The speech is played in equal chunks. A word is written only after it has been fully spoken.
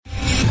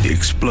The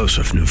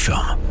explosive new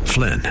film,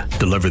 Flynn,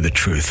 deliver the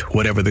truth,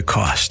 whatever the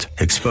cost.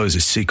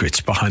 Exposes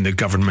secrets behind the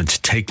government's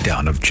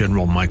takedown of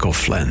General Michael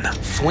Flynn.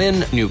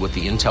 Flynn knew what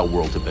the intel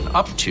world had been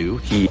up to.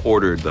 He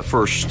ordered the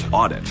first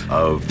audit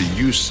of the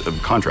use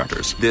of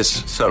contractors.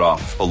 This set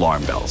off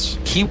alarm bells.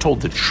 He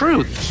told the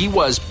truth. He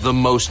was the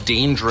most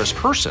dangerous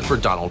person for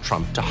Donald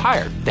Trump to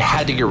hire. They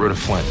had to get rid of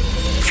Flynn.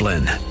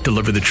 Flynn,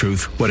 deliver the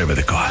truth, whatever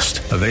the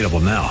cost. Available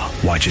now.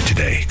 Watch it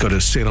today. Go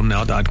to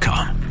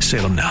salemnow.com.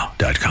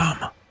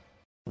 salemnow.com.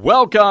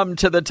 Welcome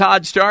to the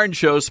Todd Starnes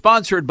Show,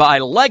 sponsored by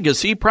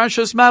Legacy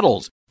Precious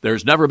Metals.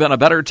 There's never been a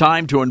better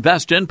time to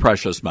invest in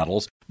precious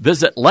metals.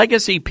 Visit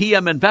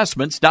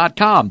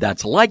LegacyPMInvestments.com.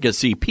 That's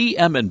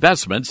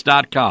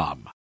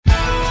LegacyPMInvestments.com.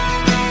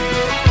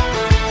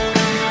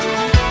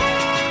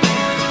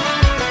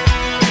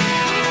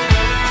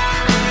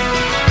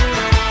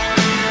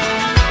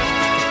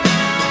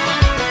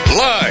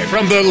 Live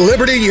from the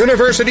Liberty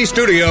University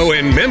studio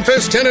in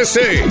Memphis,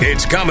 Tennessee,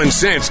 it's Common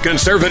Sense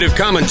Conservative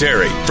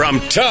Commentary from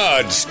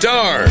Todd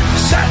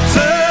Starnes. Texas,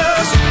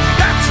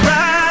 that's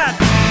right.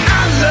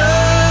 I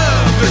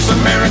love this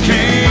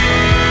American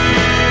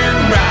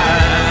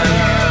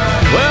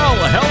ride. Well,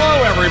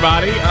 hello,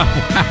 everybody.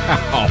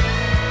 Wow.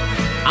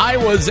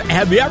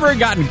 Have you ever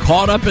gotten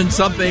caught up in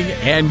something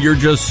and you're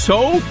just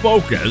so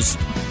focused,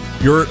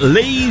 you're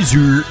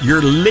laser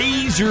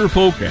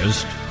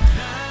focused,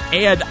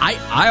 and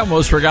I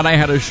almost forgot I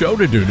had a show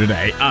to do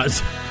today.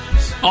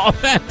 All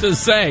that to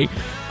say,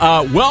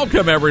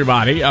 welcome,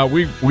 everybody.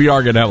 We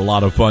are going to have a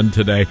lot of fun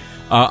today.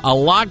 A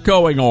lot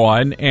going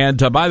on. And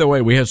by the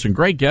way, we have some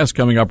great guests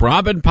coming up.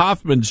 Robin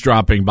Poffman's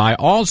dropping by.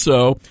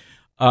 Also,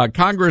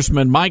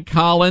 Congressman Mike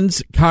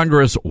Collins,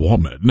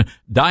 Congresswoman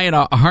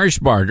Diana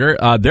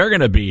Harshbarger. They're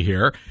going to be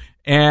here.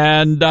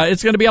 And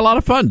it's going to be a lot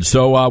of fun.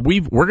 So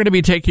we're going to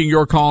be taking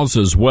your calls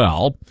as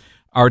well.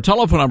 Our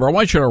telephone number, I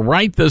want you to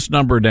write this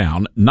number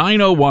down,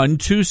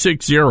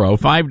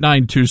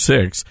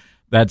 901-260-5926.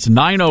 That's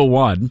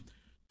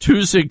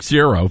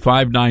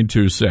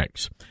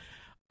 901-260-5926.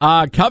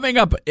 Coming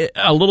up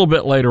a little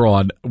bit later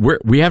on,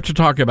 we have to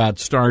talk about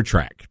Star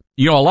Trek.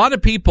 You know, a lot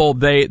of people,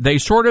 they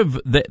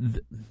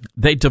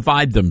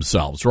divide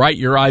themselves, right?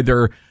 You're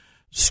either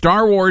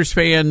Star Wars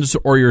fans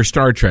or you're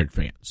Star Trek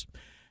fans.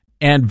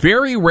 And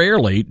very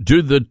rarely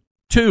do the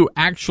two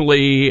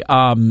actually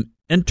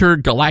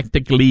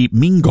intergalactically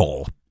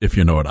mingle, if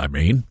you know what I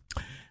mean.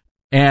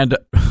 And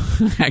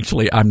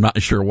actually, I'm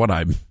not sure what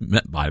I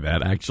meant by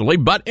that, actually.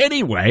 But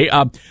anyway,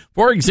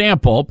 for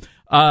example,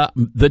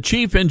 the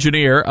chief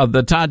engineer of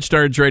the Todd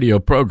Starnes radio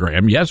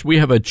program, yes, we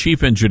have a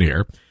chief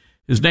engineer.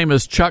 His name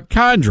is Chuck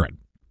Condren.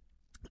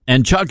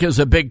 And Chuck is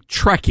a big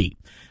Trekkie.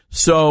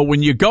 So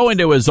when you go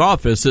into his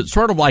office, it's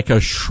sort of like a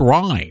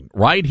shrine,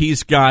 right?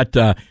 He's got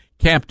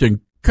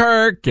Captain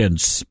Kirk and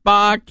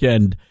Spock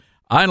and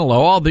I don't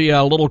know, all the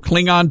little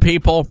Klingon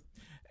people,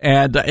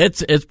 and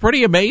it's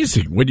pretty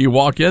amazing when you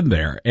walk in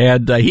there.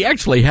 And he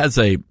actually has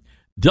Dylan,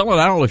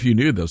 I don't know if you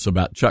knew this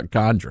about Chuck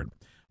Condren,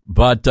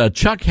 but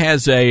Chuck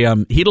has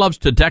he loves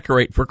to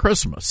decorate for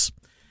Christmas,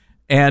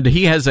 and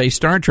he has a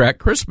Star Trek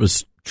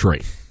Christmas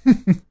tree.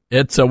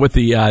 It's with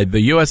the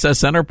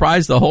USS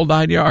Enterprise, the whole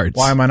 9 yards.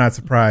 Why am I not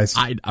surprised?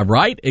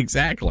 Right?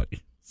 Exactly.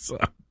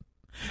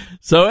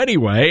 So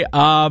anyway,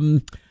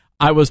 I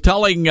was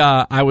telling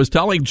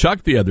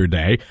Chuck the other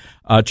day.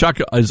 Chuck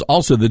is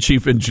also the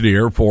chief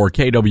engineer for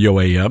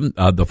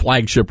KWAM, the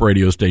flagship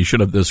radio station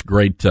of this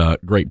great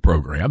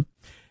program,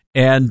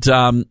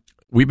 and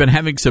we've been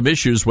having some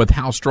issues with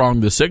how strong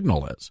the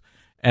signal is.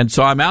 And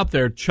so I'm out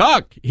there.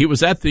 Chuck, he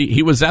was at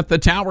the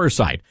tower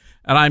site,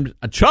 and I'm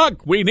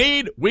Chuck. We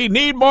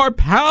need more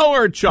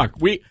power, Chuck.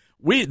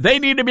 They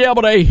need to be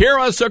able to hear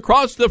us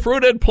across the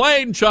fruited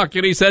plain, Chuck.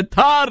 And he said,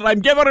 Todd,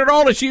 I'm giving it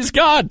all that she's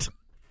got.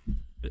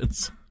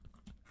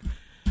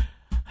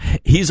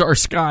 He's our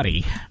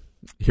Scotty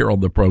here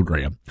on the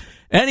program.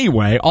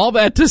 Anyway, all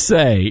that to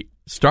say,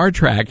 Star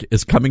Trek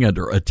is coming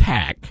under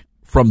attack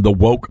from the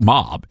woke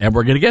mob, and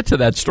we're going to get to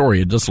that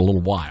story in just a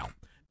little while.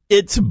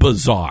 It's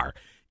bizarre.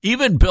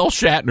 Even Bill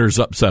Shatner's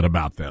upset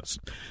about this.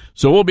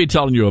 So we'll be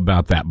telling you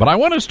about that. But I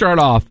want to start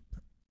off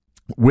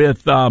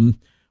with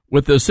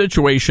the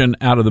situation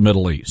out of the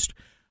Middle East,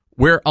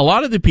 where a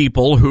lot of the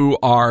people who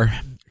are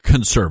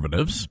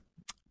conservatives,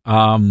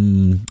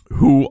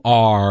 who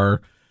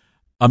are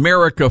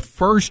America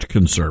First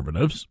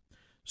conservatives,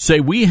 say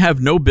we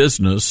have no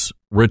business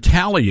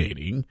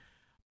retaliating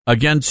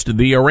against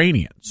the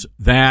Iranians,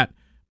 that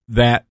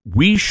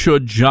we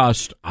should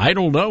just, I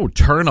don't know,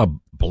 turn a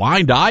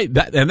blind eye.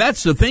 And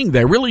that's the thing.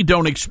 They really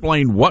don't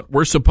explain what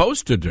we're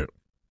supposed to do.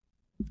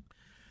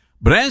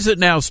 But as it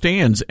now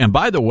stands, and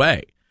by the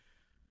way,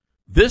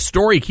 this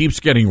story keeps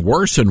getting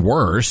worse and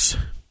worse.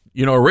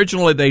 You know,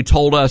 originally they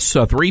told us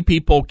 3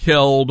 people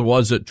killed,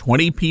 was it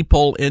 20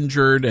 people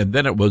injured, and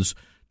then it was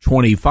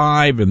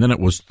 25, and then it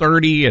was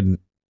 30, and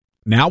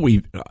now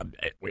we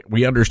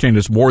understand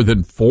it's more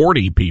than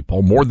 40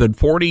 people, more than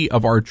 40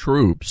 of our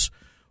troops,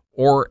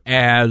 or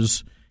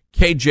as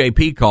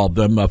KJP called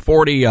them,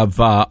 40 of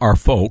our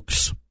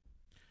folks,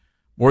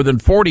 More than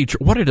 40.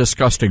 What a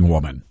disgusting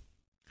woman.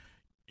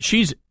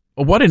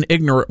 What an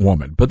ignorant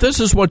woman. But this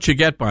is what you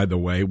get, by the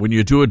way, when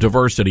you do a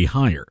diversity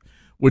hire,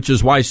 which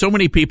is why so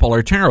many people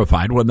are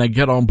terrified when they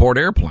get on board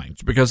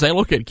airplanes, because they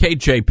look at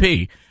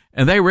KJP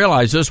and they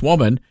realize this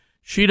woman,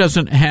 she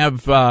doesn't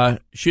have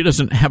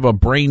a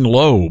brain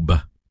lobe.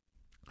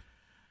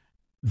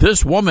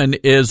 This woman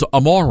is a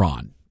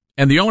moron.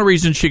 And the only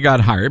reason she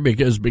got hired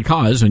because,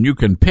 and you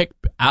can pick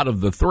out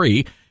of the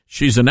three,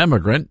 she's an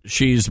immigrant,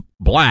 she's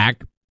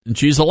black, and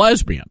she's a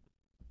lesbian.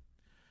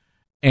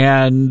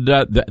 And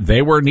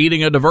they were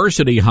needing a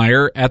diversity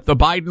hire at the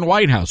Biden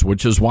White House,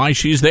 which is why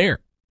she's there,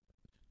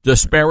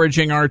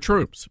 disparaging our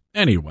troops.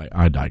 Anyway,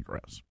 I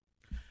digress.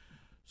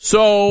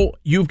 So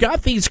you've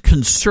got these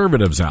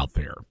conservatives out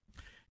there,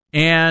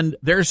 and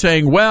they're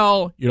saying,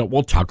 well,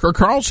 Tucker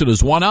Carlson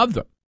is one of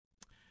them.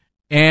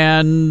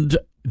 And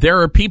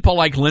there are people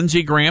like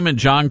Lindsey Graham and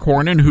John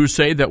Cornyn who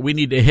say that we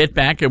need to hit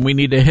back and we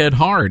need to hit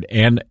hard.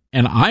 And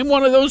I'm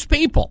one of those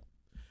people.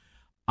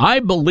 I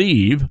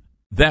believe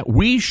that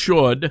we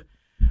should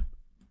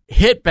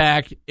hit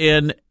back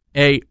in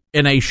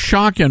a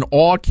shock and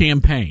awe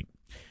campaign.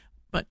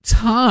 But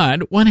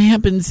Todd, what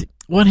happens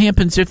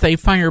if they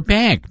fire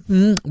back?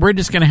 We're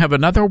just going to have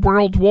another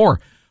world war.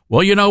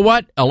 Well, you know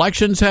what?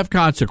 Elections have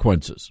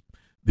consequences.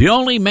 The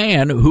only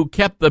man who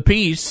kept the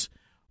peace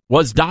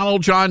was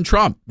Donald John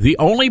Trump, the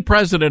only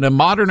president in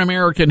modern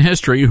American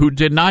history who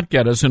did not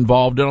get us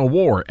involved in a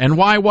war. And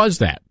why was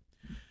that?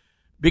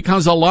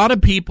 Because a lot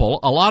of people,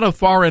 a lot of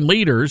foreign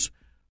leaders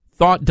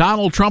thought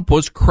Donald Trump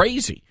was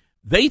crazy.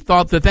 They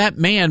thought that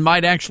man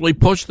might actually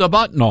push the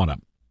button on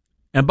him.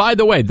 And by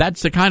the way,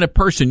 that's the kind of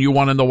person you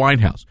want in the White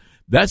House.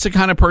 That's the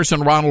kind of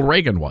person Ronald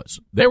Reagan was.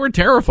 They were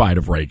terrified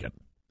of Reagan,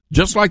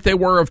 just like they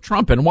were of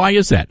Trump. And why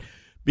is that?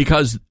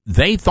 Because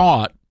they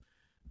thought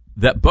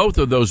that both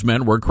of those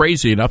men were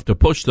crazy enough to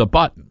push the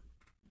button.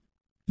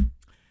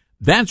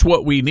 That's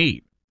what we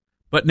need.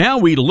 But now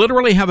we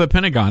literally have a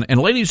Pentagon. And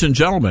ladies and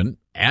gentlemen,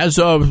 as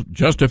of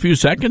just a few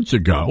seconds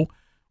ago,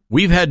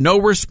 we've had no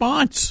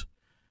response.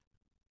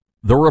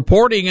 The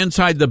reporting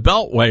inside the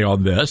Beltway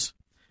on this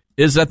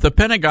is that the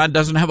Pentagon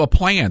doesn't have a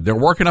plan. They're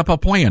working up a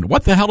plan.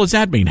 What the hell does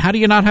that mean? How do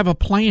you not have a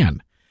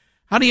plan?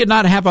 How do you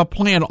not have a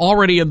plan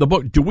already in the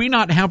book? Do we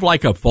not have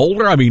like a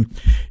folder? I mean,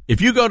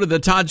 if you go to the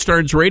Todd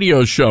Stearns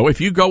radio show, if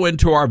you go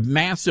into our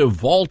massive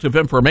vault of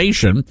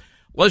information,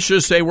 let's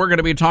just say we're going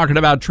to be talking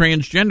about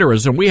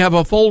transgenderism. We have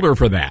a folder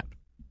for that.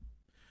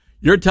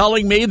 You're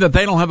telling me that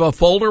they don't have a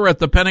folder at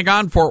the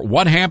Pentagon for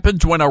what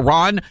happens when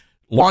Iran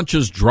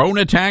launches drone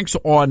attacks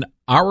on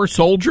our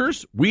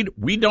soldiers? We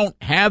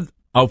don't have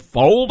a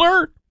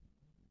folder?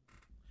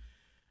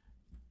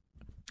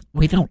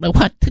 We don't know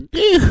what to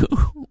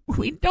do.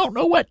 We don't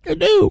know what to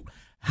do.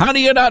 How do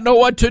you not know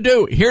what to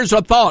do? Here's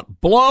a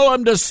thought. Blow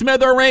them to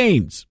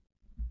smithereens.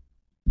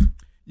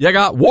 You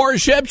got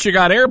warships, you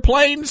got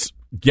airplanes,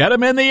 get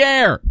them in the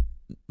air.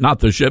 Not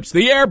the ships,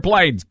 the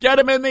airplanes. Get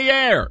them in the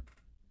air.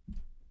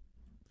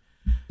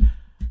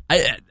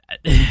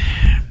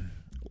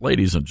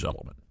 Ladies and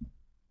gentlemen,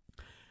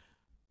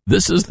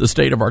 this is the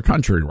state of our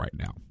country right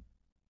now.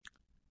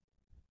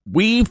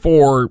 We,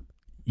 for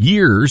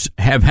years,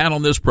 have had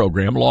on this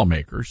program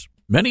lawmakers,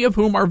 many of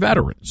whom are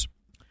veterans,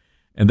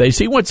 and they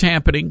see what's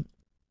happening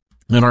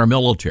in our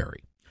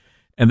military.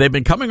 And they've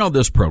been coming on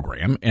this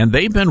program, and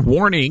they've been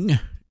warning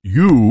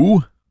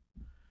you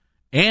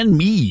and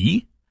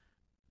me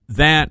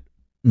that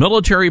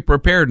military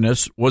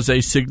preparedness was a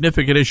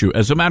significant issue.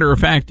 As a matter of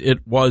fact,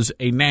 it was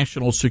a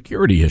national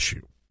security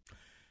issue.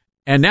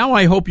 And now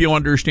I hope you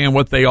understand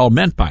what they all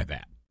meant by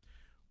that.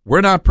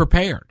 We're not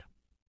prepared.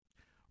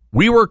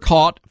 We were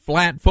caught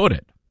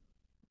flat-footed.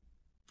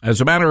 As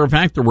a matter of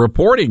fact, the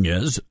reporting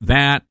is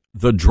that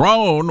the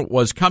drone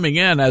was coming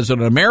in as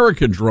an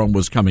American drone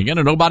was coming in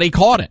and nobody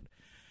caught it.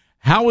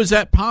 How is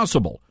that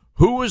possible?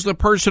 Who is the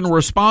person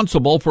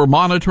responsible for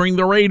monitoring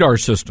the radar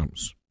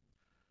systems?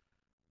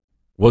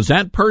 Was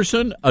that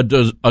person a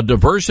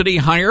diversity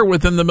hire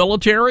within the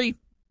military?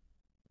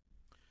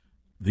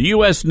 The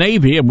U.S.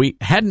 Navy, and we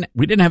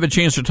didn't have a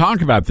chance to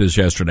talk about this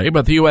yesterday,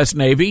 but the U.S.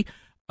 Navy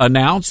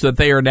announced that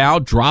they are now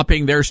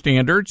dropping their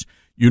standards.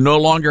 You no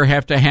longer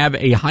have to have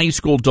a high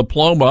school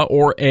diploma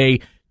or a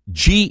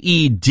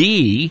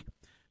GED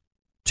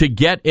to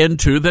get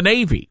into the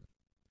Navy.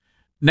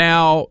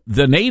 Now,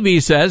 the Navy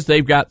says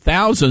they've got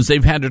thousands.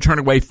 They've had to turn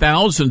away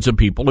thousands of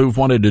people who've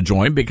wanted to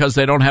join because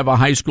they don't have a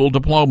high school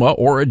diploma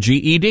or a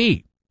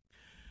GED.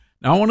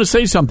 Now, I want to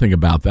say something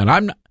about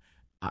that.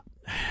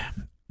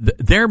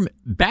 They're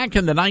back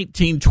in the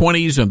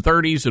 1920s and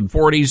 30s and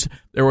 40s,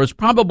 there was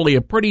probably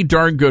a pretty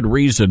darn good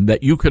reason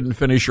that you couldn't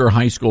finish your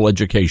high school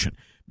education.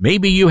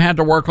 Maybe you had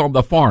to work on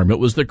the farm. It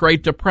was the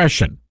Great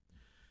Depression.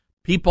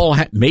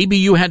 Maybe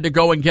you had to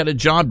go and get a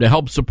job to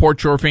help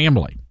support your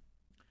family.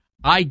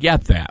 I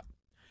get that.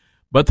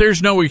 But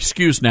there's no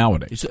excuse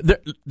nowadays.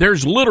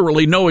 There's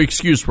literally no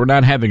excuse for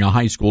not having a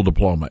high school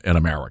diploma in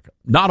America.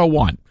 Not a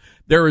one.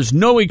 There is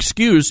no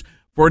excuse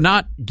for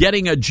not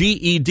getting a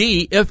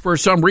GED if for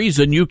some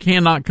reason you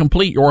cannot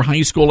complete your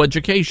high school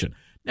education.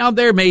 Now,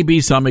 there may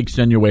be some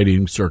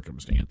extenuating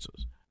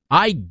circumstances.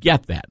 I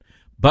get that.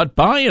 But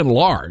by and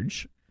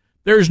large,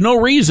 there's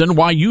no reason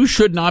why you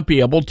should not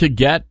be able to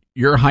get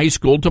your high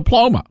school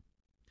diploma.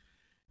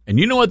 And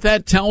you know what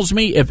that tells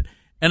me?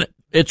 And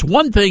it's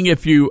one thing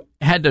if you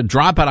had to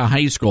drop out of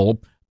high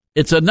school.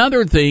 It's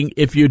another thing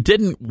if you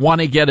didn't want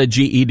to get a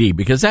GED,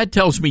 because that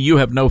tells me you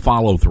have no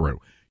follow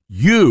through.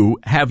 You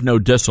have no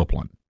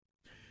discipline.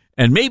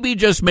 And maybe,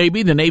 just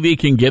maybe, the Navy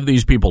can give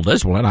these people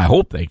discipline. I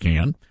hope they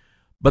can.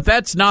 But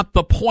that's not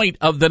the point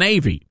of the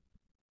Navy.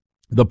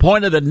 The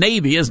point of the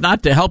Navy is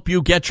not to help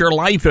you get your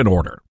life in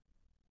order.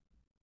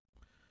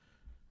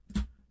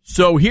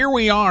 So here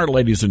we are,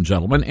 ladies and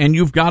gentlemen, and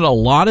you've got a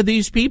lot of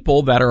these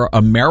people that are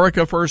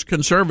America First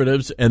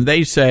conservatives, and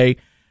they say,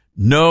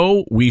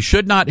 no, we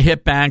should not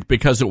hit back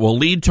because it will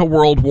lead to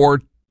World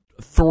War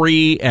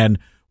III, and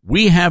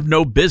we have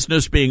no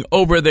business being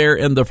over there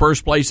in the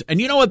first place.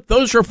 And you know what?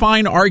 Those are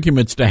fine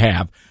arguments to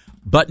have,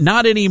 but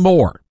not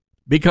anymore,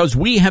 because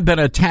we have been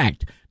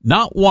attacked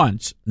not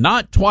once,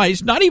 not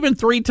twice, not even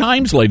 3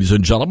 times, ladies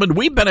and gentlemen.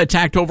 We've been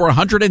attacked over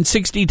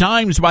 160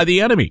 times by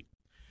the enemy.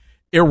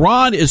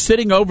 Iran is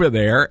sitting over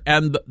there,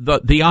 and the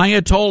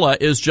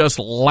Ayatollah is just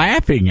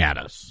laughing at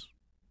us.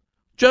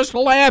 Just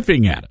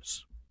laughing at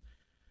us.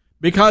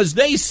 Because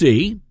they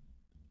see,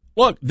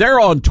 look, they're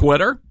on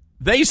Twitter.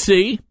 They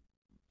see,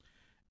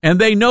 and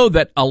they know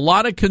that a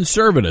lot of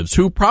conservatives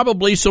who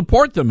probably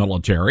support the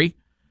military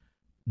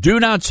do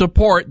not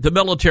support the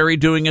military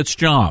doing its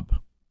job.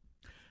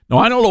 Now,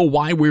 I don't know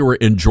why we were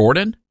in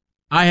Jordan.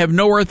 I have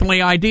no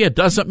earthly idea. It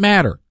doesn't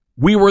matter.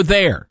 We were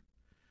there,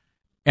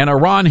 and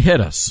Iran hit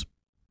us.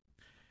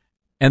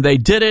 And they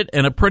did it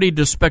in a pretty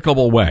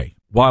despicable way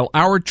while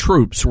our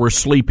troops were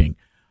sleeping.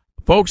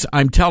 Folks,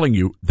 I'm telling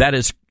you,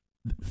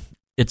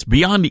 it's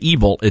beyond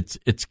evil. It's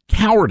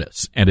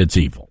cowardice, and it's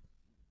evil.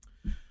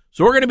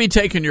 So we're going to be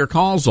taking your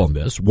calls on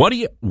this. What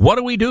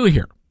do we do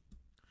here?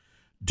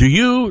 Do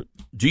you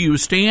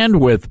stand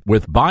with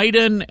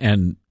Biden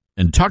and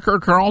Tucker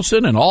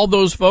Carlson and all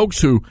those folks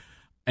who,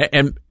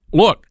 and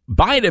look,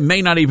 Biden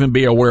may not even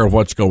be aware of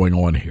what's going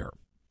on here.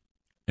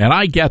 And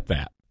I get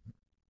that.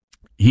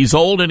 He's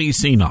old and he's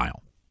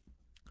senile.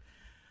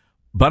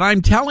 But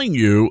I'm telling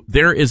you,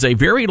 there is a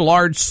very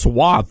large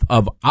swath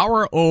of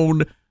our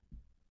own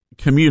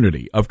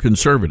community of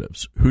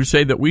conservatives who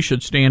say that we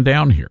should stand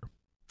down here.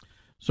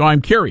 So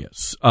I'm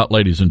curious,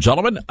 ladies and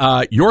gentlemen,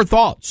 your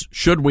thoughts.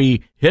 Should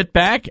we hit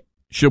back?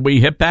 Should we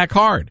hit back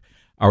hard?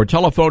 Our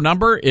telephone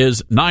number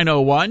is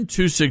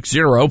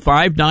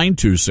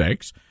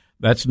 901-260-5926.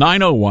 That's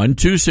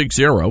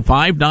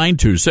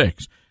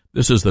 901-260-5926.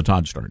 This is the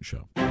Todd Starnes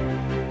Show.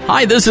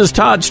 Hi, this is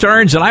Todd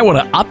Starnes, and I want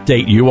to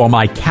update you on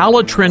my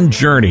Calitrin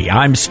journey.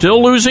 I'm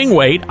still losing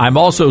weight. I'm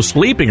also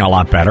sleeping a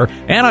lot better,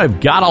 and I've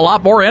got a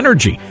lot more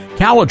energy.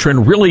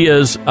 Calitrin really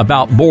is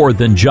about more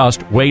than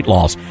just weight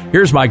loss.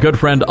 Here's my good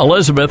friend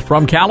Elizabeth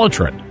from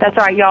Calitrin. That's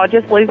right, y'all.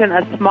 Just losing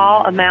a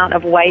small amount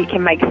of weight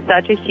can make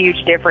such a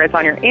huge difference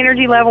on your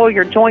energy level,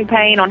 your joint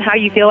pain, on how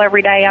you feel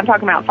every day. I'm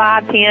talking about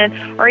 5,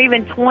 10, or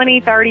even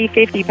 20, 30,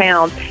 50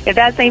 pounds. If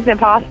that seems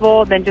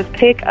impossible, then just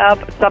pick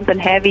up something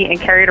heavy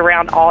and carry it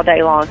around all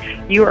day long.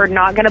 You are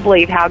not going to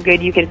believe how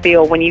good you can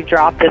feel when you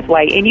drop this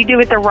weight. And you do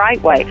it the right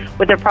way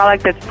with a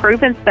product that's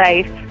proven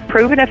safe,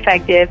 proven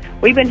effective.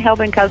 We've been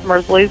helping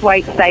customers lose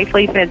weight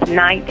safely since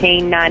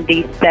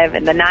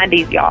 1997, the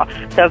 90s, y'all.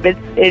 So if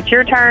it's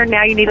your turn,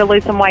 now you need to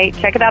lose some weight,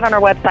 check it out on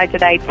our website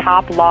today,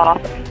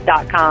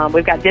 toploss.com.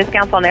 We've got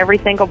discounts on every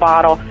single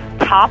bottle,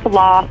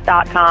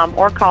 toploss.com,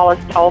 or call us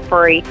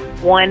toll-free,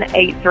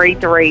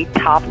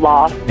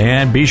 1-833-TOP-LOSS.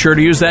 And be sure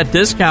to use that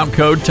discount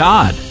code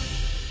Todd.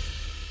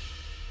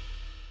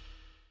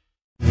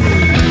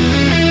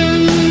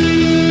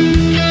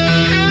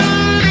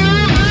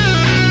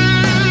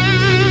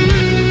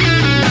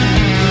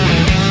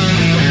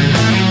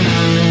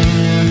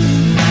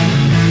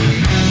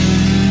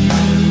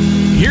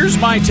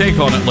 My take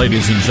on it,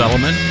 ladies and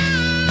gentlemen.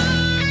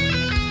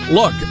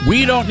 Look,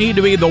 we don't need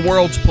to be the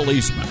world's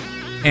policeman.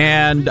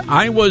 And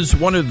I was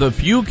one of the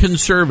few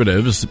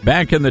conservatives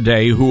back in the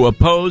day who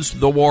opposed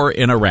the war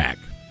in Iraq.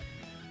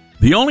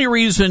 The only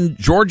reason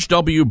George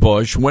W.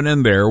 Bush went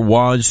in there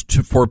was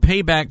for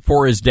payback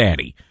for his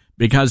daddy,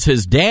 because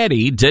his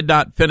daddy did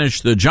not finish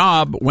the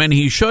job when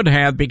he should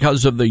have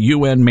because of the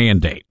UN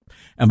mandate.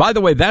 And by the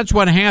way, that's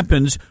what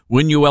happens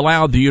when you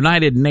allow the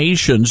United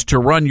Nations to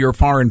run your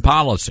foreign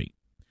policy.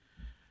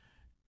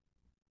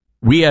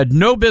 We had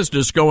no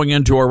business going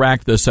into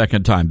Iraq the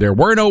second time. There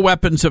were no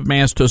weapons of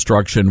mass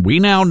destruction. We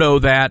now know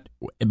that.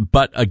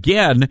 But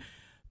again,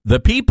 the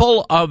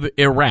people of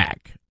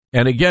Iraq,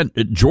 and again,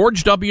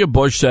 George W.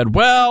 Bush said,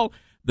 well,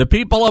 the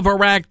people of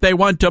Iraq, they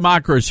want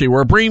democracy.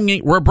 We're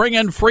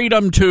bringing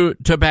freedom to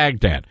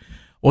Baghdad.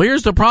 Well,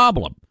 here's the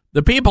problem.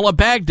 The people of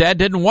Baghdad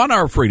didn't want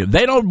our freedom.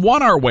 They don't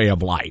want our way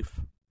of life.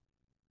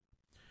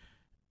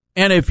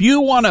 And if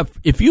you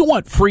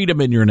want freedom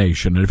in your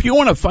nation, and if you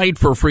want to fight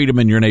for freedom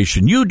in your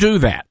nation, you do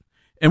that.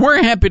 And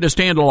we're happy to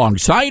stand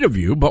alongside of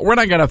you, but we're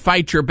not going to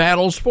fight your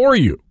battles for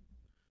you.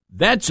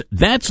 That's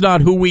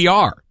not who we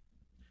are.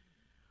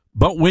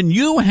 But when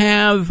you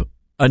have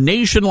a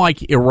nation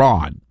like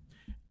Iran,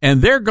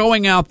 and they're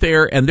going out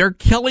there and they're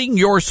killing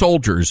your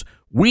soldiers,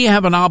 we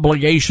have an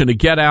obligation to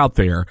get out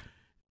there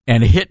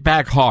and hit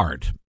back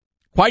hard.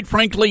 Quite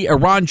frankly,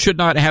 Iran should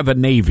not have a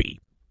navy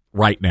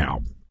right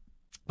now.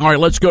 All right,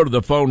 let's go to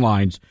the phone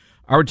lines.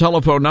 Our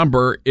telephone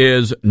number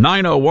is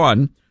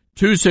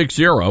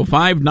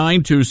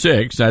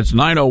 901-260-5926. That's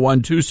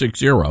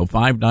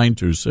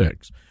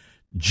 901-260-5926.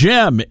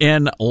 Jim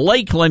in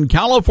Lakeland,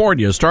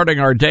 California, starting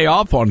our day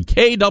off on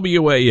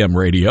KWAM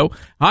radio.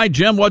 Hi,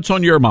 Jim. What's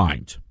on your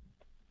mind?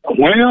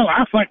 Well,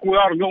 I think we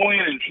ought to go in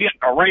and hit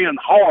Iran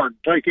hard,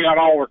 take out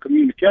all their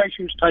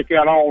communications, take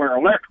out all their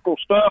electrical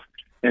stuff,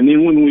 and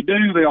then when we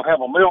do, they'll have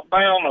a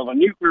meltdown of the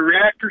nuclear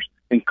reactors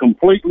and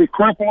completely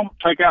cripple them,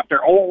 take out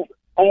their oil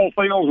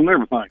fields and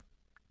everything.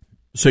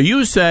 So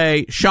you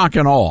say shock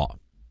and awe.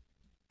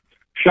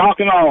 Shock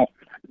and awe.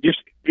 Just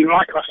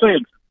like I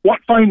said,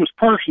 what famous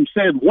person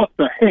said, "What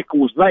the heck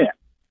was that?"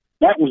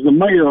 That was the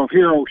mayor of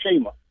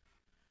Hiroshima.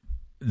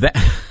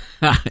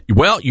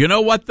 Well, you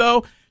know what,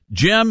 though?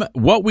 Jim,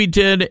 what we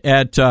did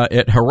at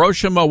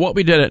Hiroshima, what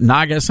we did at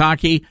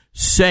Nagasaki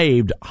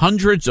saved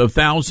hundreds of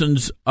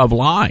thousands of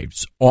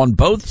lives on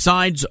both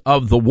sides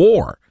of the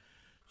war.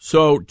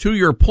 So to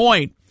your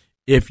point,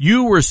 if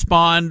you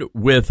respond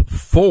with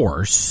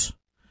force,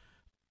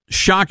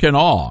 shock and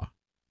awe,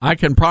 I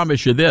can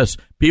promise you this,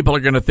 people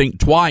are going to think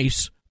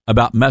twice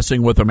about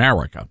messing with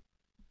America.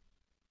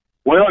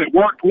 Well, it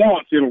worked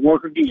once, it'll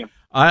work again.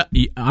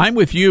 I'm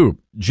with you,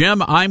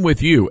 Jim. I'm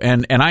with you,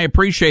 and I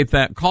appreciate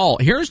that call.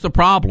 Here's the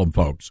problem,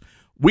 folks.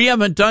 We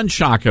haven't done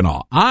shock and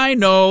awe. I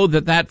know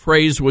that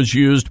phrase was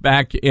used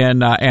back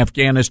in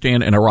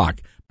Afghanistan and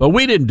Iraq, but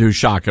we didn't do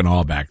shock and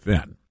awe back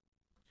then.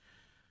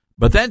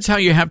 But that's how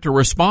you have to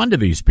respond to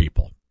these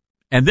people,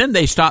 and then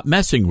they stop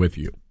messing with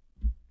you.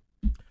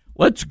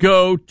 Let's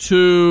go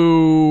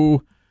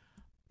to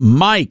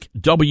Mike,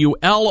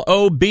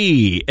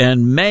 WLOB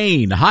in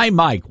Maine. Hi,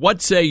 Mike.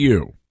 What say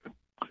you?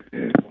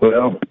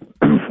 Well,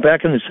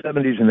 back in the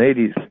 70s and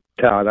 80s,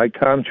 Todd, I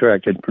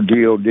contracted for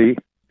DOD,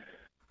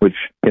 which,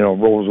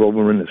 rolls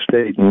over in the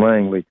state in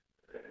Langley.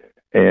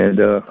 And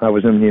I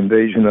was in the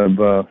invasion of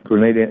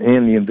Grenada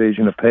and the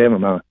invasion of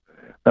Panama.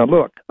 Now,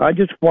 look, I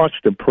just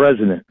watched the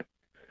president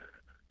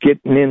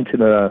getting into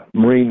the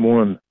Marine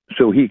One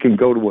so he can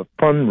go to a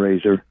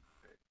fundraiser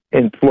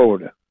in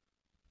Florida.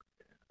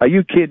 Are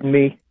you kidding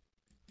me?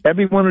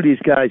 Every one of these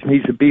guys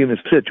needs to be in a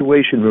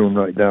situation room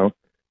right now,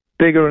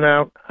 figuring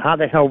out how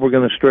the hell we're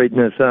going to straighten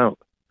this out.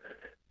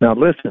 Now,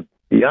 listen,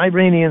 the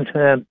Iranians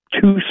have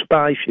 2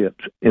 spy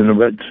ships in the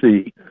Red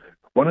Sea.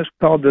 One is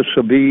called the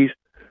Soviet,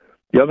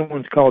 the other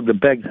one's called the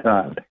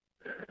Beghdad.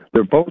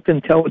 They're both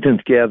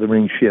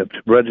intelligence-gathering ships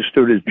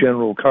registered as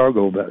general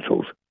cargo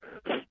vessels.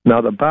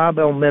 Now, the Bab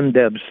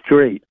el-Mandeb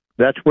Strait,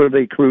 that's where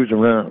they cruise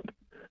around,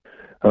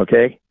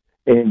 okay?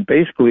 And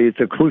basically, it's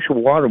a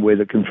crucial waterway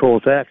that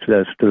controls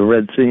access to the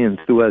Red Sea and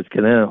Suez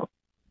Canal.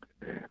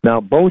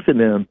 Now, both of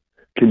them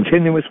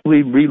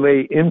continuously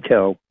relay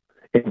intel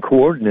and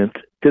coordinates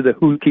to the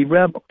Houthi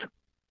rebels.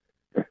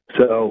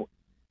 So,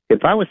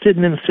 if I was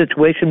sitting in a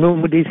situation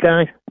room with these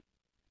guys,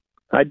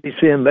 I'd be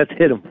saying, let's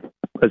hit them.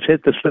 Let's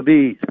hit the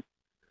Savis.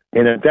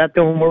 And if that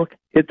don't work,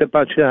 hit the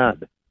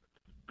Bashad.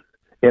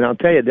 And I'll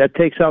tell you, that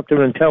takes out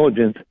their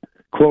intelligence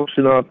close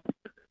enough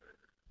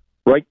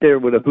right there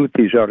where the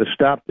Houthis are to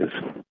stop this.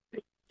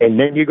 And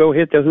then you go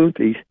hit the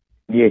Houthis,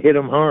 and you hit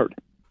them hard.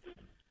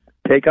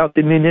 Take out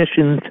the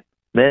munitions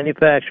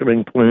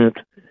manufacturing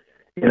plants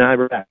in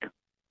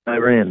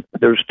Iran.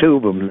 There's 2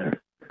 of them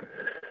there.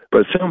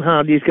 But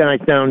somehow these guys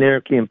down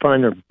there can't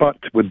find their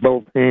butts with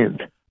both hands.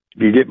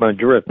 Do you get my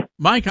drift?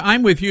 Mike,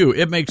 I'm with you.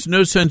 It makes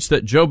no sense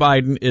that Joe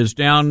Biden is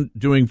down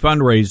doing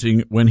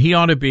fundraising when he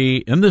ought to be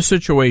in the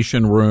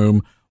Situation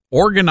Room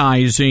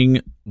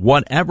organizing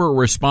whatever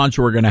response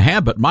we're going to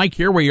have. But, Mike,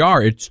 here we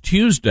are. It's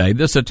Tuesday.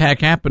 This attack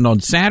happened on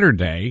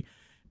Saturday.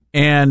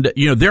 And,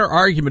 their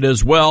argument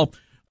is, well,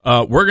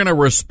 we're going to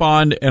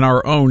respond in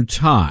our own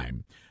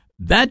time.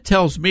 That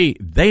tells me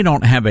they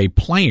don't have a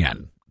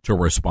plan to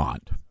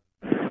respond.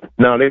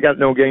 No, they got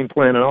no game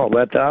plan at all.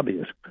 That's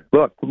obvious.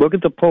 Look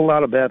at the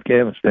pullout of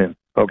Afghanistan,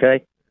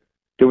 okay?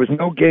 There was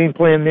no game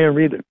plan there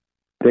either.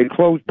 They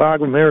closed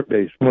Bagram Air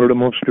Base, one of the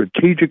most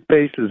strategic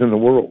bases in the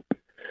world.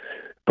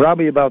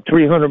 Probably about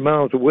 300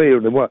 miles away or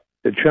the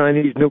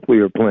Chinese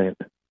nuclear plant.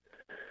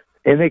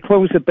 And they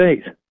closed the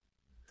base.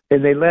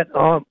 And they let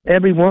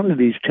every one of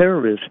these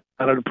terrorists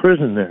out of the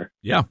prison there.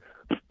 Yeah.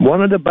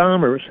 One of the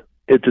bombers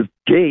at the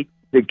gate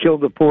that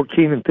killed the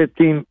 14 and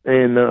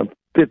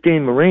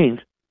 15 Marines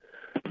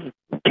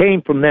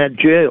came from that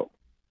jail.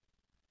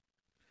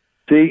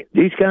 See,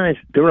 these guys,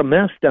 they're a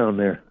mess down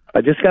there.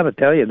 I just got to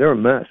tell you, they're a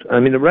mess.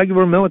 I mean, the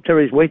regular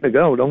military is waiting to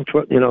go. Don't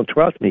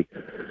trust me.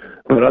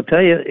 But I'll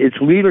tell you, it's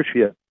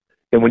leadership.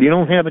 And when you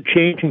don't have a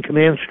change in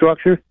command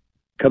structure,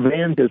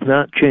 command does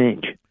not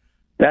change.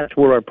 That's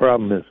where our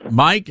problem is.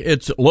 Mike,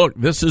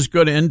 this is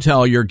good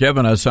intel you're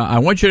giving us. I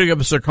want you to give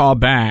us a call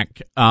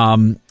back.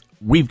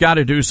 We've got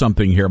to do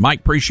something here. Mike,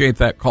 appreciate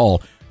that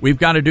call. We've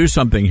got to do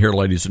something here,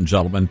 ladies and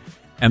gentlemen.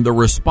 and the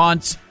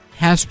response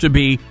has to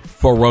be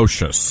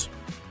ferocious.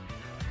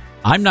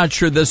 I'm not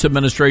sure this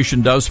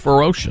administration does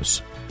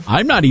ferocious.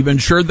 I'm not even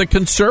sure the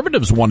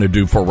conservatives want to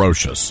do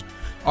ferocious.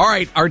 All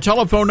right, our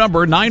telephone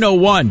number,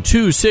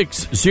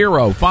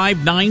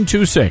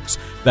 901-260-5926.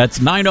 That's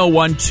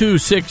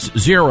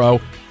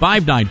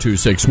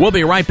 901-260-5926. We'll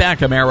be right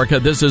back, America.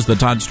 This is the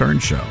Todd Stern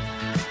Show.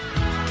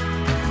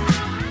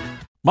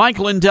 Mike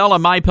Lindell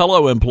and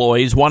MyPillow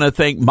employees want to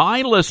thank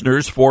my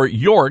listeners for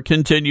your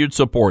continued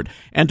support.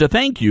 And to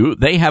thank you,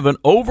 they have an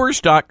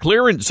overstock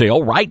clearance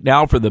sale right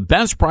now for the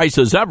best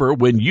prices ever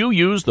when you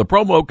use the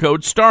promo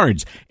code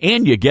STARNS.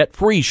 And you get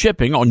free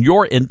shipping on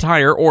your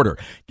entire order.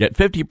 Get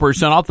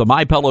 50% off the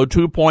MyPillow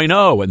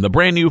 2.0 and the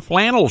brand new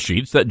flannel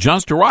sheets that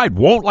just arrived.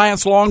 Won't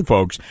last long,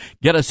 folks.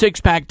 Get a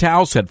 6-pack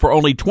towel set for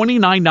only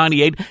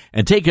 $29.98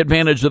 and take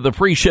advantage of the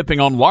free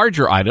shipping on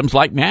larger items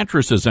like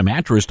mattresses and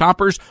mattress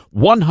toppers.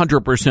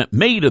 100%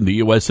 made in the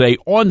USA,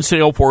 on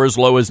sale for as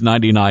low as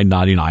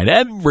 $99.99.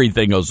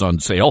 Everything is on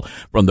sale,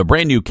 from the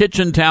brand new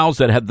kitchen towels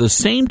that have the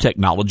same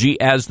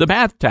technology as the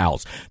bath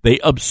towels. They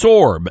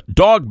absorb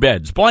dog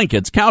beds,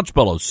 blankets, couch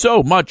pillows,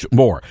 so much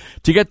more.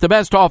 To get the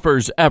best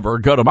offers ever,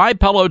 go to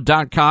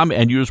mypillow.com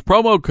and use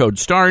promo code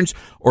STARNS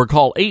or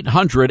call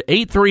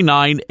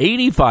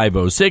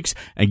 800-839-8506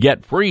 and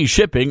get free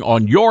shipping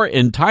on your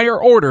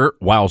entire order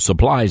while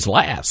supplies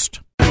last.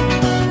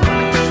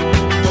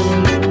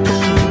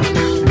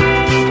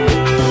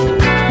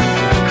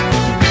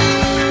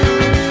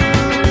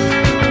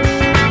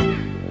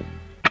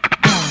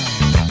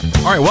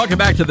 All right, welcome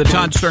back to the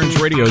Todd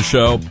Stearns Radio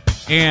Show,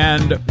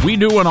 and we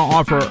do want to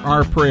offer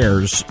our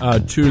prayers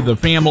to the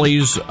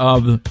families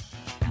of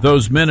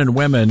those men and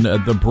women,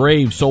 the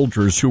brave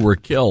soldiers who were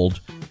killed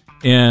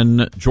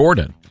in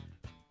Jordan.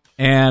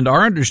 And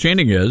our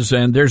understanding is,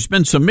 and there's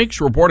been some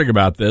mixed reporting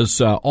about this,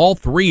 all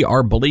three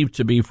are believed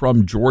to be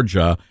from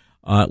Georgia,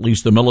 at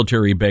least the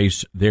military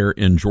base there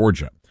in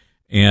Georgia.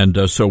 And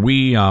so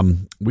we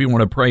want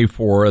to pray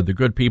for the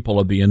good people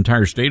of the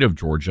entire state of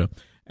Georgia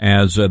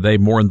as they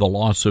mourn the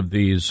loss of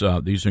these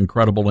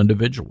incredible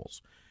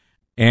individuals.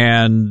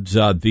 And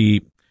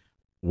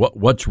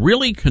what's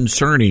really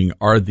concerning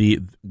are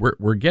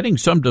we're getting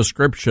some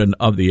description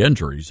of the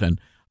injuries, and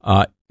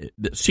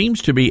it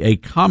seems to be a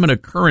common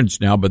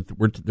occurrence now, but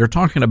they're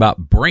talking about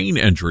brain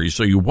injuries.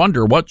 So you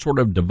wonder what sort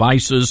of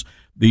devices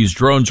these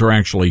drones are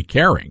actually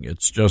carrying.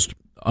 It's just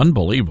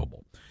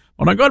unbelievable.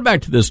 When I go back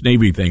to this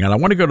Navy thing, and I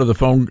want to go to the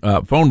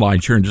phone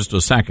lines here in just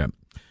a second,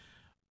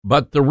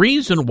 but the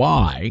reason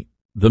why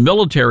the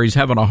military's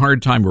having a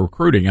hard time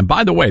recruiting, and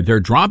by the way, they're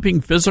dropping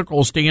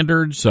physical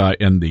standards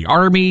in the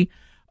Army.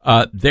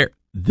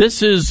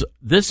 This is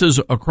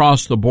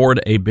across the board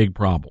a big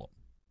problem.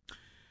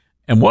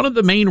 And one of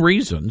the main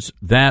reasons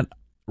that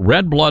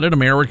red-blooded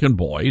American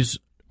boys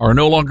are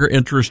no longer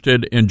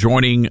interested in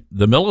joining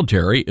the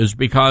military is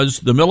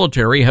because the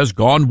military has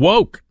gone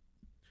woke.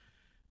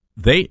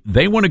 They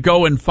want to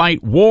go and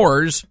fight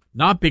wars,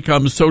 not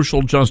become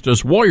social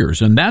justice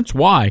warriors, and that's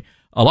why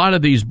a lot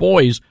of these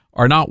boys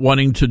are not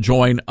wanting to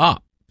join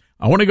up.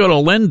 I want to go to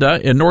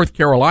Linda in North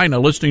Carolina,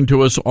 listening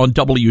to us on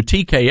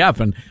WTKF.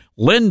 And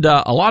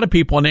Linda, a lot of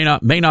people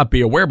may not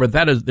be aware, but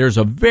there's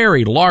a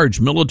very large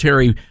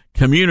military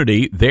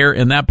community there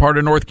in that part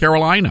of North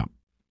Carolina.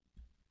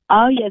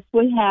 Oh yes,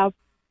 we have.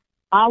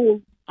 I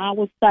will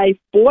say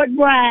Fort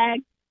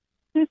Bragg,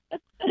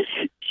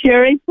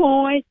 Cherry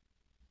Point,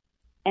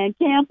 and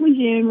Camp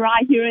Lejeune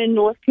right here in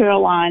North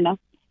Carolina.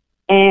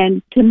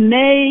 And to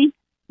me,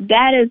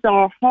 that is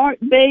our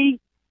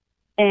heartbeat.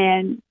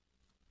 And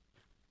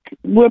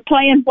we're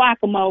playing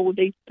whack-a-mole with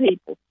these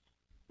people.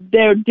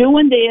 They're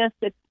doing this.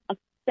 It's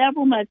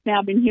several months now.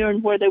 I've been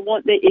hearing where they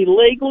want the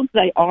illegals.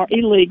 They are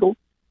illegal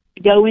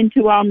to go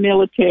into our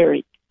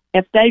military.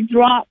 If they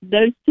drop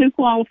those two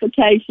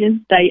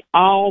qualifications, they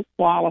all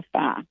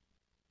qualify.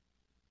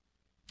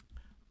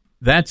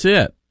 That's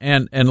it.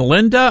 And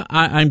Linda,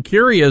 I'm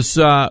curious,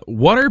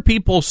 what are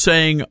people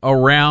saying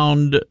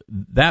around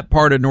that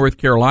part of North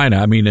Carolina?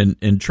 I mean,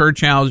 in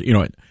church houses,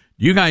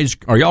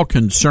 are y'all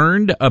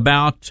concerned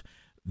about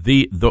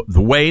the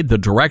way, the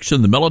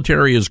direction the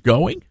military is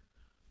going?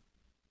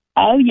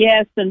 Oh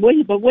yes,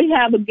 but we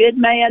have a good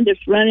man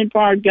that's running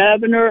for our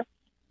governor,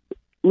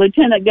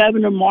 Lieutenant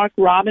Governor Mark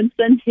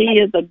Robinson.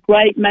 He is a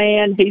great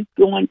man.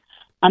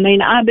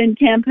 I've been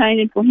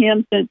campaigning for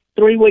him since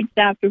 3 weeks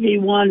after he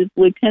won as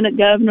lieutenant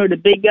governor to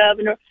be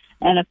governor.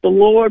 And if the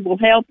Lord will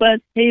help us,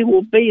 he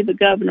will be the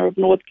governor of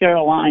North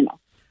Carolina.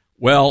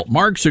 Well,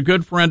 Mark's a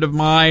good friend of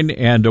mine,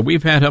 and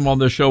we've had him on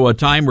the show a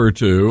time or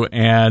two.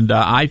 And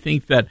I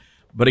think that,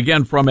 but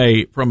again, from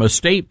a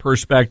state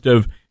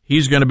perspective,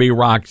 he's going to be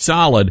rock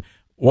solid.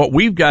 What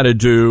we've got to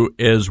do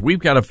is we've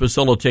got to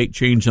facilitate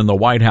change in the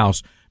White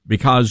House,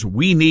 because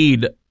we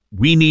need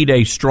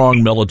a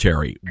strong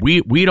military.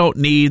 We don't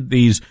need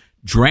these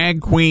drag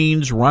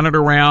queens running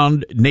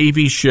around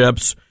Navy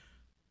ships.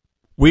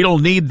 We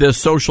don't need this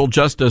social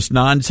justice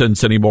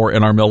nonsense anymore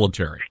in our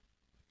military.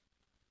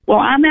 Well,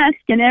 I'm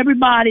asking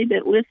everybody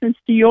that listens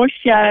to your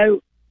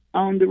show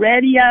on the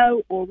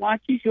radio or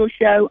watches your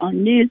show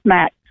on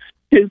Newsmax,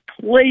 to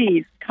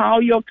please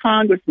call your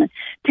congressman.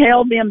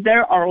 Tell them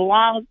there are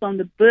laws on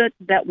the book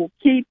that will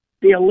keep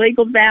the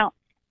illegals out,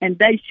 and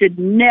they should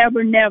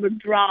never, never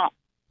drop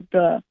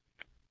the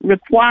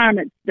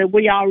requirements that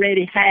we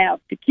already have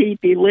to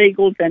keep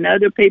illegals and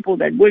other people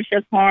that wish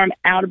us harm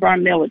out of our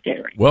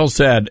military. Well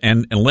said.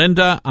 And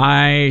Linda,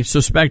 I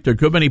suspect a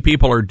good many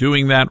people are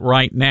doing that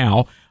right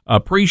now.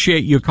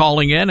 Appreciate you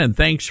calling in, and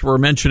thanks for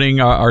mentioning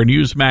our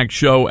Newsmax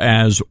show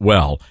as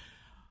well.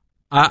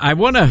 I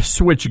want to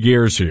switch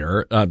gears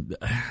here. A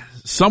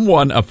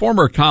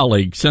former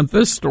colleague, sent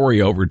this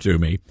story over to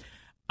me.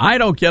 I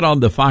don't get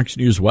on the Fox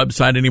News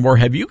website anymore.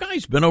 Have you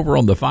guys been over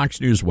on the Fox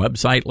News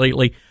website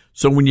lately?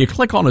 So when you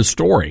click on a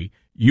story,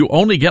 you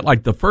only get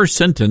like the first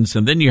sentence,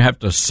 and then you have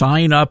to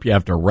sign up. You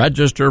have to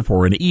register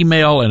for an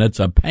email, and it's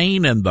a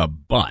pain in the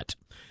butt.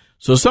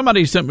 So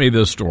somebody sent me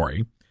this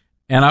story,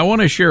 and I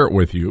want to share it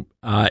with you.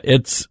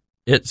 It's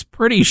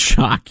pretty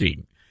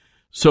shocking.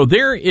 So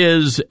there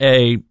is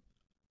a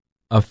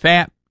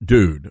fat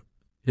dude.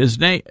 His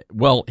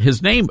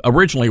name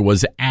originally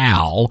was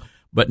Al,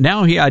 but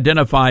now he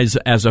identifies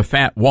as a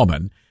fat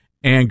woman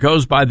and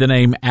goes by the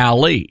name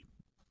Ali.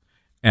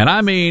 And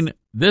I mean,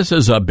 this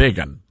is a big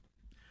one.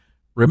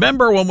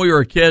 Remember when we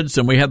were kids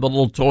and we had the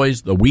little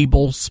toys, the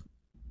Weebles?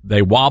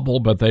 They wobble,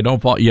 but they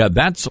don't fall. Yeah,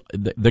 that's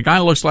the guy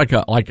looks like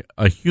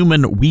a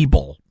human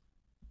Weeble.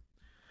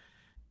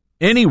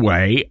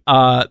 Anyway,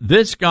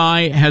 this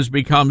guy has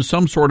become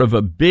some sort of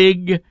a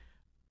big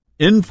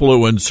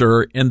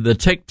influencer in the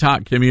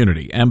TikTok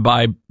community. And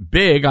by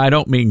big, I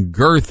don't mean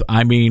girth.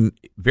 I mean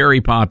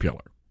very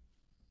popular.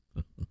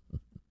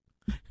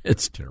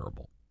 It's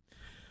terrible.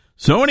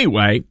 So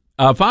anyway,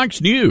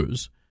 Fox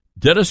News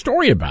did a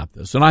story about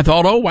this. And I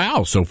thought, oh,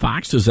 wow. So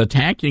Fox is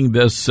attacking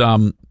this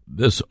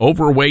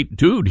overweight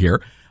dude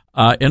here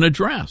in a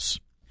dress.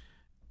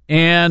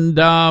 And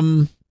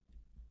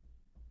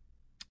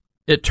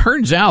it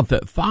turns out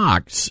that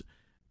Fox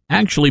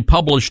actually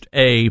published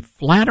a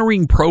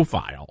flattering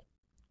profile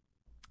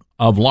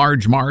of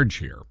Large Marge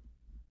here.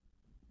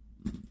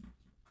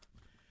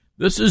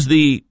 This is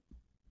the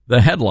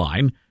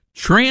headline.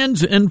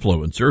 Trans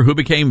influencer who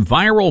became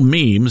viral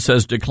meme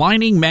says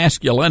declining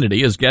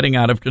masculinity is getting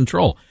out of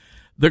control.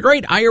 The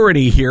great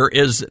irony here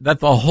is that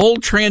the whole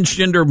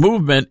transgender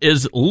movement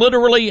is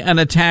literally an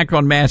attack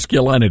on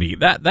masculinity.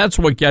 That's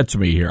what gets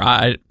me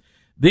here.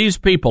 These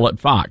people at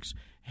Fox,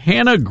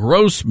 Hannah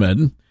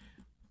Grossman,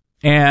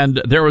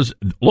 and there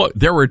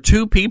were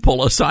two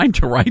people assigned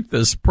to write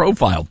this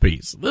profile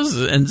piece. This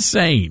is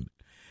insane.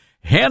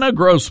 Hannah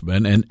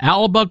Grossman and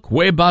Alba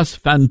Cuevas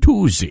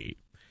Fantuzzi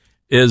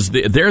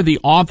they're the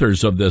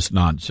authors of this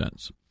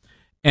nonsense.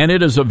 And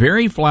it is a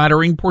very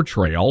flattering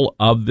portrayal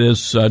of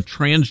this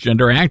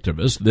transgender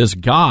activist, this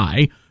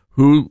guy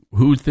who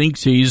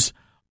thinks he's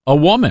a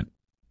woman.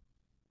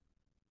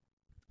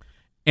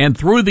 And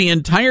through the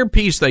entire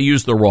piece, they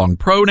use the wrong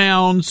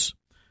pronouns.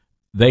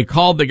 They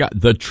called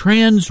the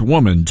trans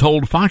woman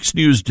told Fox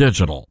News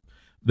Digital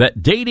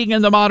that dating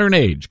in the modern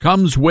age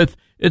comes with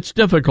its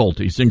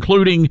difficulties,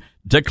 including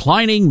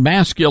declining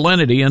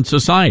masculinity in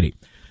society.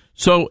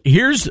 So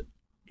here's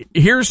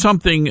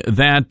something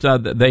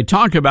that they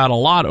talk about a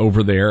lot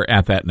over there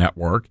at that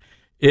network,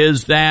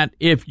 is that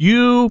if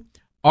you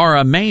are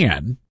a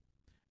man,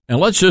 and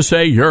let's just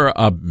say you're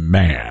a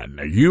man,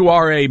 you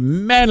are a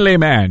manly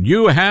man,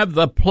 you have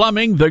the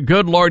plumbing the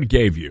good Lord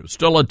gave you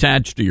still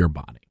attached to your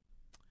body,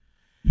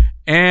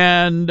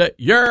 and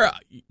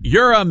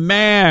you're a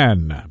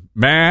man,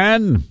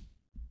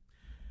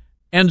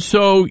 and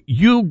so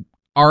you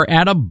are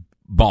at a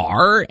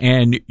bar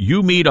and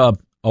you meet a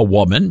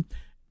woman.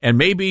 And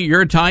maybe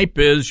your type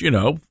is,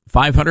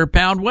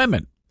 500-pound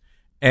women.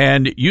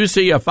 And you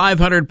see a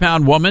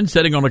 500-pound woman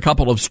sitting on a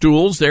couple of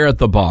stools there at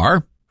the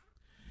bar.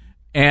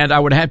 And I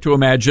would have to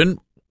imagine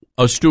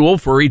a stool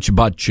for each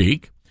butt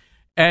cheek.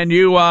 And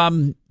you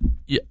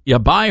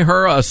buy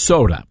her a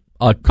soda,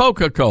 a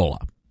Coca-Cola.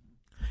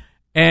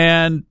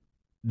 And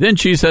then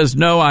she says,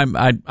 no,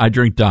 I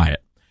drink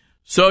diet.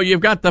 So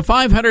you've got the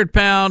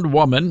 500-pound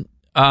woman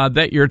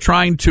that you're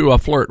trying to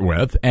flirt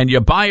with, and you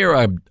buy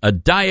her a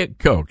Diet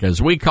Coke,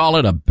 as we call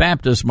it, a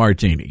Baptist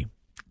martini,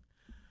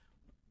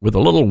 with a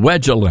little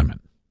wedge of lemon.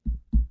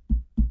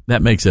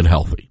 That makes it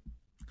healthy.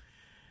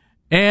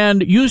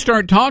 And you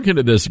start talking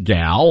to this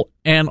gal,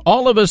 and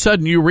all of a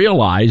sudden you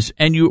realize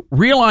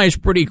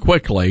pretty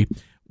quickly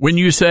when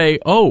you say,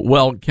 oh,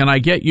 well, can I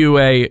get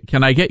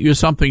you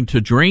something to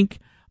drink,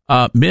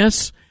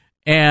 miss?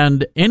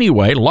 And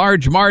anyway,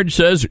 Large Marge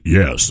says,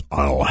 yes,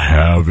 I'll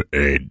have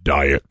a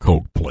Diet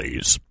Coke,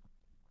 please.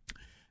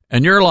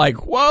 And you're like,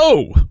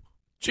 whoa,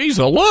 geez,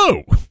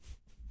 hello.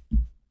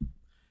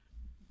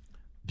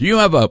 Do you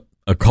have a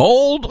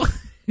cold?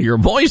 Your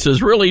voice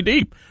is really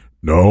deep.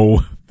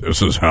 No,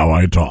 this is how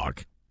I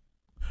talk.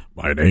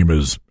 My name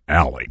is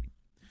Allie.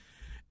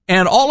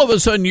 And all of a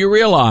sudden you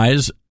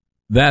realize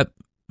that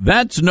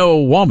that's no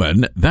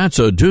woman, that's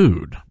a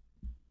dude.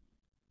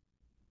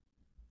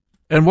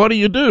 And what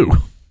do?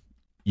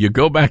 You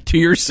go back to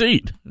your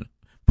seat.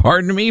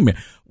 Pardon me.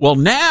 Well,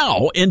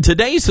 now, in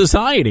today's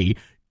society,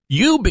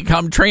 you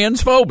become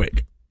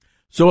transphobic.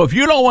 So if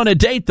you don't want to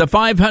date the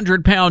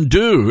 500-pound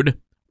dude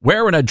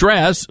wearing a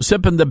dress,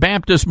 sipping the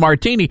Baptist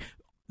martini,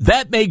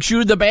 that makes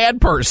you the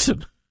bad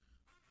person.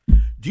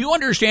 Do you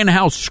understand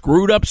how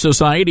screwed up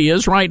society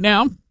is right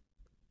now?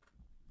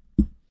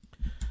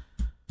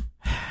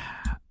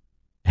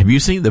 Have you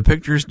seen the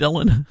pictures,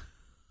 Dylan?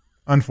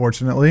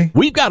 Unfortunately.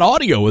 We've got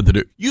audio with the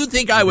dude. You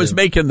think I was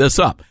making this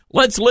up?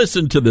 Let's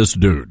listen to this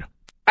dude.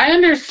 I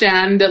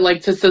understand that,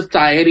 like, to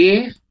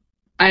society,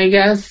 I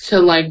guess, to,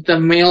 like, the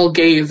male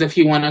gaze, if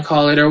you want to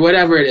call it, or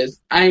whatever it is,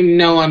 I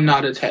know I'm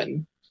not a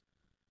 10.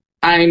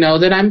 I know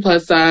that I'm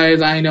plus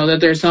size. I know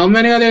that there's so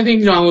many other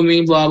things wrong with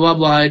me, blah, blah,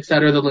 blah,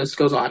 etc. The list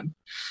goes on.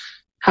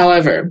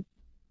 However,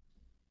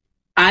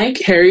 I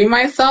carry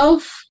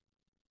myself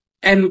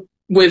and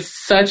with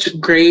such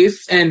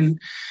grace and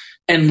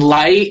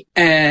light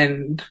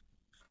and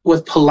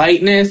with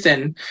politeness,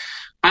 and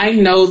I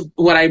know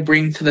what I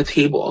bring to the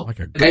table.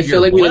 I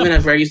feel like we live in a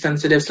very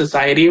sensitive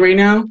society right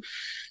now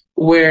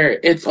where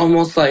it's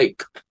almost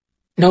like,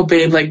 no,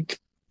 babe, like,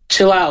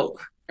 chill out.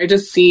 I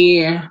just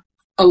see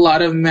a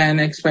lot of men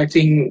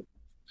expecting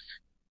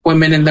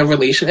women in the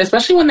relation,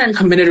 especially when they're in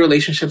committed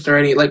relationships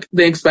already, like,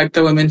 they expect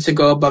the women to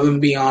go above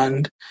and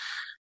beyond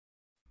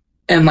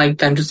and, like,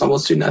 them just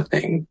almost do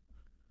nothing.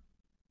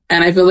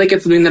 And I feel like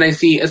it's something that I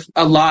see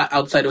a lot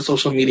outside of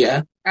social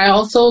media. I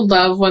also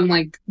love when,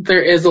 like,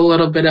 there is a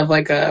little bit of,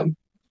 like, a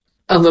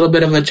little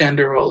bit of a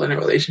gender role in a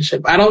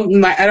relationship. I'm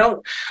not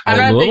a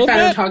big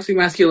fan of toxic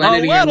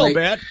masculinity or,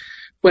 like,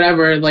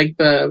 whatever, like,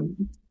 the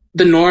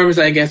norms,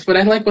 I guess. But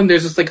I like when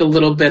there's just, like, a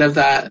little bit of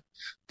that,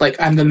 like,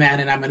 I'm the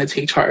man and I'm going to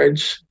take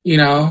charge, you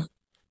know?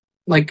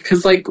 Like,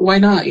 because, like, why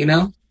not, you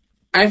know?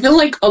 I feel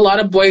like a lot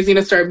of boys need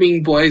to start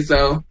being boys,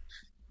 though.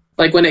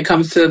 Like, when it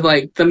comes to,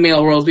 like, the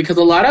male roles, because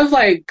a lot of,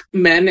 like,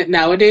 men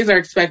nowadays are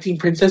expecting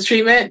princess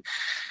treatment.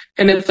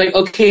 And it's like,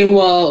 okay,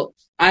 well,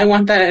 I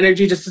want that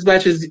energy just as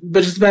bad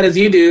as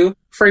you do.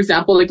 For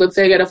example, like, let's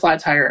say I get a flat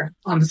tire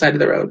on the side of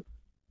the road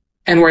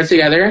and we're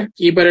together.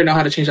 You better know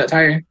how to change that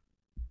tire.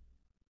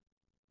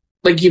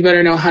 Like, you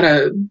better know how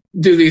to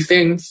do these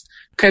things.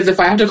 Because if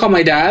I have to call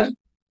my dad,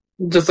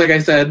 just like I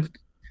said,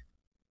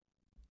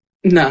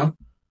 no.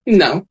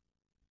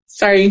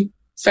 Sorry,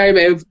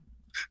 babe.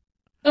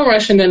 Don't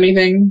rush into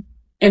anything.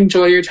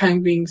 Enjoy your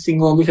time being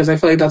single, because I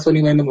feel like that's when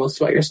you learn the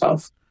most about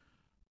yourself.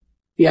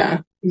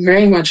 Yeah,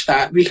 very much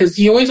that. Because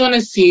you always want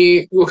to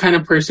see what kind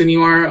of person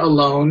you are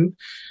alone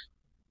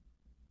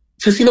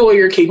to see what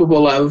you're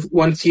capable of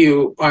once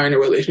you are in a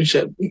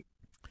relationship.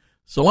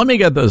 So let me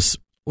get this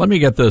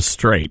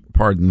straight.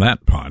 Pardon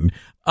that pun.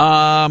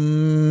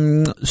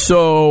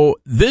 So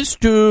this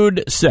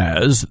dude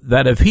says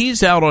that if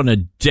he's out on a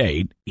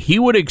date, he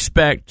would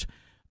expect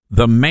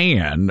the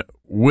man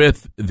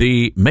with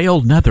the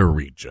male nether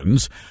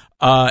regions,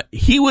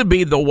 he would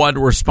be the one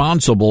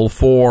responsible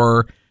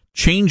for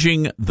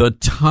changing the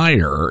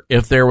tire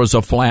if there was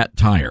a flat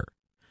tire.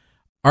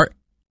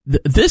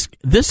 This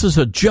is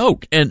a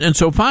joke. And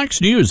so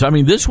Fox News, I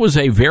mean, this was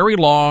a very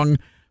long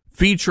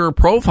feature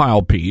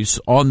profile piece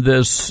on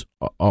this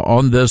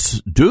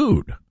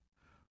dude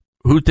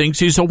who thinks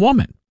he's a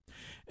woman.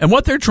 And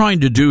what they're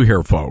trying to do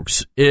here,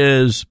 folks,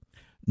 is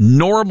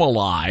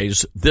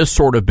normalize this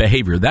sort of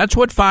behavior. That's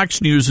what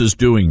Fox News is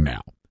doing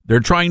now. They're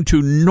trying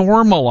to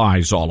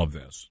normalize all of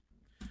this.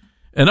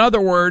 In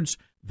other words,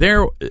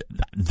 there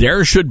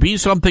should be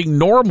something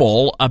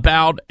normal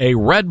about a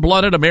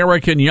red-blooded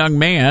American young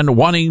man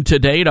wanting to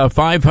date a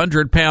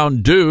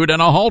 500-pound dude in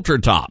a halter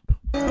top.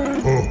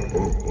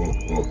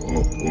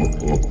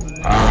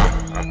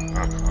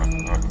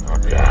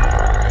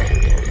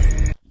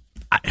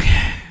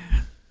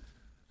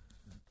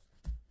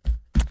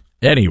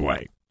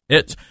 Anyway,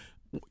 it's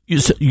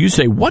you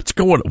say what's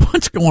going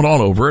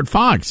on over at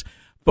Fox,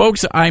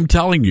 folks? I'm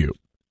telling you,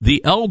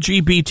 the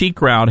LGBT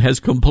crowd has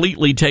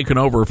completely taken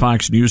over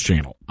Fox News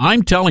Channel.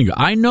 I'm telling you,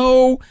 I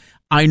know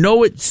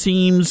it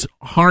seems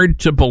hard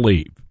to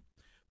believe,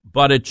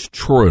 but it's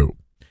true.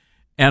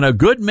 And a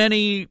good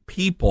many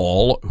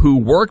people who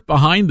work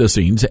behind the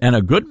scenes and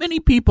a good many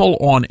people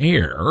on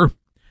air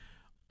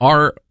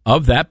are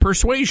of that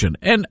persuasion.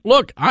 And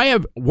look,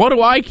 what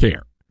do I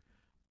care?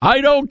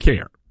 I don't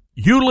care.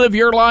 You live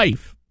your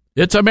life.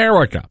 It's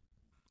America.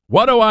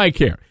 What do I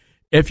care?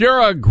 If you're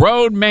a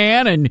grown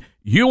man and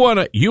you want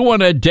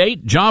to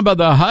date Jabba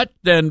the Hutt,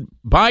 then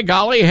by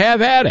golly,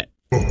 have at it.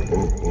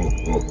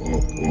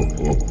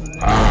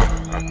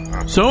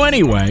 So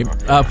anyway,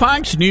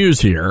 Fox News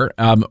here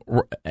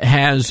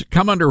has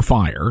come under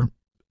fire,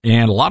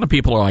 and a lot of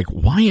people are like,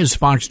 "Why is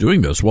Fox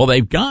doing this?" Well,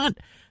 they've got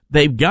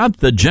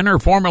the Jenner,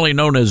 formerly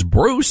known as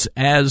Bruce,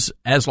 as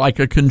like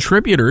a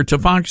contributor to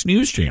Fox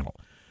News Channel.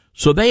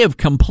 So they have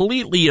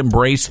completely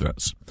embraced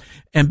this.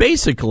 And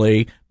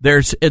basically,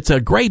 it's a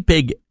great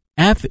big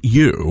F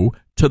you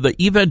to the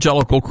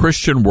evangelical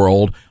Christian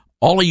world,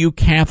 all of you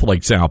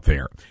Catholics out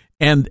there.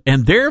 And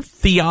their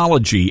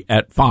theology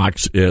at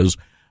Fox is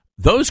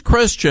those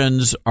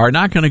Christians are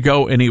not going to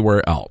go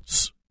anywhere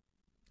else.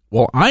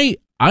 Well, I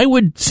I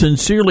would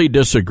sincerely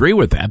disagree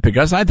with that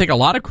because I think a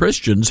lot of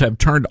Christians have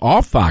turned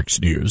off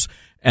Fox News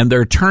and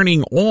they're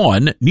turning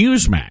on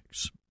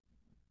Newsmax.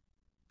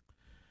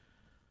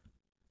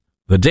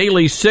 The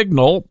Daily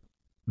Signal,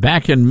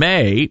 back in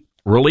May,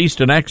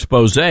 released an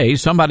expose.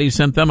 Somebody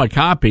sent them a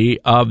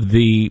copy of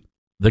the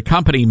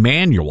company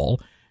manual,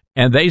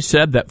 and they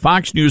said that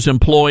Fox News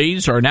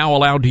employees are now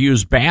allowed to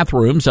use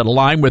bathrooms that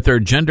align with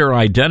their gender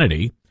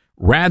identity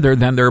rather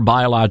than their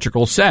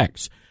biological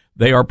sex.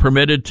 They are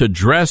permitted to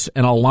dress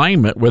in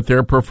alignment with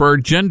their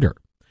preferred gender.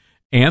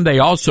 And they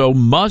also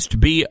must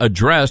be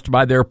addressed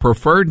by their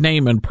preferred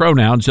name and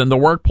pronouns in the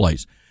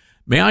workplace.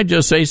 May I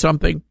just say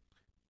something?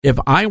 If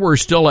I were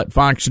still at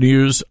Fox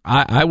News,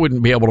 I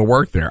wouldn't be able to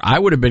work there. I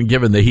would have been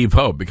given the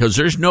heave-ho because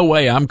there's no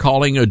way I'm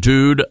calling a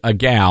dude a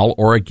gal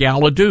or a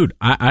gal a dude.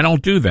 I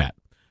don't do that.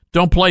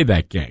 Don't play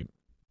that game.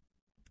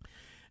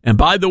 And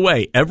by the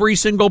way, every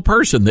single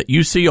person that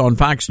you see on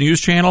Fox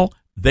News Channel,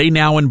 they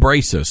now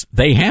embrace this.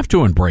 They have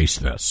to embrace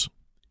this.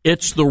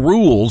 It's the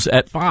rules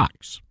at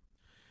Fox.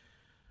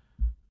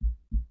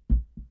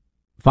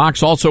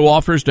 Fox also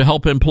offers to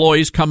help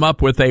employees come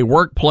up with a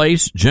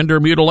workplace gender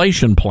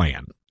mutilation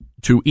plan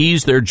to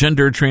ease their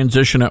gender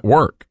transition at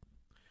work.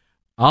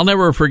 I'll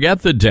never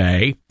forget the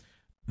day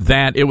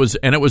that it was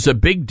a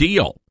big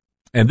deal.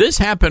 And this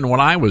happened when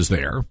I was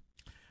there,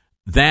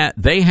 that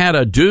they had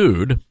a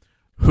dude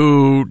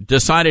who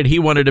decided he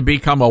wanted to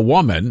become a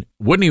woman,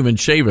 wouldn't even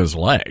shave his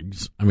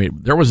legs. I mean,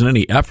 there wasn't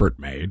any effort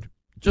made,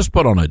 just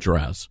put on a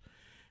dress.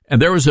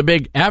 And there was a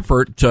big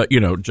effort to,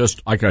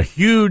 just like a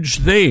huge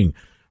thing.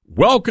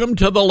 Welcome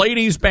to the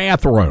ladies'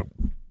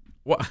 bathroom.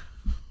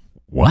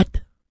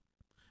 What?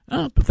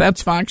 Oh, but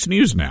that's Fox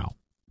News now.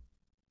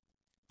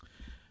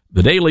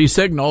 The Daily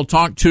Signal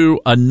talked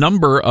to a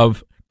number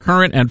of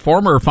current and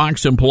former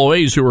Fox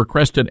employees who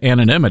requested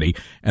anonymity.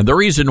 And the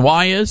reason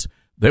why is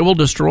they will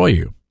destroy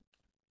you.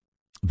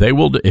 They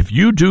will, if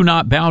you do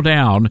not bow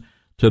down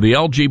to the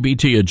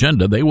LGBT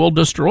agenda, they will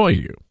destroy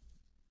you.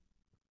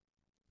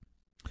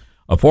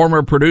 A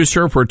former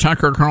producer for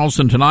Tucker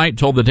Carlson Tonight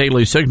told the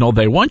Daily Signal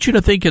they want you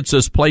to think it's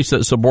this place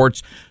that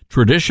supports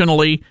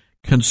traditionally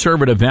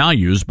conservative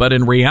values, but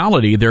in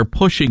reality, they're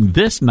pushing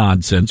this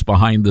nonsense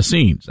behind the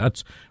scenes.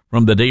 That's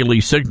from the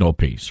Daily Signal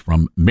piece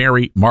from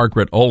Mary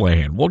Margaret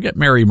Olahan. We'll get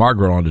Mary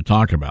Margaret on to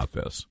talk about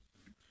this.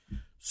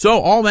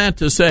 So all that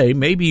to say,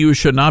 maybe you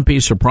should not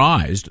be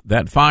surprised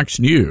that Fox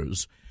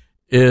News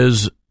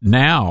is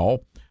now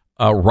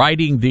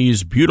writing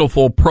these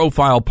beautiful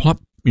profile, puff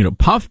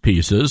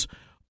pieces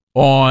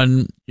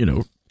on,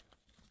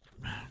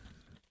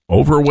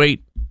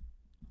 overweight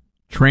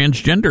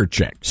transgender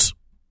chicks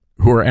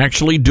who are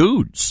actually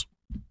dudes.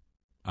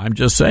 I'm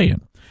just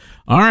saying.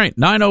 All right,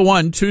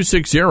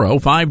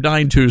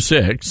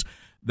 901-260-5926.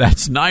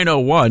 That's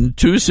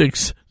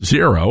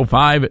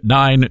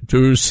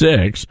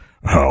 901-260-5926.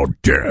 How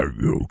dare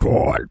you,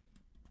 Todd,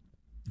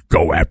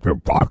 go after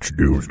Fox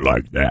News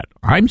like that?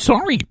 I'm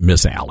sorry,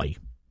 Miss Allie.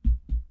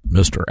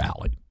 Mr.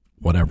 Allie,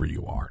 whatever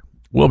you are.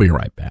 We'll be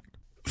right back.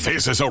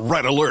 This is a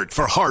red alert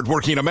for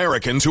hardworking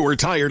Americans who are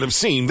tired of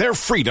seeing their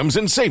freedoms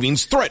and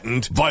savings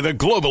threatened by the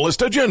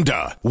globalist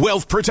agenda.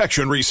 Wealth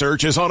Protection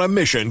Research is on a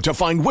mission to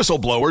find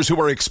whistleblowers who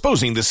are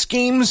exposing the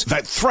schemes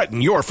that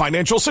threaten your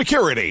financial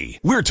security.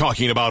 We're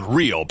talking about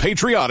real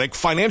patriotic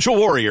financial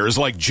warriors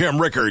like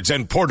Jim Rickards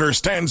and Porter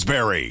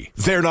Stansberry.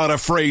 They're not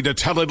afraid to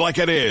tell it like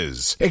it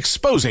is,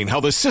 exposing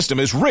how the system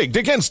is rigged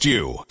against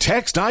you.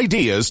 Text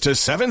ideas to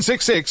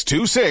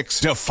 76626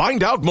 to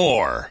find out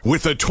more.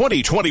 With the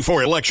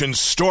 2024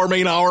 elections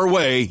storming our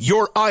way,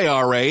 your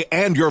IRA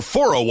and your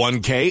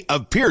 401k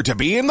appear to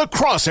be in the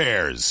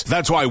crosshairs.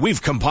 That's why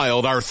we've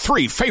compiled our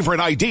 3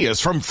 favorite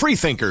ideas from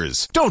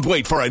freethinkers. Don't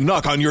wait for a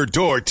knock on your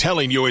door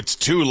telling you it's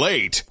too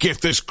late. Get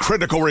this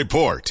critical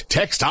report.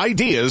 Text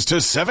ideas to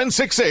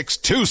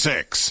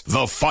 76626.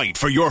 The fight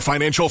for your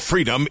financial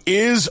freedom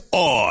is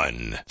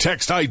on.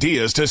 Text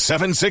ideas to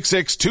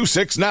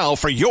 76626 now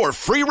for your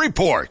free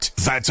report.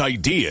 That's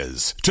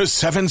ideas to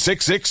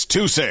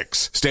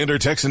 76626.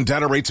 Standard text and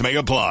data rates may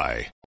apply.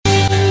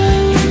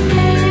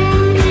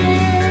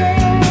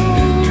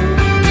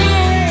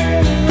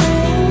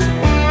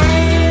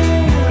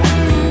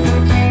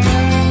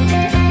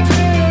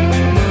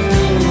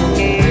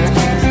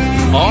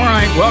 All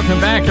right, welcome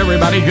back,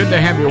 everybody. Good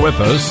to have you with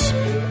us.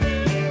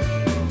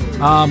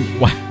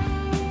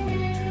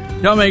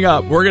 Coming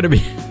up, we're going to be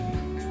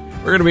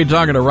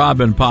talking to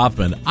Robin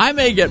Poffman. I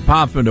may get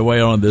Poffman to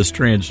weigh on this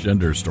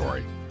transgender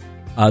story.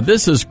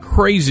 This is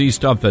crazy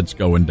stuff that's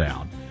going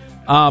down.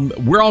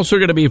 We're also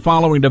going to be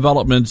following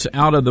developments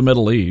out of the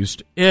Middle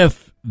East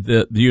if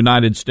the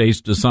United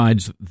States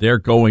decides they're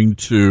going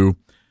to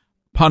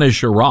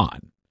punish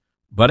Iran.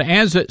 But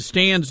as it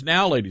stands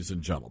now, ladies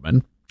and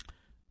gentlemen,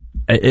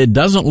 it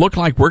doesn't look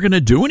like we're going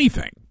to do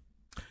anything.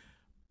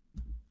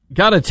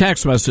 Got a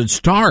text message.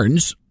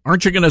 Starnes,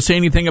 aren't you going to say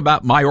anything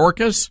about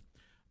Mayorkas?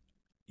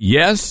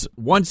 Yes,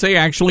 once they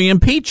actually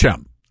impeach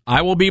him.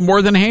 I will be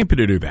more than happy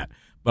to do that.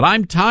 But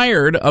I'm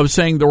tired of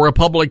saying the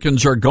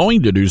Republicans are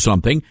going to do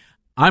something.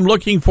 I'm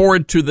looking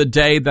forward to the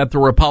day that the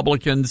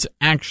Republicans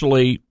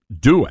actually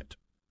do it.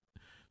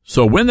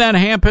 So when that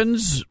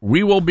happens,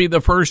 we will be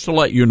the first to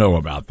let you know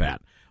about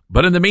that.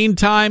 But in the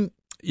meantime,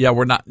 yeah,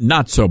 we're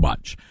not so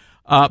much.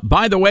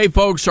 By the way,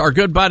 folks, our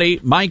good buddy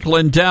Mike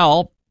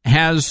Lindell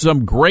has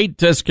some great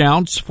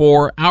discounts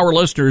for our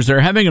listeners. They're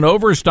having an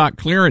overstock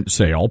clearance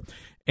sale.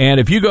 And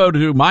if you go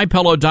to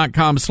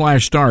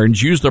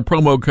mypillow.com/Starnes, use the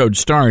promo code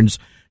Starnes,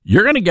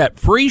 you're going to get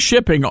free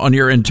shipping on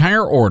your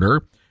entire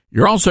order.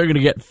 You're also going to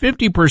get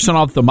 50%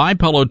 off the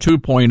MyPillow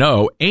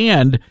 2.0,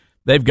 and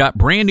they've got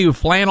brand new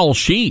flannel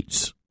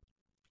sheets.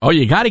 Oh,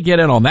 you got to get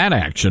in on that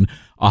action.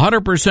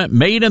 100%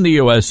 made in the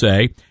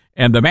USA.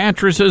 And the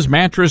mattresses,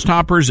 mattress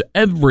toppers,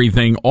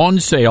 everything on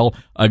sale.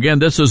 Again,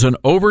 this is an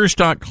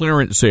overstock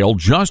clearance sale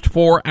just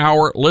for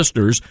our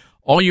listeners.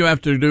 All you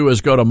have to do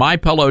is go to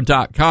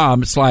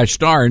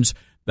mypillow.com/Starnes.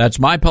 That's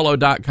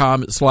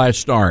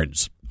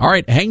mypillow.com/Starnes. All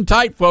right, hang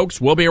tight,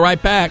 folks. We'll be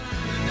right back.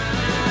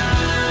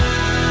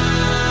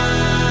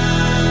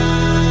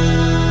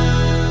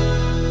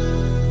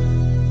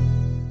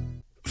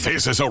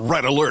 This is a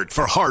red alert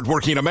for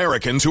hardworking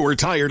Americans who are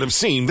tired of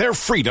seeing their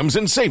freedoms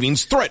and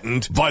savings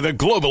threatened by the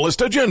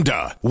globalist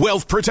agenda.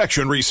 Wealth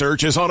Protection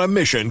Research is on a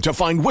mission to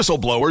find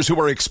whistleblowers who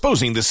are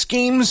exposing the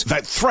schemes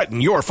that threaten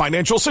your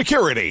financial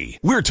security.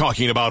 We're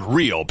talking about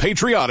real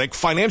patriotic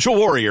financial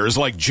warriors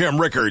like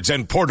Jim Rickards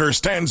and Porter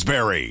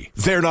Stansberry.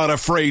 They're not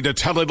afraid to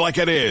tell it like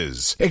it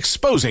is,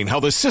 exposing how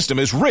the system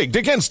is rigged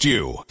against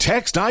you.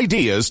 Text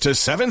IDEAS to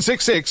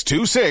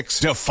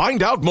 76626 to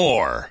find out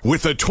more.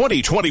 With the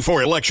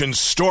 2024 election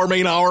storming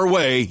our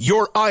way,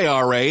 your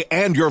IRA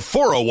and your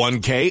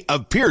 401k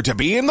appear to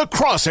be in the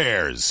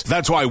crosshairs.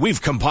 That's why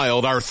we've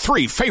compiled our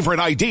 3 favorite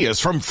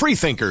ideas from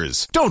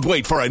freethinkers. Don't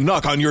wait for a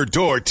knock on your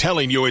door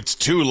telling you it's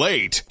too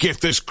late.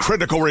 Get this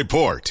critical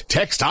report.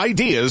 Text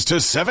IDEAS to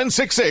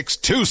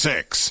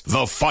 76626.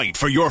 The fight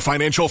for your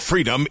financial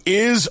freedom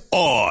is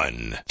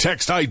on.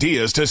 Text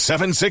IDEAS to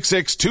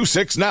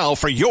 76626 now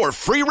for your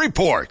free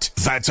report.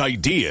 That's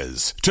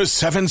IDEAS to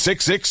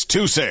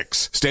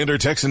 76626.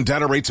 Standard text and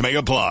data rates may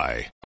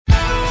apply.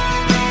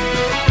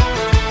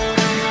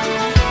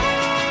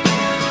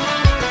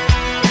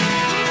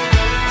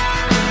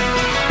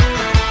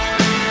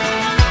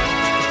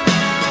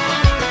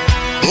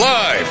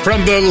 Live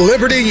from the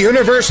Liberty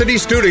University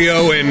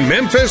studio in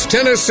Memphis,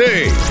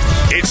 Tennessee,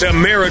 it's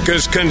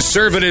America's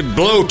conservative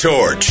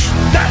blowtorch.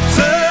 That's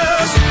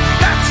us.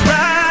 That's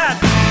right.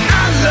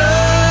 I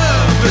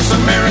love this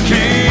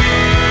American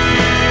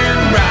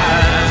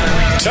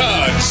ride.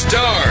 Todd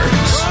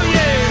Starnes. Oh,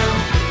 yeah.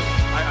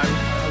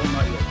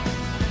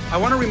 I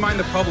want to remind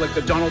the public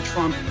that Donald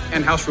Trump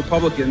and House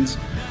Republicans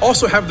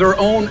also have their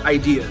own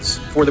ideas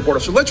for the border.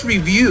 So let's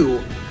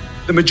review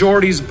the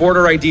majority's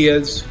border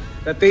ideas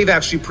that they've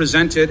actually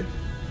presented.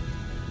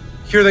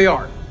 Here they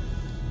are.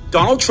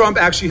 Donald Trump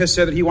actually has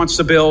said that he wants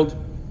to build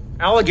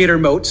alligator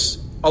moats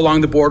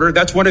along the border.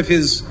 That's one of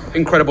his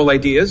incredible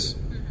ideas.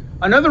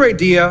 Another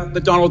idea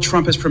that Donald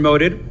Trump has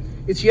promoted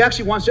is he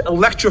actually wants to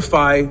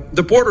electrify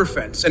the border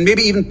fence and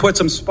maybe even put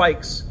some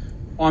spikes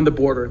on the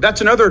border.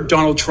 That's another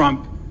Donald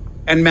Trump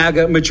and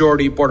MAGA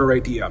majority border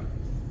idea.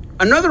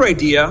 Another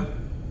idea,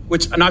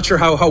 which I'm not sure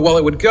how well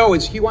it would go,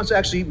 is he wants to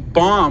actually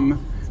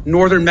bomb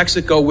northern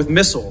Mexico with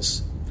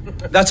missiles.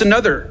 That's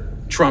another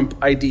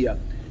Trump idea.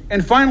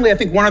 And finally, I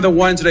think one of the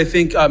ones that I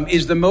think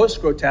is the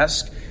most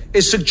grotesque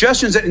is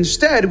suggestions that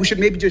instead we should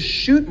maybe just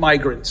shoot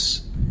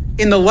migrants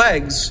in the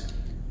legs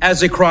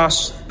as they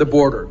cross the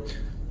border.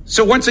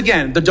 So once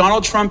again, the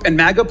Donald Trump and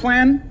MAGA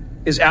plan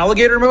is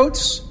alligator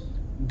moats,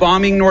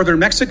 bombing northern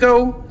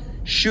Mexico,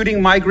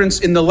 shooting migrants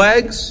in the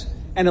legs,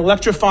 and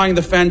electrifying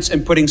the fence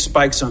and putting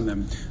spikes on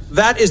them.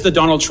 That is the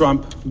Donald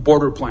Trump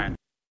border plan.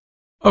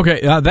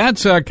 Okay,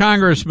 that's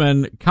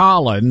Congressman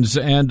Collins.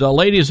 And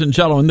ladies and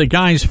gentlemen, the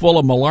guy's full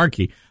of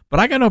malarkey. But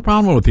I got no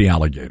problem with the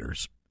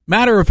alligators.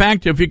 Matter of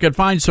fact, if you could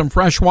find some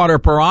freshwater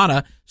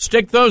piranha,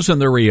 stick those in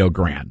the Rio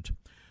Grande.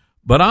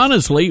 But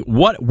honestly,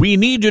 what we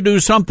need to do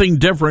something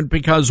different,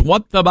 because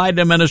what the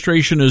Biden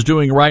administration is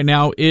doing right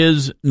now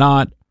is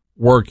not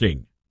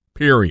working,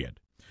 period.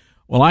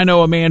 Well, I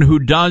know a man who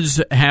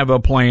does have a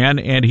plan,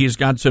 and he's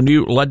got some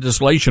new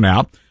legislation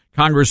out.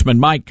 Congressman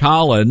Mike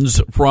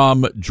Collins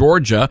from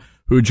Georgia,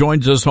 who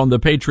joins us on the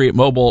Patriot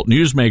Mobile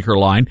Newsmaker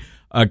line.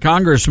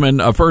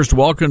 Congressman, first,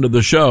 welcome to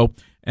the show.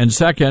 And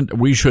second,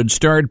 we should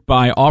start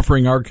by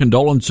offering our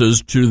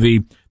condolences to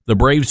the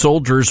brave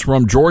soldiers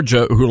from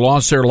Georgia who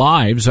lost their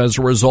lives as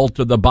a result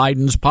of the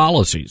Biden's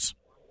policies.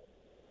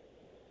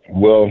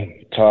 Well,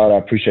 Todd, I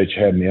appreciate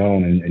you having me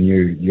on, and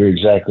you're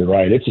exactly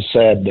right. It's a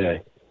sad day.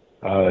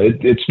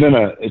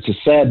 It's a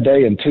sad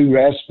day in 2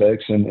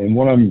 aspects, and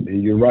one of them,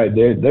 you're right,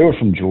 they were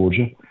from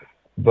Georgia,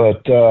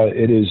 but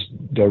it is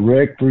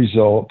direct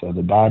result of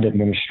the Biden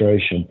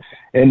administration,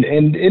 and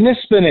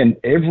it's been in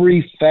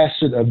every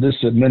facet of this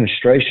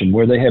administration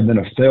where they have been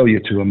a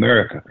failure to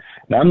America.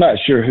 Now, I'm not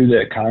sure who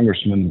that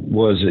congressman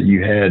was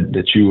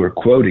that you were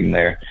quoting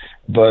there,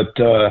 but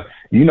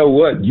you know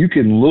what? You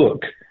can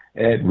look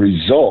at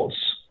results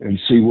and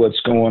see what's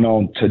going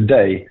on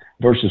today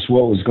versus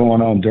what was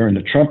going on during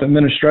the Trump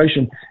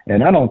administration.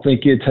 And I don't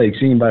think it takes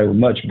anybody with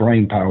much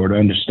brain power to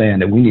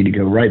understand that we need to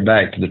go right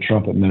back to the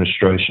Trump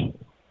administration.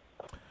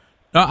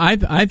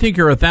 I think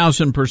you're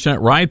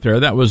 1,000% right there.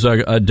 That was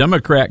a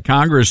Democrat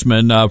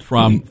congressman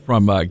from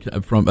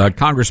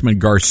Congressman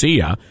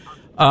Garcia.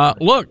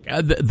 Look,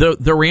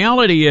 the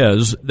reality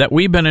is that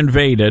we've been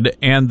invaded,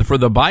 and for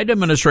the Biden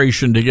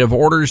administration to give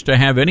orders to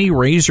have any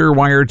razor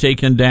wire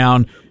taken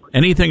down,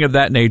 anything of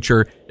that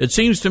nature, it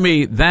seems to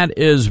me that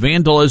is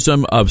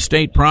vandalism of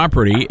state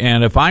property.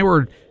 And if I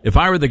were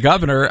the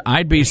governor,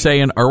 I'd be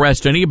saying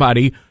arrest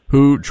anybody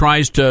who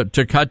tries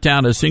to cut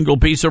down a single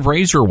piece of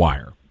razor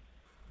wire.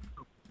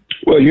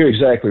 Well, you're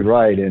exactly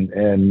right,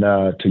 and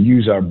to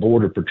use our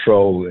border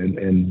patrol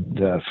and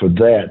for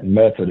that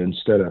method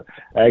instead of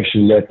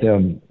actually let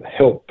them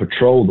help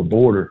patrol the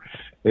border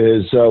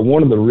is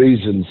one of the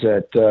reasons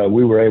that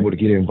we were able to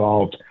get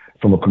involved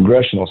from a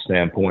congressional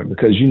standpoint,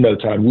 because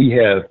Todd, we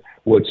have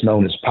what's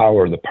known as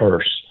power of the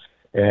purse,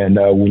 and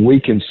when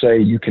we can say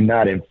you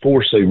cannot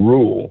enforce a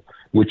rule,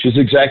 which is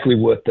exactly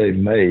what they've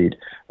made,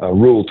 a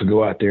rule to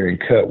go out there and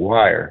cut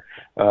wire.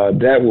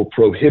 That will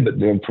prohibit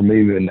them from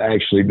even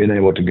actually being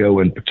able to go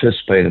and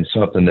participate in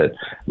something that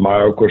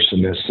Mayorkas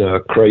and this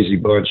crazy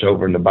bunch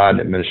over in the Biden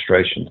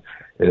administration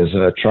is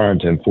trying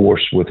to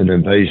enforce with an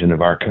invasion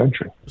of our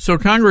country. So,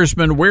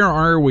 Congressman, where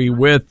are we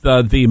with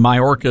the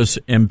Mayorkas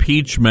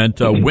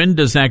impeachment? When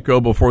does that go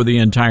before the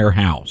entire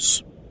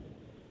House?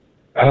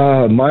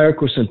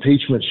 Mayorkas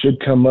impeachment should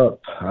come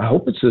up. I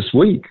hope it's this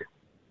week.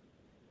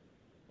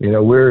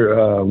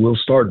 We'll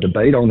start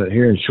debate on it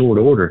here in short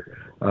order.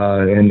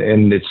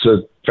 And it's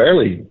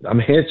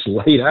it's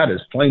laid out as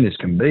plain as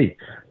can be.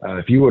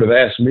 If you would have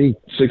asked me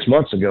 6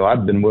 months ago,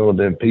 I'd been willing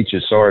to impeach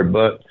his sorry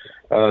butt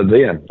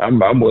then.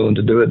 I'm willing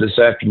to do it this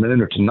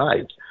afternoon or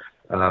tonight.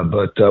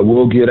 But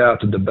we'll get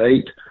out to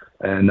debate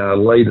and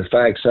lay the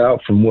facts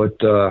out from what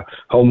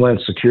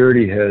Homeland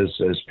Security has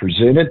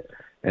presented.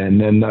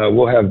 And then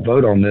we'll have a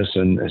vote on this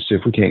and see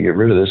if we can't get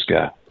rid of this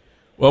guy.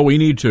 Well, we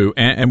need to,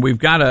 and we've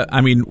got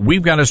to.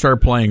 We've got to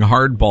start playing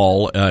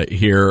hardball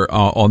here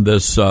on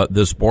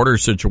this border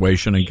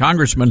situation. And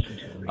Congressman,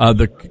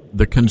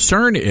 the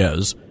concern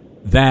is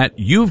that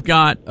you've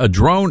got a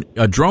drone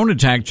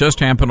attack just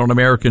happened on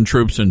American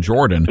troops in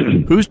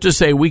Jordan. Who's to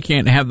say we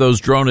can't have those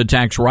drone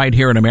attacks right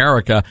here in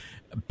America,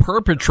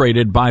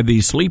 perpetrated by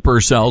these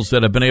sleeper cells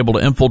that have been able to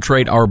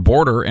infiltrate our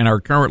border and are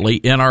currently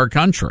in our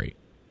country?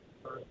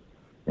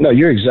 No,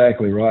 you're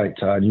exactly right,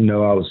 Todd. I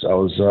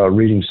was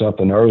reading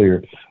something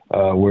earlier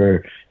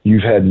where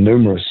you've had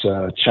numerous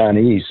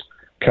Chinese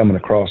coming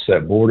across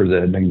that border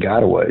that have been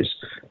gotaways.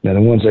 Now,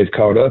 the ones they've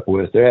caught up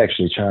with, they're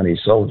actually Chinese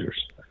soldiers.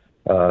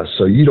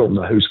 So you don't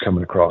know who's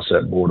coming across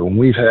that border. When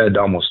we've had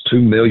almost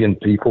 2 million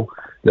people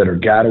that are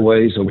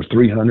gotaways, over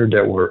 300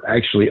 that were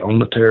actually on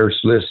the terrorist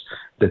list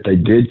that they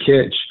did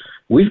catch,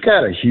 we've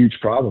got a huge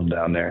problem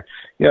down there.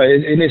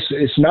 And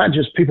it's not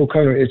just people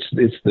coming.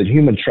 It's the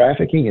human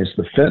trafficking. It's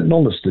the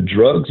fentanyl. It's the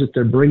drugs that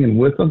they're bringing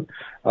with them.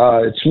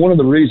 It's one of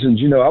the reasons.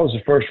 I was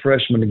the first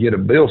freshman to get a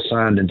bill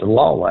signed into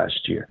law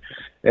last year,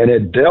 and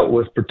it dealt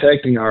with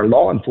protecting our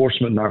law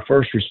enforcement and our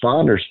first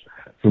responders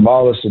from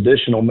all this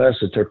additional mess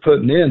that they're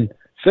putting in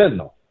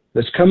fentanyl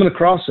that's coming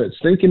across that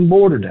stinking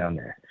border down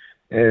there.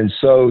 And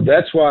so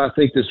that's why I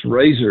think this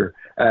Razor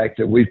Act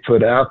that we've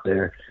put out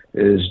there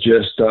is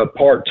just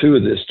part two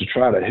of this to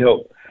try to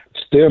help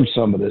stem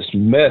some of this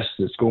mess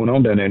that's going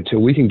on down there until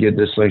we can get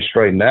this thing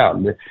straightened out.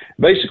 And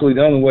basically,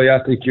 the only way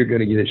I think you're going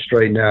to get it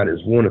straightened out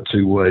is one of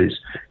two ways.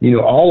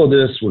 All of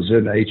this was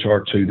in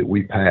H.R. 2 that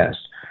we passed.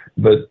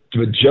 But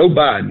Joe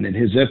Biden, in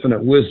his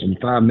infinite wisdom,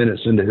 5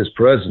 minutes into his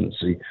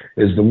presidency,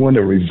 is the one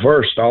that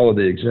reversed all of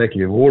the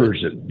executive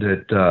orders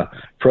that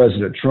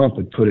President Trump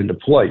had put into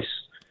place.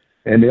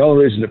 And the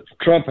only reason that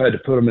Trump had to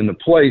put them into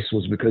place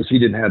was because he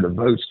didn't have the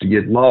votes to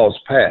get laws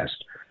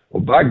passed.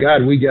 Well, by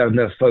God, we got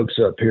enough folks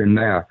up here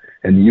now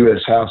in the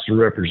U.S. House of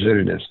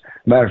Representatives.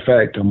 Matter of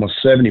fact, almost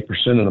 70%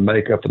 of the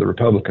makeup of the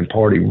Republican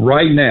Party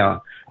right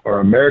now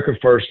are America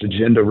First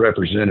agenda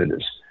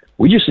representatives.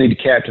 We just need the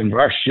captain of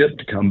our ship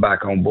to come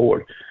back on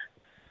board.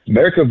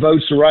 America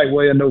votes the right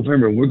way in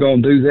November, and we're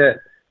going to do that.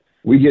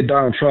 We get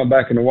Donald Trump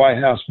back in the White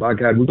House, by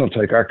God, we're going to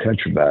take our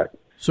country back.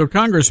 So,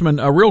 Congressman,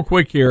 real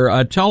quick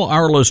here, tell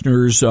our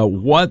listeners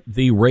what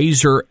the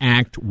Razor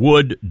Act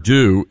would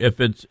do if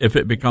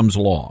it becomes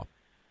law.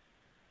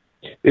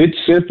 It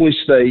simply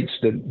states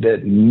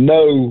that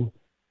no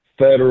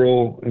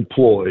federal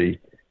employee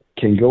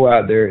can go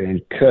out there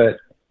and cut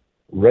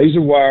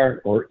razor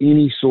wire or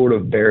any sort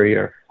of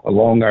barrier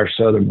along our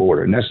southern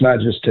border. And that's not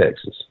just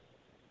Texas.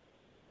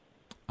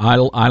 I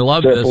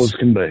love this. Simple as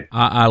can be.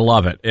 I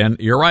love it. And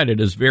you're right,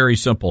 it is very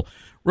simple.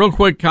 Real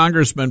quick,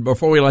 Congressman,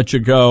 before we let you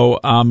go,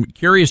 I'm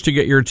curious to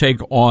get your take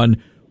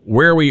on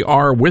where we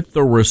are with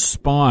the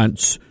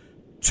response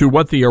to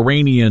what the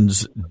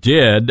Iranians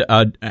did,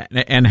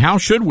 and how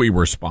should we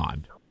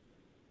respond?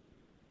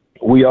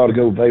 We ought to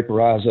go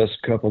vaporize us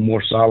a couple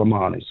more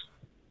Soleimanis.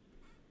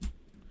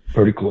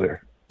 Pretty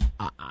clear.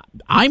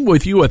 I'm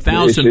with you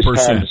 1,000%.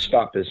 It's time to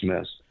stop this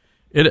mess.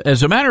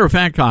 As a matter of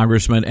fact,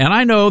 Congressman, and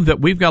I know that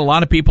we've got a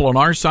lot of people on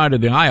our side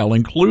of the aisle,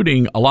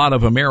 including a lot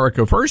of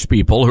America First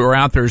people who are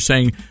out there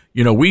saying,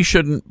 we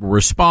shouldn't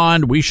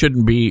respond. We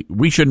shouldn't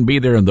be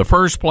there in the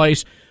first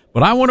place.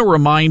 But I want to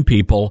remind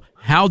people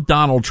how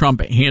Donald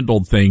Trump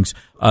handled things.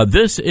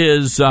 This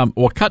is,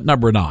 cut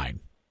number 9.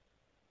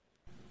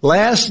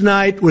 Last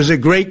night was a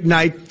great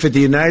night for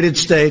the United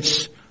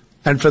States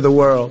and for the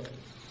world.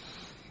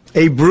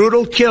 A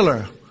brutal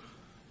killer,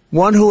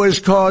 one who has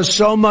caused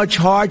so much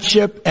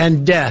hardship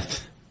and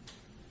death,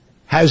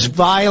 has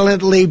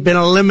violently been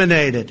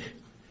eliminated.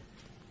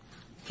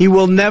 He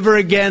will never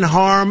again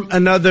harm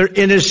another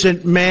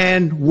innocent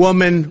man,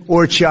 woman,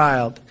 or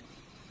child.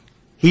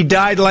 He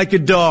died like a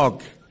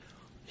dog.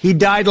 He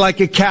died like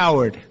a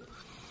coward.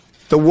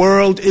 The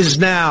world is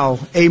now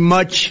a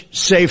much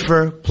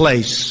safer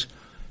place.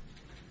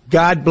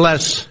 God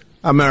bless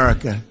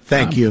America.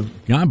 Thank you.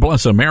 God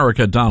bless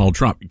America, Donald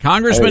Trump.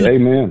 Congressman,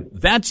 amen.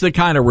 That's the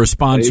kind of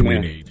response we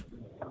need.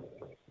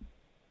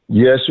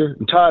 Yes, sir.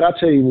 And Todd, I'll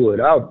tell you what,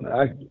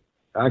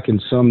 I can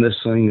sum this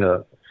thing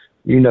up.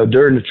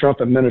 During the Trump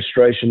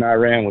administration,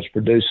 Iran was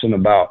producing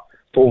about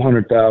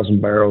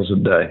 400,000 barrels a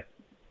day.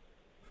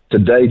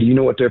 Today, do you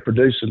know what they're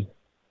producing?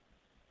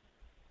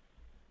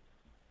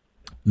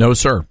 No,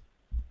 sir.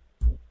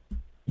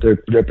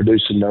 They're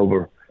producing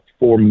over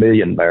 4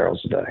 million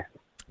barrels a day.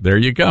 There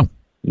you go.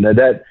 Now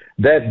that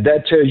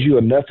tells you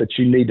enough that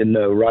you need to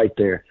know right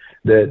there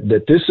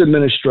that this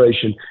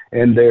administration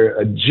and their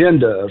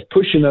agenda of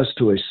pushing us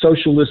to a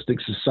socialistic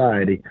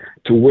society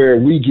to where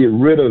we get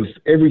rid of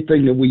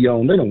everything that we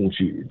own. They don't want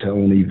you to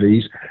own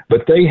EVs,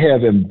 but they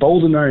have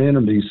emboldened our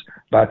enemies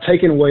by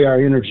taking away our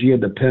energy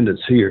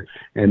independence here.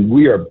 And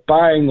we are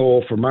buying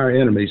oil from our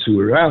enemies who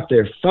are out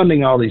there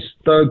funding all these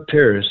thug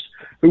terrorists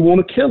who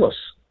want to kill us.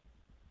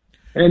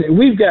 And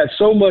we've got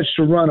so much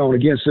to run on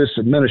against this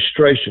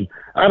administration.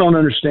 I don't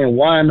understand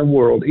why in the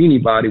world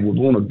anybody would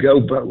want to go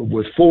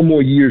with 4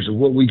 more years of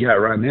what we got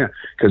right now,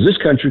 because this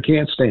country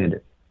can't stand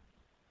it.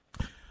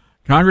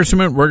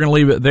 Congressman, we're going to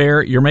leave it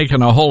there. You're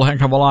making a whole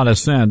heck of a lot of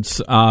sense,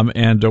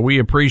 and we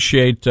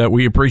appreciate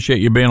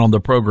you being on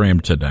the program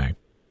today.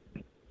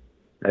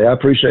 Hey, I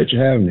appreciate you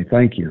having me.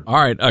 Thank you.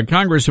 All right,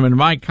 Congressman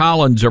Mike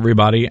Collins,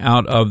 everybody,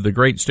 out of the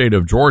great state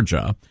of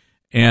Georgia.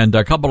 And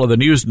a couple of the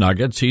news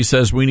nuggets. He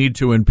says we need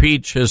to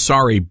impeach his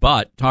sorry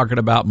butt, talking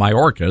about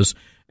Mayorkas.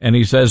 And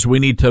he says we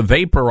need to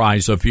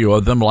vaporize a few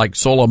of them like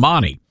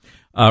Soleimani,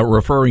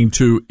 referring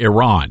to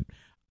Iran.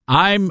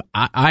 I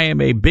am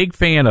a big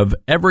fan of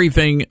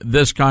everything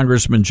this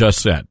congressman just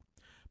said.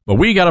 But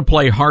we got to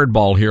play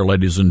hardball here,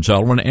 ladies and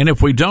gentlemen. And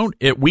if we don't,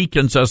 it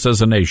weakens us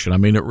as a nation. I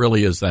mean, it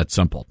really is that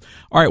simple.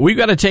 All right, we've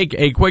got to take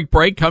a quick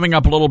break. Coming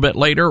up a little bit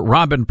later,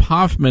 Robin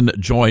Poffman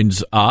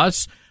joins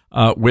us.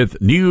 With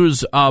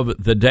news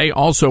of the day,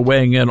 also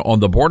weighing in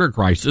on the border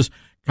crisis,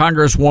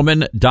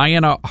 Congresswoman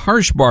Diana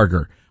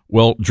Harshbarger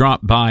will drop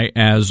by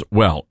as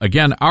well.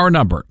 Again, our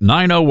number,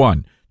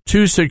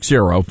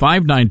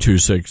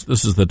 901-260-5926.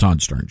 This is the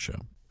Todd Stern Show.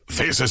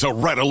 This is a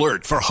red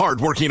alert for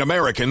hardworking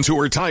Americans who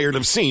are tired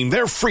of seeing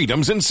their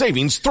freedoms and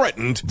savings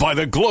threatened by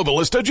the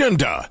globalist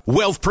agenda.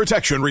 Wealth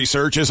Protection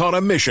Research is on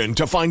a mission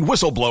to find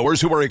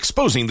whistleblowers who are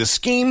exposing the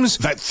schemes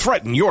that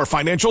threaten your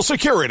financial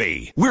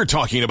security. We're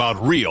talking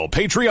about real,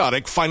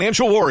 patriotic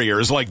financial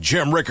warriors like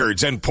Jim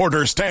Rickards and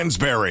Porter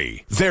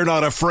Stansberry. They're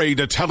not afraid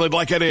to tell it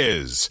like it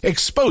is,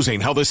 exposing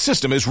how the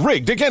system is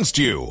rigged against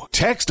you.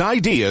 Text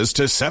IDEAS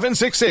to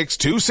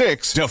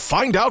 76626 to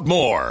find out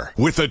more.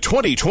 With the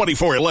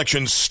 2024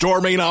 elections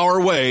storming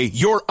our way,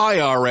 your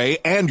IRA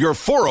and your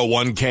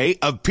 401k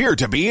appear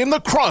to be in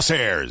the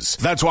crosshairs.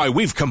 That's why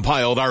we've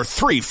compiled our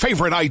 3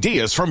 favorite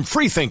ideas from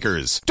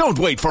freethinkers. Don't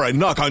wait for a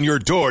knock on your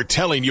door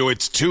telling you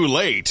it's too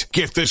late.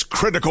 Get this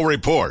critical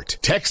report.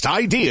 Text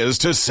IDEAS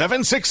to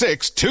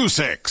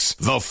 76626.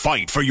 The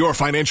fight for your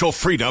financial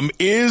freedom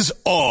is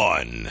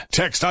on.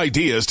 Text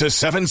IDEAS to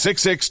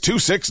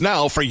 76626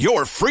 now for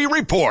your free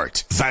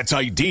report. That's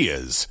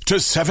IDEAS to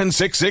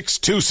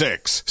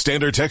 76626.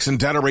 Standard text and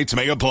data rates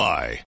may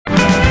apply. All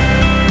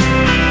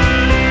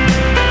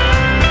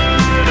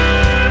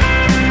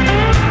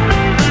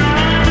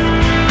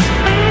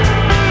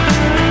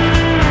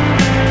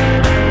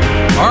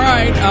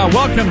right,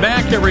 welcome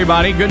back,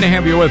 everybody. Good to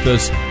have you with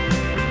us.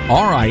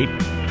 All right,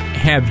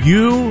 have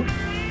you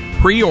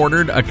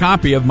pre-ordered a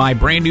copy of my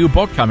brand new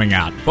book coming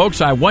out? Folks,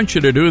 I want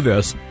you to do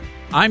this.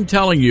 I'm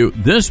telling you,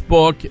 this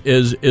book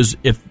is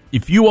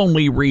if you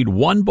only read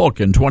one book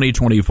in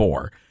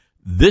 2024,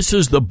 this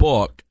is the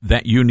book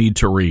that you need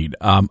to read.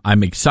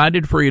 I'm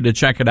excited for you to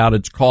check it out.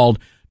 It's called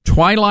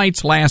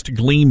Twilight's Last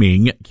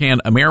Gleaming,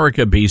 Can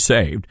America Be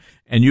Saved?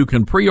 And you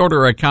can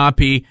pre-order a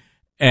copy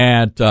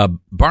at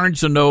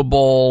Barnes &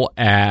 Noble,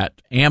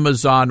 at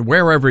Amazon,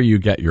 wherever you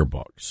get your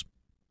books.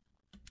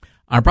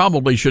 I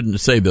probably shouldn't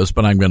say this,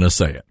 but I'm going to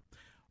say it.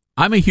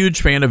 I'm a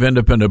huge fan of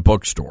independent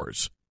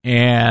bookstores.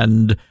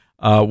 And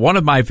one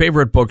of my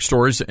favorite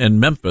bookstores in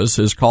Memphis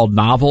is called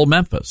Novel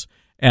Memphis.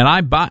 And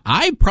I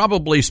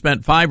probably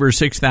spent $5,000 or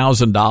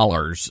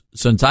 $6,000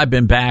 since I've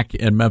been back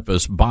in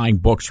Memphis buying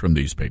books from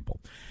these people.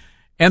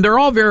 And they're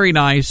all very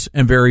nice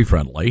and very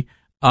friendly,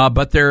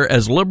 but they're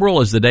as liberal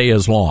as the day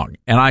is long.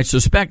 And I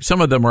suspect some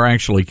of them are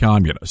actually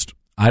communist.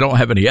 I don't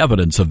have any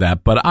evidence of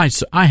that, but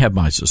I have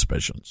my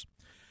suspicions.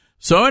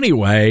 So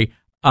anyway,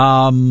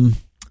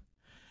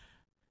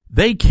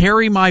 they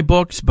carry my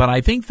books, but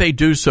I think they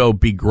do so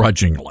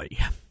begrudgingly.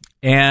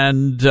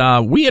 And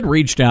we had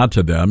reached out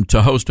to them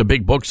to host a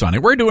big book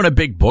signing. We're doing a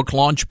big book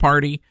launch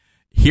party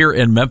here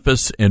in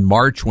Memphis in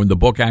March when the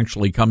book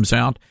actually comes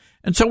out.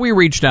 And so we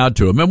reached out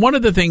to them. And one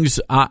of the things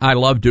I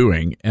love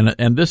doing,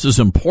 and this is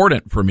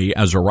important for me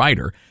as a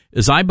writer,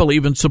 is I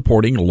believe in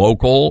supporting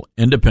local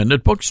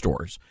independent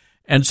bookstores.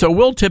 And so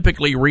we'll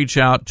typically reach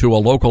out to a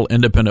local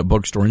independent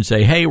bookstore and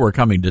say, hey, we're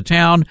coming to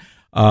town.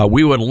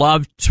 We would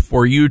love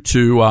for you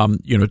to,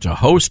 to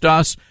host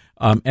us.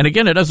 And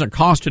again, it doesn't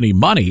cost any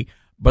money,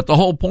 but the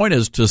whole point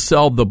is to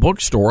sell the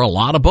bookstore a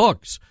lot of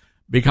books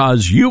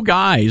because you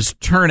guys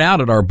turn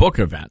out at our book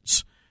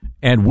events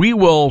and we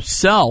will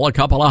sell a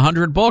couple of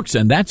hundred books.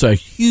 And that's a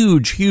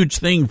huge, huge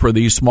thing for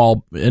these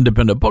small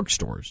independent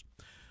bookstores.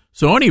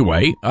 So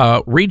anyway,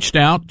 reached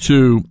out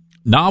to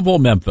Novel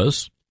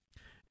Memphis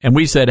and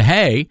we said,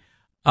 hey,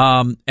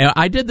 and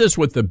I did this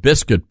with the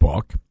Biscuit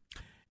book.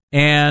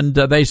 And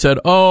they said,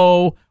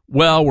 oh,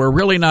 well, we're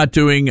really not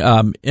doing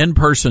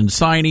in-person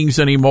signings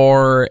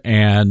anymore,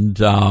 and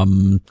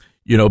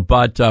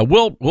but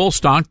we'll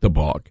stock the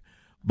book,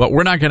 but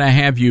we're not going to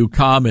have you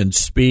come and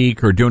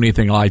speak or do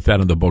anything like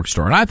that in the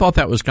bookstore. And I thought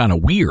that was kind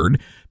of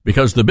weird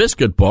because the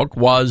Biscuit book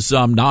was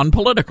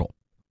non-political.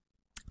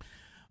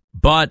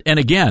 But and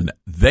again,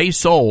 they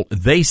sell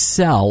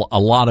a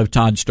lot of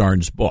Todd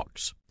Starnes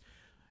books,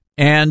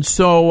 and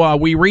so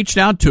we reached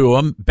out to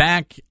them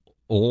back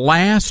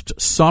last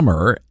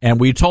summer, and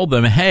we told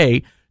them,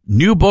 hey,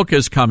 new book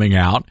is coming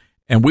out,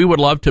 and we would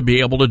love to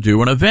be able to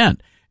do an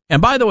event. And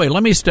by the way,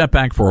 let me step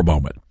back for a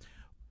moment.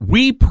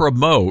 We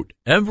promote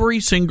every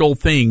single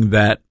thing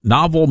that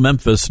Novel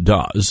Memphis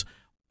does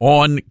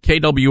on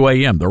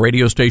KWAM, the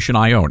radio station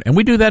I own, and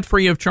we do that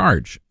free of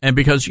charge. And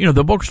because,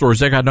 the bookstores,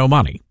 they got no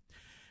money.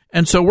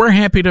 And so we're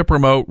happy to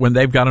promote when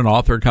they've got an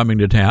author coming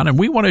to town, and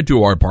we want to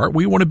do our part.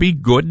 We want to be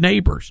good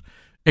neighbors.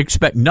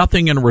 Expect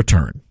nothing in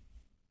return.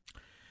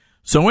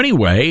 So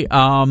anyway,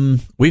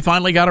 we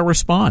finally got a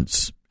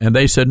response, and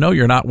they said, "No,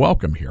 you're not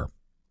welcome here.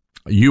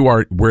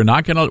 We're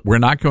not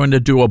going to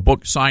do a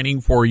book signing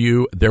for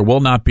you. There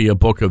will not be a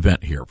book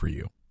event here for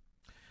you."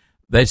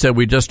 They said,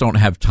 "We just don't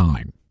have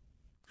time."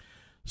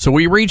 So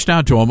we reached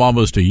out to them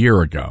almost a year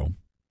ago,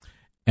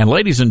 and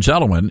ladies and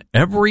gentlemen,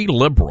 every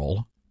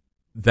liberal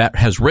that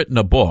has written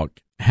a book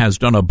has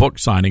done a book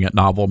signing at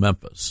Novel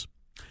Memphis.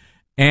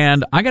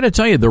 And I got to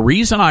tell you, the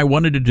reason I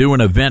wanted to do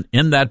an event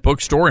in that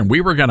bookstore, and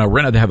we were going to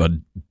rent it to have a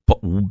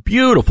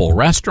beautiful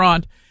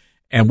restaurant,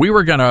 and we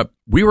were going to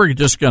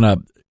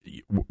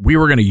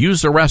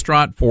use the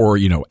restaurant for,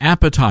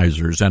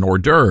 appetizers and hors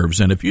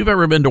d'oeuvres. And if you've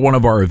ever been to one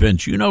of our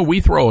events,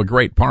 we throw a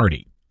great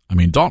party. I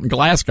mean, Dalton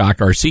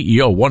Glasscock, our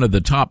CEO, one of the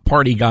top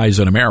party guys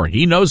in America,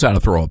 he knows how to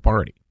throw a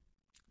party.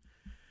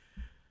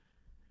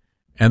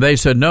 And they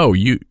said, "No,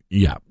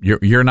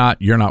 you're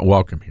not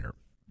welcome here."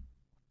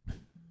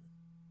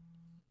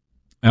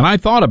 And I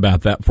thought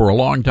about that for a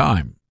long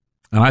time.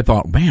 And I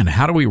thought, man,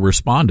 how do we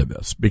respond to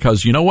this?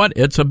 Because you know what?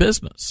 It's a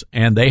business,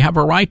 and they have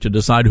a right to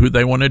decide who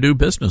they want to do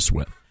business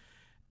with.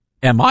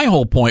 And my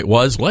whole point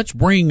was, let's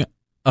bring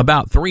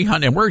about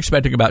 300, and we're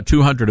expecting about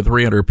 200 to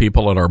 300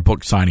 people at our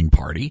book signing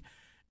party.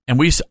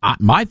 And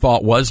my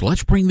thought was,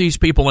 let's bring these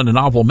people into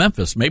Novel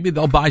Memphis. Maybe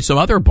they'll buy some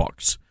other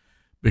books.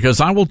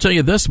 Because I will tell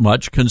you this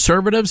much,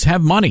 conservatives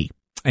have money,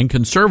 and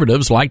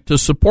conservatives like to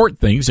support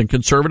things, and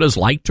conservatives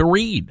like to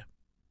read.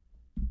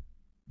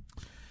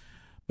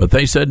 But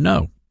they said,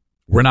 no,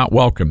 we're not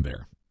welcome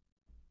there.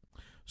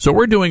 So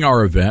we're doing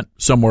our event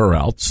somewhere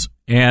else,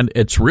 and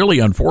it's really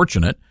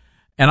unfortunate.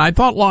 And I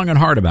thought long and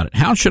hard about it.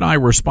 How should I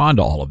respond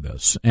to all of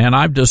this? And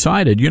I've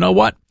decided, you know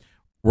what?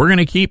 We're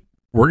going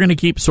to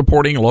keep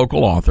supporting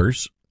local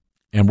authors,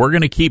 and we're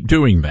going to keep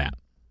doing that.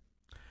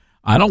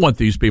 I don't want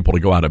these people to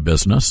go out of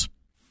business.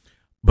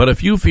 But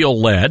if you feel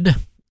led,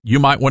 you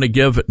might want to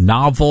give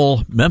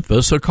Novel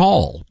Memphis a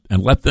call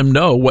and let them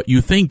know what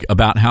you think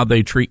about how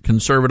they treat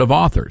conservative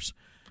authors.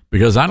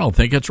 Because I don't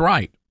think it's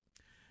right.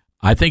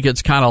 I think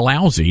it's kind of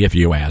lousy, if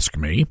you ask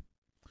me.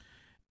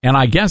 And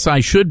I guess I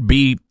should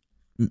be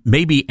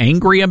maybe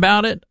angry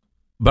about it,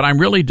 but I'm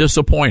really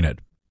disappointed.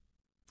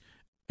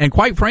 And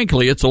quite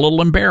frankly, it's a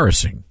little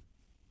embarrassing.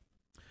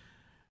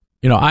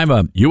 I'm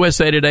a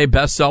USA Today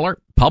bestseller,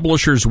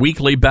 Publishers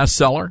Weekly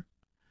bestseller.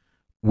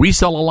 We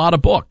sell a lot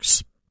of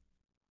books.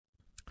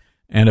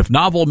 And if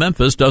Novel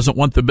Memphis doesn't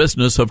want the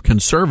business of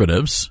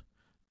conservatives,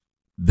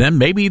 then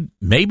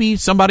maybe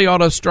somebody ought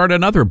to start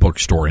another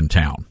bookstore in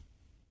town.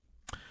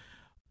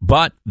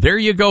 But there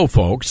you go,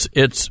 folks.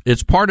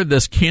 It's part of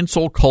this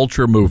cancel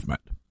culture movement.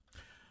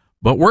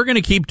 But we're going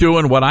to keep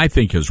doing what I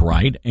think is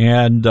right,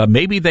 and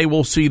maybe they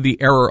will see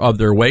the error of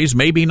their ways,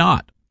 maybe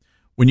not.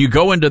 When you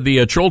go into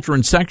the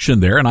children's section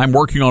there, and I'm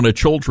working on a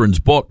children's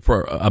book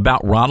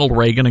about Ronald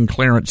Reagan and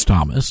Clarence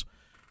Thomas,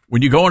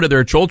 when you go into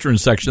their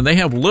children's section,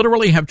 they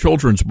literally have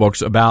children's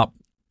books about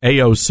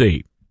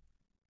AOC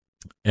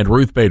and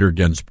Ruth Bader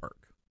Ginsburg.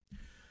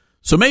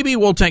 So maybe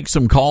we'll take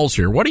some calls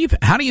here.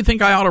 How do you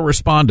think I ought to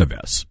respond to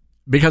this?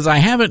 Because I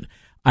haven't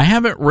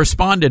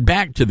responded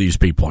back to these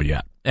people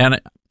yet. And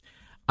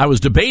I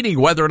was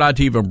debating whether or not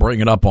to even bring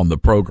it up on the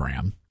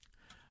program,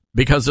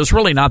 because it's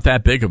really not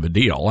that big of a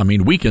deal. I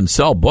mean, we can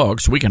sell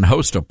books, we can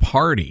host a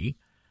party,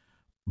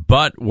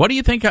 but what do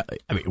you think?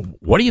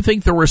 What do you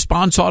think the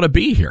response ought to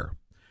be here?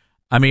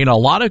 I mean, a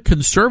lot of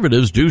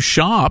conservatives do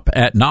shop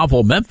at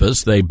Novel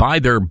Memphis. They buy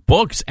their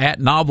books at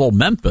Novel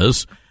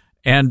Memphis.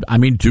 And I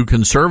mean, do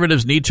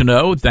conservatives need to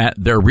know that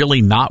they're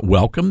really not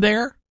welcome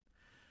there?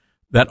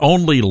 That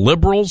only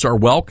liberals are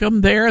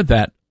welcome there?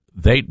 That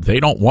they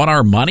don't want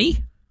our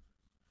money?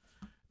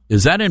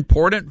 Is that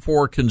important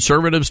for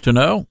conservatives to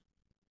know?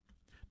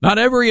 Not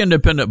every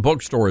independent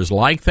bookstore is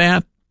like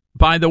that,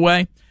 by the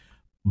way.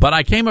 But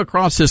I came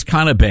across this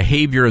kind of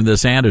behavior and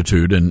this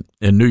attitude in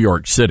New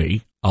York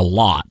City a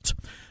lot.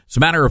 As a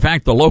matter of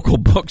fact, the local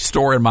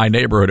bookstore in my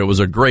neighborhood, it was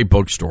a great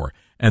bookstore.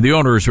 And the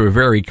owners were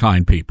very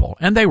kind people.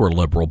 And they were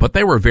liberal, but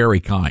they were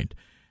very kind.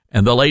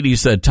 And the lady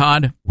said,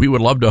 Todd, we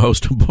would love to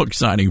host a book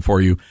signing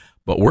for you,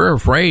 but we're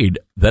afraid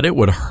that it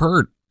would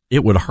hurt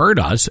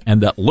us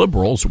and that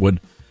liberals would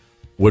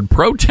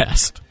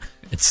protest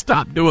and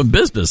stop doing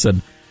business.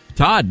 And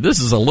Todd, this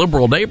is a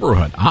liberal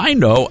neighborhood. I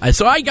know.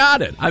 So I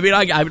got it. I mean,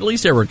 at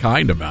least they were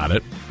kind about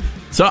it.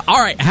 So,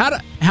 all right,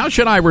 how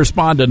should I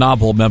respond to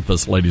Novel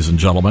Memphis, ladies and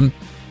gentlemen?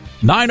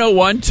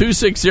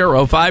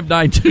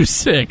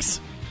 901-260-5926.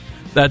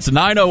 That's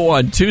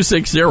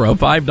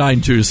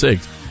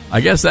 901-260-5926.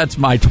 I guess that's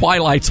my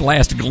Twilight's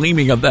last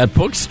gleaming of that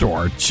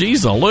bookstore.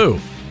 Jeez-a-loo.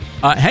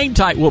 Hang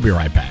tight. We'll be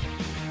right back.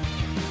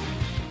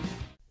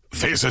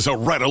 This is a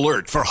red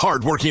alert for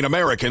hardworking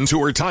Americans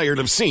who are tired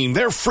of seeing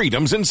their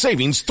freedoms and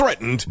savings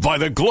threatened by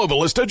the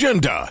globalist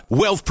agenda.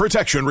 Wealth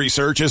Protection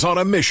Research is on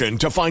a mission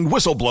to find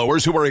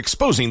whistleblowers who are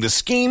exposing the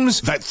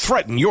schemes that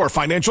threaten your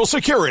financial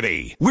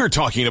security. We're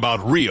talking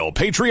about real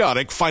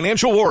patriotic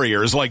financial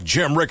warriors like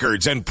Jim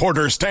Rickards and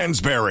Porter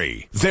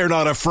Stansberry. They're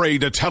not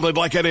afraid to tell it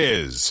like it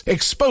is,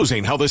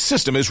 exposing how the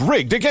system is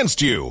rigged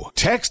against you.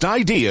 Text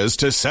ideas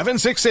to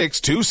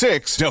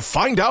 76626 to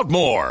find out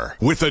more.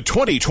 With the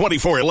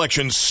 2024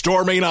 elections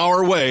storming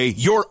our way,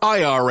 your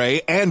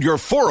IRA and your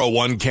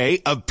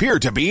 401k appear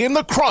to be in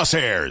the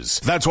crosshairs.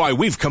 That's why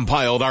we've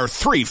compiled our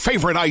 3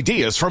 favorite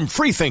ideas from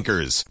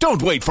freethinkers.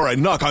 Don't wait for a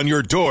knock on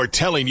your door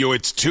telling you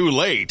it's too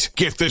late.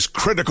 Get this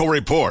critical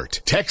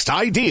report. Text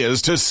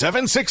ideas to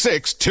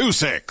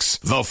 76626.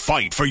 The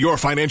fight for your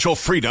financial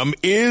freedom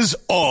is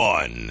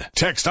on.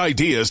 Text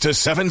ideas to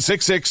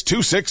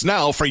 76626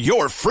 now for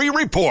your free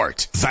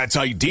report. That's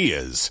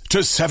ideas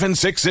to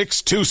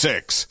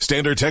 76626.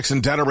 Standard text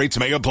and data rates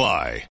may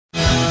apply.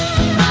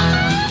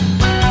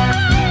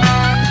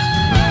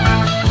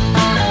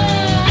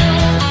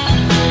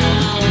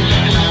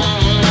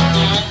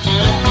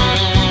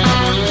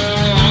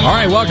 All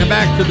right, welcome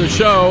back to the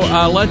show.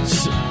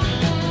 Let's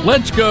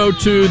go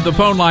to the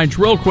phone lines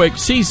real quick.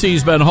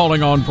 Cece's been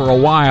holding on for a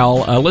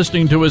while,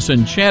 listening to us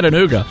in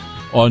Chattanooga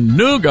on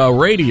Nooga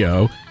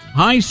Radio.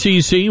 Hi,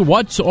 Cece.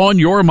 What's on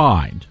your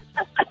mind?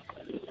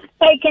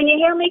 Hey, can you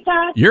hear me,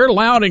 Todd? You're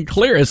loud and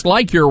clear. It's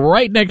like you're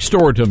right next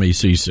door to me,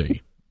 Cece.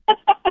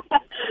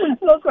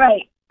 Well,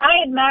 great.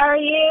 I admire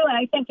you, and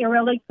I think you're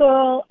really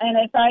cool. And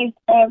if I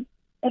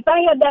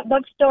had that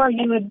bookstore,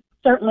 you would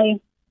certainly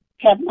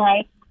have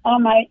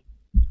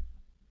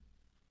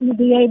you'd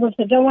be able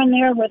to go in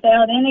there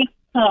without any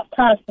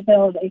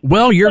possibility.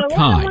 Well, you're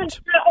kind.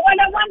 What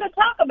I wanted to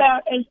talk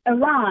about is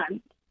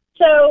Iran.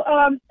 So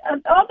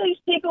all these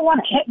people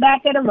want to hit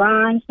back at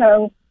Iran.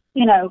 So,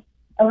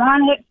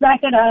 Iran hits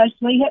back at us,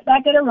 we hit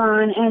back at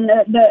Iran, and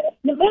the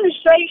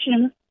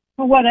administration,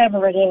 or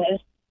whatever it is,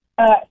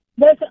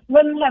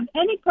 wouldn't have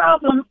any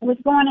problem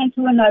with going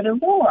into another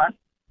war.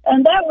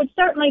 And that would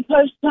certainly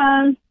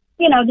postpone,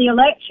 the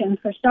election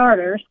for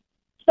starters.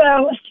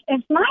 So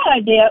it's my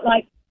idea,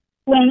 like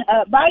when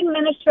Biden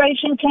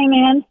administration came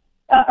in,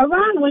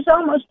 Iran was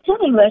almost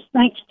penniless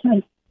thanks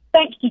to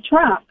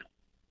Trump.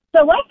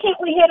 So why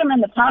can't we hit them in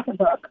the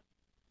pocketbook?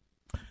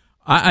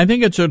 I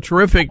think it's a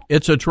terrific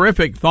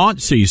thought,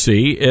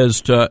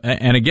 Cece,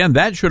 and again,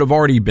 that should have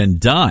already been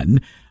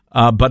done.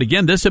 But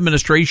again, this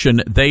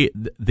administration,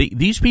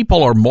 these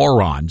people are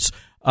morons.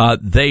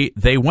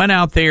 They went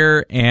out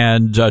there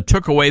and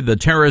took away the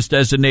terrorist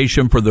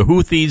designation for the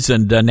Houthis,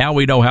 and now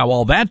we know how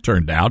all that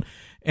turned out.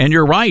 And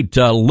you're right,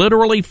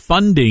 literally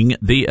funding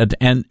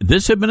and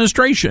this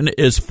administration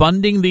is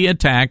funding the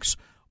attacks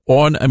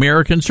on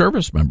American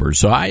service members.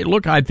 So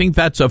I think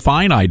that's a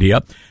fine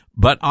idea.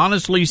 But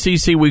honestly,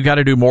 Cece, we've got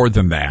to do more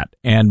than that.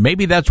 And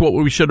maybe that's what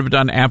we should have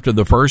done after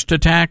the first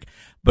attack.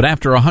 But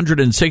after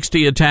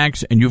 160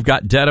 attacks and you've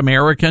got dead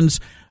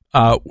Americans,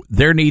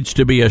 there needs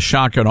to be a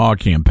shock and awe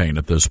campaign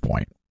at this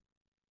point.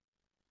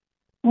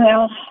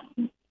 Well,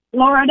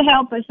 Lord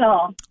help us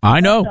all. I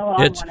know.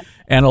 So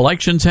And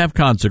elections have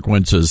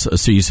consequences,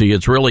 Cece.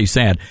 It's really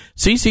sad.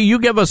 Cece, you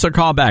give us a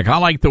call back. I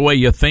like the way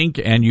you think,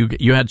 and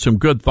you had some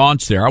good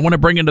thoughts there. I want to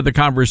bring into the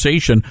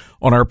conversation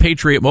on our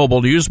Patriot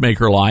Mobile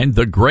Newsmaker line,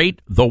 the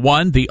great, the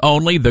one, the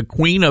only, the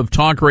queen of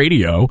talk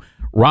radio,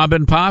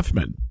 Robin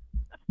Poffman.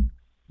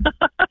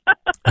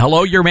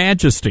 Hello, Your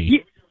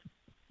Majesty.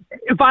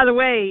 By the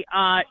way,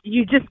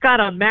 you just got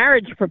a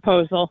marriage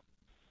proposal.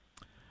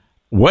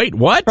 Wait,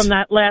 what? From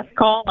that last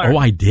caller. Oh,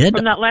 I did?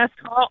 From that last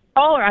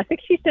caller. I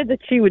think she said that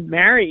she would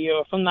marry you,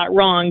 if I'm not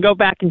wrong. Go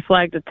back and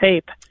flag the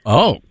tape.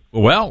 Oh,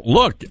 well,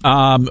 look,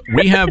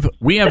 we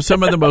have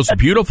some of the most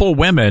beautiful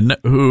women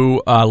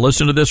who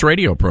listen to this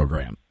radio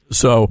program.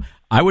 So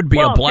I would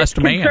be a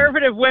blessed man.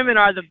 Conservative women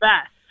are the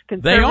best.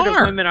 Conservative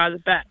women are the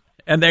best.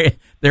 And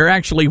they're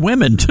actually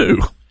women,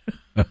 too.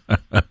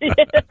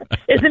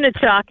 Isn't it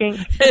shocking?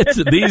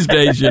 It's these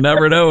days, you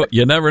never know,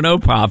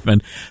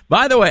 Poffman.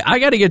 By the way, I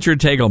got to get your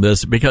take on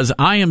this because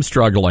I am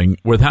struggling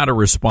with how to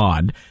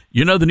respond.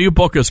 You know, the new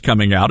book is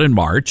coming out in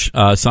March,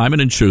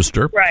 Simon &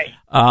 Schuster. Right.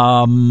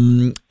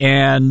 And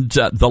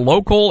the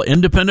local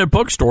independent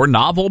bookstore,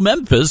 Novel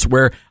Memphis,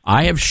 where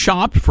I have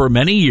shopped for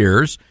many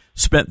years,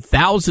 spent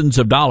thousands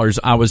of dollars.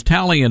 I was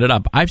tallying it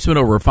up. I've spent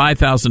over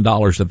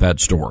 $5,000 at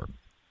that store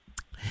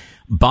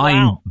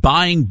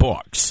buying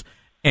books.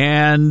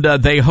 And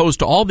they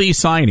host all these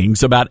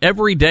signings. About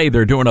every day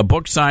they're doing a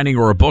book signing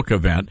or a book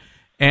event.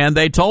 And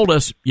they told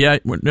us, yeah,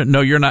 no,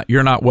 you're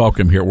not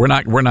welcome here. We're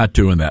not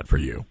doing that for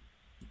you.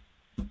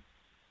 Of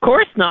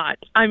course not.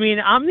 I mean,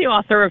 I'm the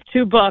author of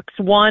 2 books,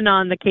 one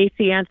on the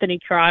Casey Anthony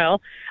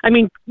trial. I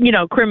mean, you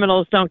know,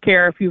 criminals don't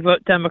care if you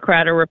vote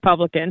Democrat or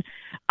Republican.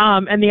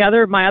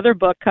 And my other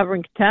book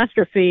covering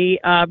catastrophe,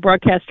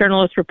 Broadcast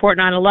Journalists Report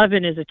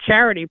 9/11, is a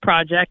charity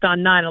project on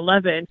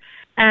 9/11.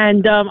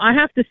 And I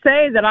have to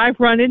say that I've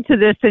run into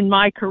this in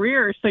my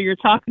career, so you're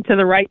talking to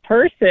the right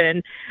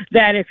person,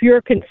 that if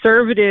you're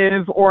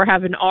conservative or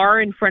have an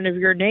R in front of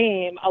your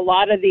name, a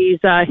lot of these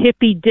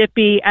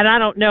hippy-dippy, and I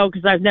don't know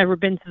because I've never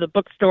been to the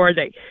bookstore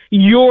that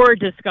you're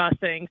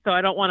discussing, so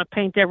I don't want to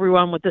paint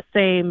everyone with the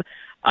same,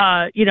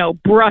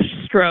 brush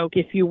stroke,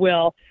 if you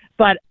will.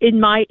 But in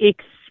my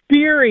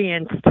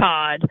experience,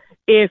 Todd,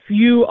 if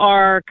you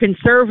are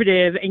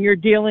conservative and you're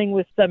dealing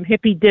with some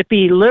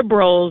hippy-dippy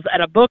liberals at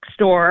a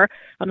bookstore,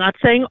 I'm not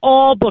saying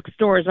all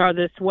bookstores are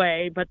this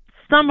way, but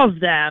some of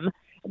them,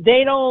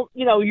 they don't,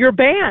 you're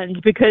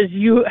banned because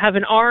you have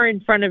an R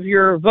in front of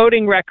your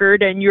voting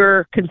record and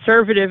you're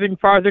conservative and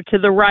farther to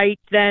the right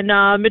than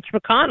Mitch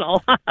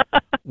McConnell.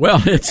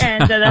 Well,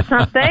 and that's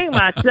not saying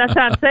much. That's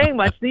not saying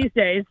much these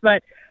days,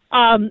 but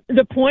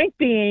the point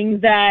being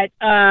that,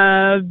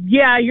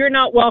 you're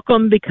not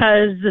welcome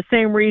because the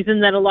same reason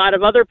that a lot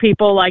of other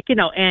people like,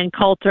 Ann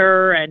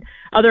Coulter and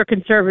other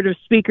conservative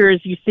speakers,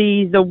 you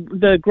see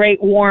the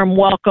great warm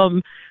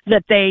welcome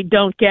that they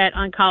don't get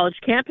on college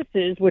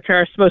campuses, which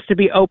are supposed to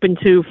be open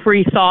to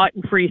free thought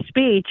and free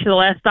speech. The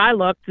last I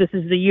looked, this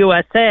is the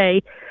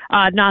USA,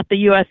 not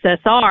the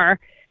USSR.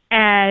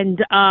 And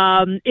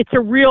it's a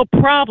real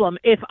problem.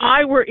 If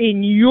I were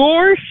in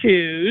your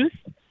shoes,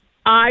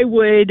 I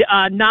would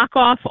knock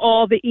off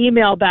all the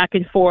email back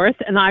and forth,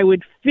 and I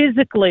would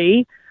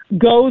physically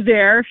go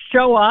there,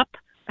 show up,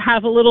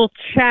 have a little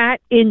chat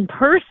in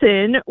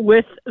person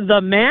with the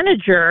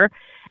manager,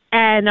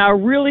 and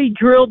really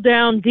drill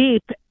down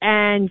deep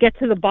and get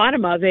to the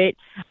bottom of it,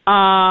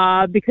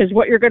 because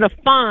what you're going to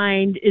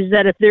find is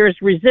that if there's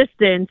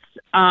resistance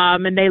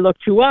and they look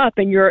you up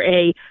and you're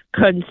a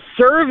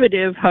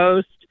conservative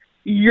host,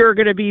 you're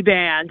going to be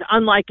banned,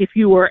 unlike if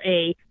you were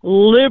a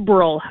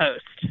liberal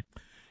host.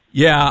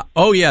 Yeah.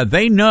 Oh, yeah.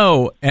 They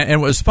know. And it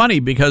was funny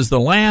because the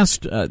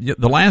last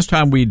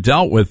time we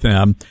dealt with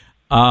them,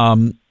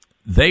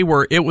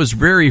 it was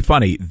very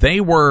funny.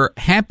 They were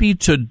happy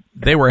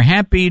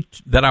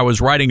that I was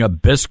writing a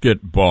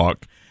biscuit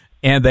book.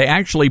 And they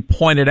actually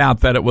pointed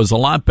out that it was a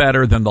lot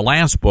better than the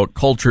last book,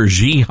 Culture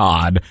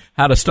Jihad,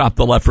 How to Stop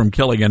the Left from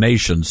Killing a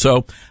Nation.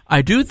 So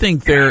I do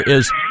think there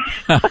is.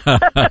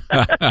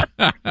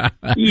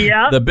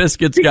 Yeah. The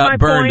biscuits got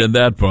burned in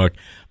that book.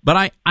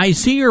 But I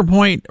see your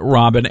point,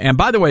 Robin. And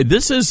by the way,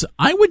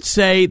 I would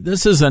say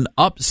this is an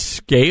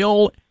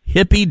upscale,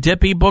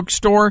 hippy-dippy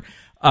bookstore.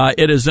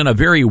 It is in a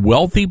very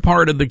wealthy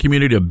part of the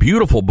community, a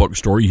beautiful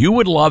bookstore. You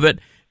would love it.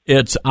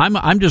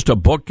 I'm just a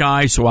book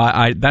guy, so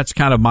I that's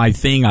kind of my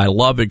thing. I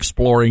love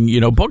exploring,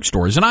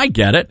 bookstores. And I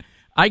get it.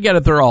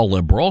 They're all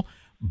liberal.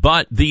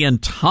 But the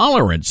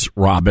intolerance,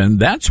 Robin,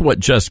 that's what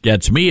just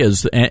gets me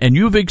and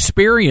you've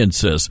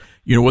experienced this,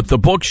 with the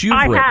books you've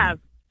written.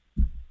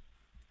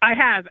 I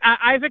have.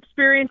 I've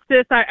experienced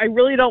this. I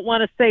really don't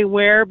want to say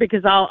where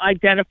because I'll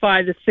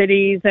identify the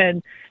cities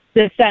and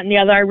this, that, and the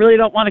other. I really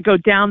don't want to go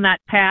down that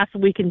path.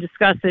 We can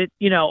discuss it,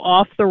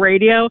 off the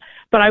radio.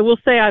 But I will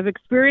say I've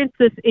experienced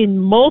this in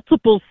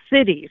multiple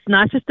cities,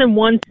 not just in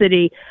one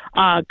city.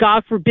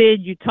 God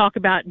forbid you talk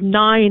about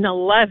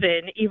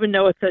 9/11, even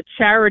though it's a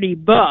charity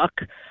book.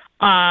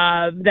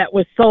 that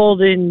was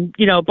sold in,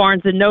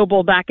 Barnes and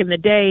Noble back in the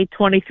day,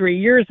 23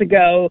 years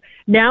ago.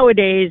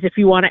 Nowadays, if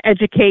you want to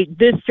educate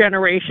this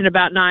generation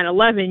about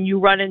 9/11, you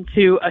run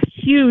into a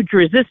huge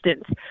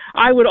resistance.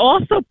 I would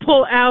also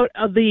pull out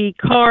of the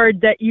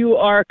card that you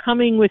are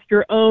coming with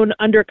your own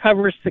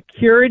undercover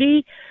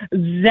security.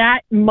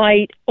 That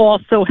might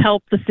also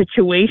help the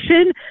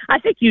situation. I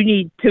think you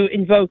need to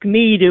invoke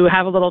me to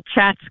have a little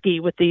chat ski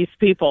with these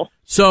people.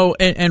 So,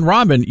 and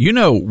Robin,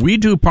 we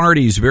do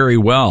parties very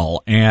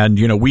well, and,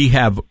 we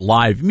have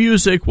live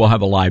music, we'll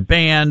have a live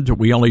band,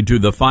 we only do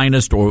the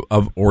finest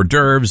of hors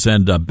d'oeuvres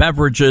and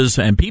beverages,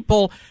 and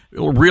people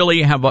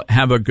really have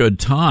a good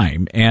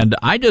time. And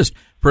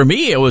for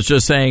me, it was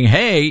just saying,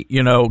 hey,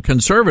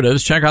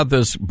 conservatives, check out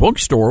this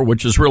bookstore,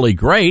 which is really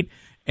great.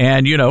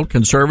 And,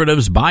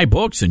 conservatives buy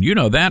books, and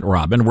that,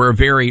 Robin, we're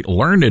very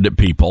learned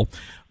people.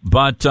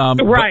 But,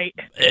 right.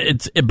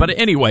 But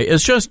anyway,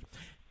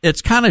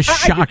 it's kind of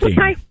shocking.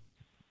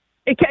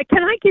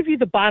 Can I give you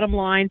the bottom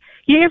line?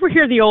 You ever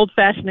hear the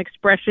old-fashioned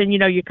expression,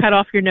 you cut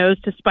off your nose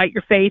to spite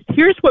your face?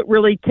 Here's what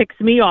really ticks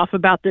me off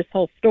about this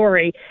whole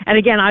story. And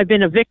again, I've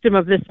been a victim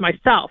of this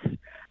myself.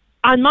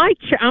 I'm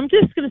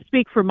just going to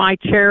speak for my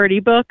charity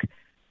book.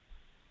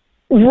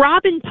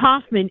 Robin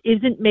Toffman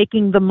isn't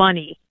making the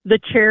money. The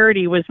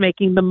charity was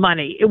making the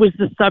money. It was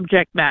the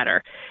subject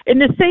matter. In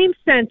the same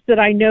sense that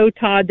I know,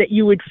 Todd, that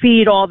you would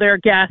feed all their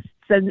guests,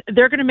 and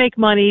they're going to make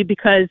money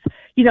because,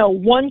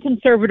 one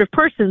conservative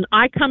person,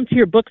 I come to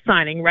your book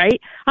signing, right?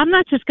 I'm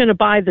not just going to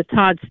buy the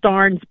Todd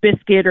Starnes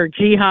Biscuit or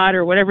Jihad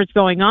or whatever's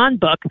going on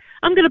book.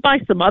 I'm going to buy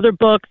some other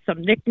books,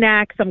 some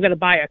knickknacks. I'm going to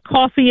buy a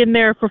coffee in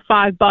there for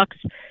 $5.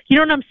 You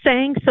know what I'm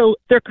saying? So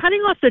they're cutting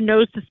off their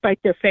nose to spite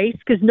their face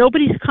because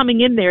nobody's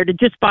coming in there to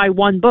just buy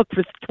one book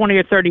for $20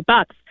 or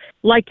 $30.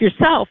 Like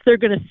yourself, they're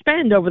going to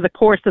spend over the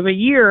course of a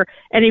year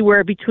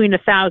anywhere between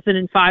 $1,000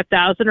 and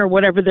 $5,000 or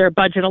whatever their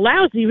budget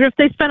allows, even if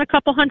they spend a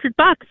couple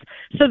 $100.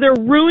 So they're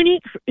ruining.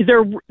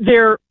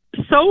 They're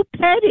so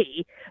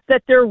petty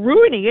that they're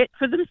ruining it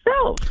for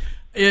themselves.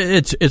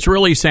 It's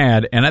really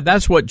sad, and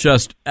that's what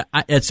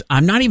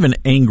I'm not even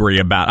angry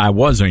about. I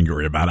was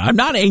angry about it. I'm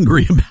not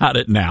angry about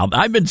it now.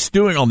 I've been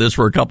stewing on this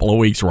for a couple of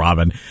weeks,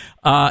 Robin,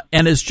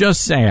 and it's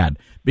just sad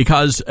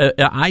because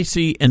I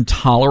see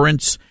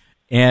intolerance.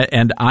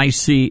 And I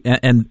see,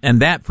 and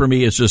that for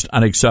me is just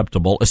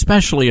unacceptable,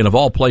 especially in, of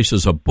all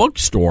places, a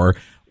bookstore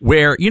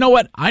where, you know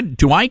what,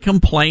 I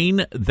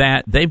complain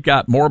that they've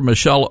got more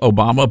Michelle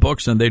Obama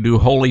books than they do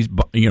holy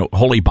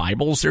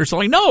Bibles they're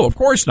selling? No, of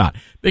course not,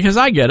 because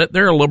I get it.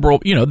 They're a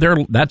liberal,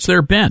 that's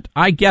their bent.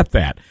 I get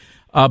that.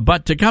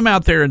 But to come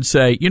out there and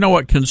say, you know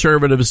what,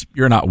 conservatives,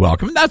 you're not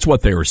welcome. That's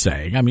what they were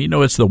saying. I mean,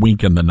 it's the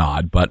wink and the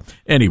nod. But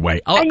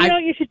anyway. And you know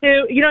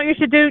what you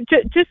should do?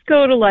 Just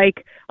go to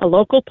like a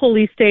local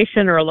police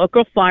station or a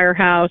local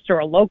firehouse or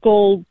a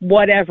local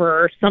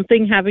whatever,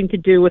 something having to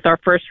do with our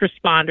first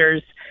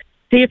responders.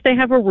 See if they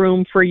have a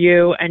room for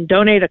you and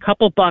donate a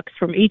couple bucks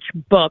from each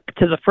book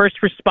to the first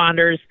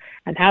responders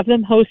and have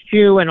them host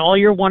you and all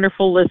your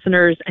wonderful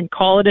listeners and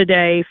call it a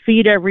day,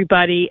 feed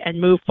everybody and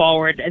move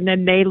forward. And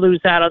then they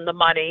lose out on the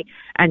money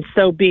and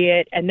so be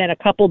it. And then a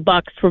couple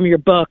bucks from your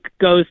book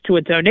goes to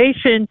a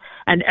donation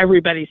and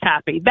everybody's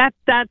happy. That's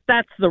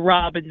the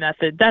Robin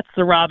method. That's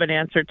the Robin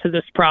answer to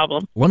this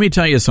problem. Let me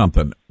tell you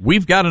something.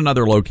 We've got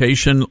another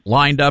location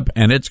lined up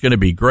and it's going to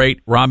be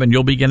great. Robin,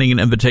 you'll be getting an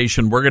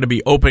invitation. We're going to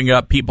be opening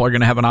up. People are going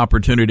to have an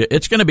opportunity.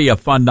 It's going to be a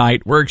fun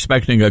night. We're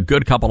expecting a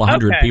good couple of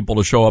hundred people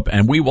to show up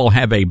and we will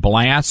have a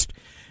blast.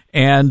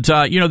 And,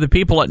 the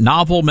people at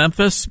Novel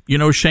Memphis,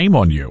 shame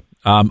on you.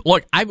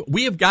 Look,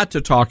 we have got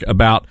to talk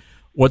about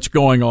what's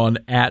going on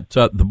at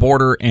the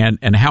border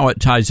and how it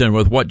ties in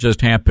with what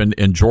just happened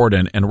in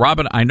Jordan. And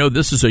Robin, I know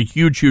this is a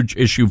huge, huge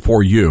issue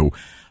for you,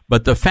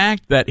 but the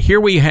fact that here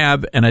we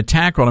have an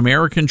attack on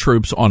American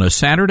troops on a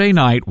Saturday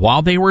night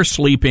while they were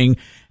sleeping,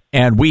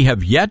 and we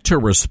have yet to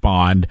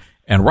respond.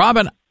 And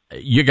Robin,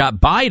 you got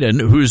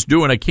Biden who's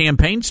doing a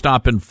campaign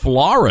stop in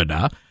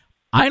Florida.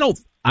 I don't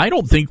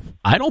think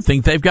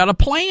they've got a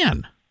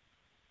plan.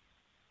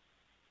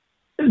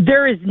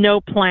 There is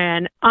no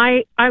plan.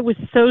 I was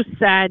so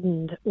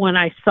saddened when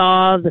I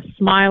saw the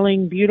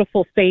smiling,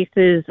 beautiful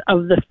faces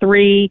of the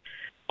 3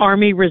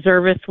 Army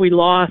reservists we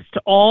lost,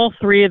 all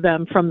 3 of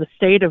them from the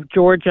state of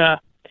Georgia.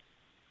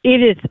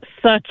 It is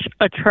such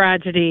a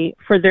tragedy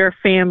for their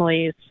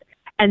families.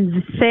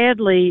 And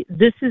sadly,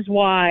 this is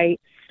why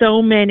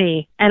so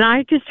many, and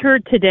I just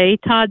heard today,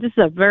 Todd, this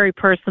is a very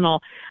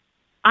personal,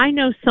 I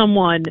know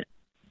someone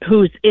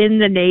who's in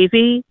the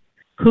Navy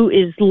who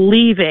is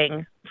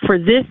leaving for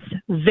this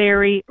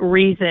very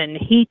reason.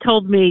 He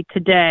told me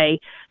today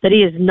that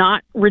he is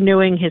not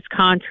renewing his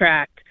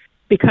contract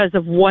because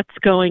of what's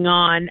going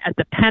on at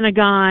the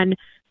Pentagon,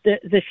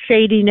 the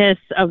shadiness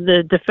of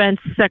the defense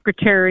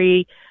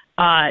secretary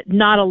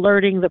not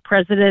alerting the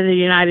president of the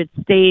United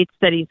States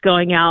that he's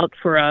going out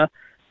for a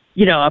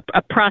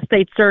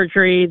prostate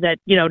surgery that,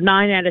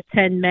 9 out of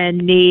 10 men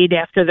need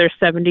after they're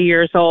 70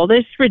 years old.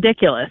 It's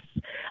ridiculous.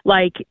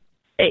 Like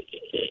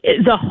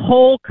the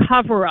whole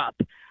cover up,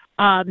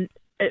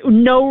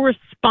 no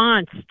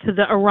response to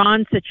the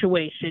Iran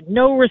situation,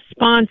 no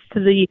response to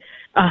the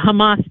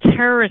Hamas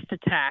terrorist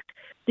attack.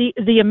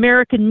 The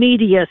American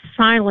media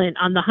silent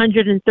on the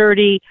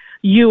 130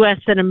 U.S.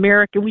 and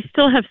American. We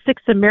still have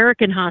 6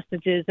 American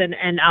hostages and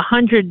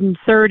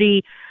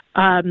 130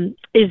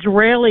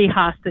 Israeli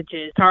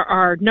hostages.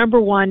 Our number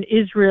one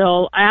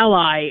Israel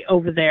ally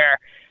over there.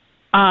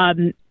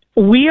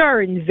 We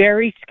are in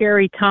very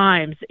scary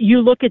times.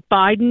 You look at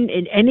Biden,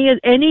 and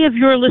any of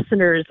your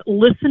listeners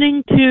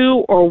listening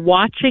to or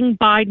watching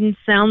Biden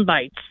sound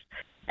bites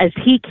as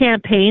he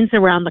campaigns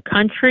around the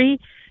country,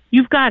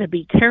 you've got to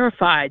be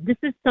terrified. This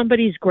is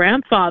somebody's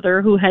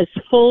grandfather who has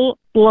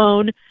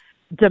full-blown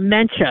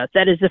dementia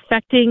that is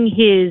affecting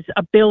his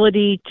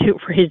ability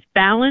for his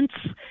balance.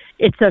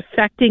 It's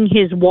affecting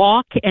his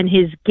walk and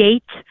his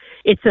gait.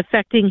 It's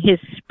affecting his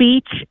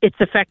speech. It's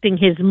affecting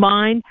his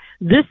mind.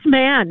 This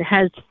man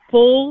has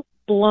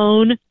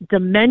full-blown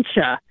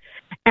dementia,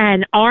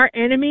 and our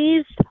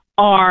enemies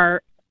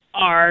are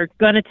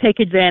going to take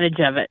advantage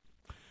of it.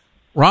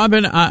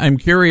 Robin, I'm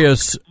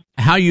curious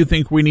how you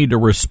think we need to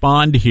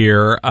respond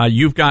here.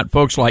 You've got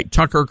folks like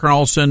Tucker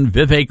Carlson,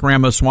 Vivek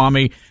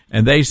Ramaswamy,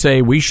 and they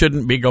say we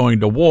shouldn't be going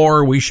to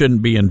war. We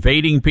shouldn't be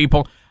invading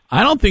people.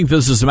 I don't think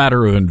this is a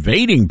matter of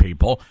invading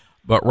people,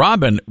 but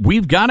Robin,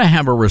 we've got to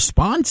have a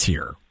response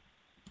here.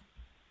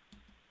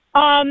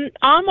 I'm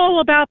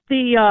all about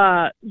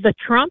the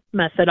Trump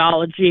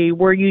methodology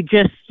where you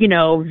just,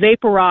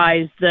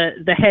 vaporize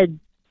the head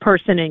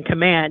person in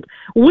command.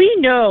 We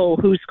know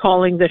who's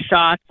calling the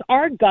shots.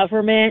 Our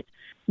government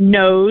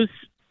knows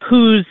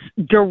who's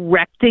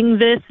directing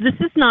this. This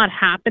is not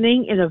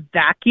happening in a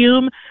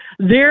vacuum.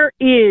 There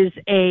is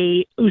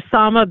a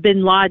Osama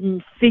bin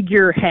Laden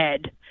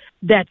figurehead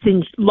that's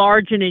in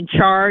large and in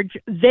charge.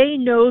 They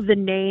know the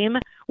name.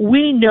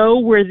 We know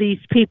where these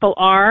people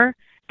are,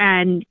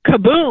 and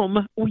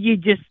kaboom, you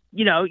just,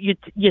 you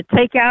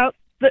take out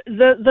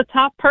the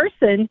top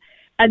person,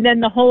 and then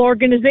the whole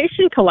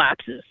organization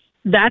collapses.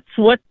 That's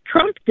what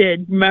Trump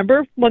did.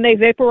 Remember when they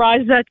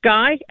vaporized that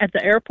guy at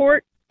the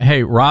airport?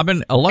 Hey,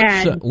 Robin,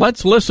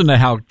 let's listen to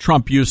how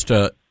Trump used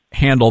to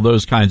handle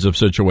those kinds of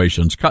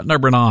situations. Cut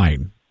number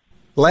 9.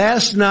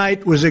 Last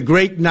night was a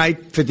great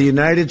night for the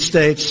United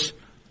States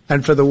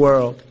and for the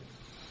world.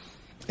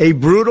 A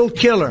brutal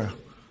killer,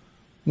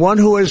 one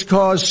who has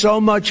caused so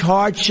much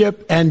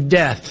hardship and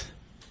death,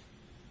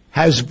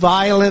 has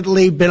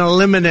violently been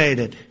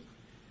eliminated.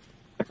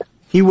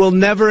 He will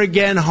never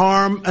again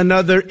harm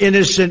another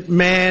innocent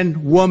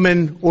man,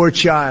 woman, or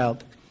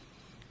child.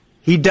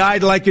 He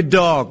died like a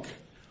dog.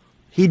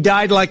 He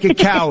died like a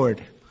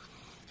coward.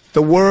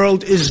 The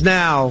world is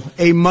now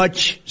a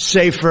much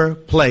safer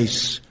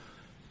place.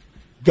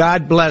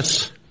 God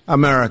bless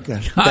America.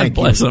 God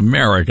bless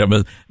America.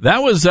 But that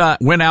was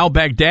when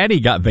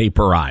al-Baghdadi got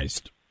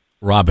vaporized,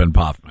 Robin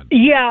Poffman.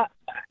 Yeah.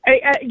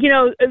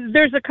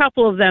 There's a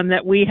couple of them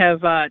that we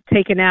have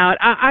taken out.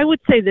 I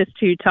would say this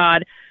to you,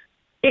 Todd.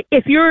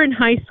 If you're in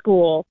high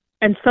school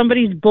and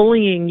somebody's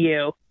bullying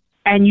you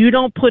and you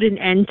don't put an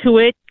end to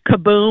it,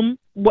 kaboom,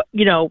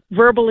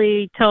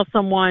 verbally tell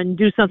someone,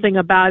 do something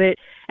about it,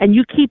 and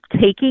you keep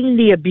taking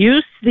the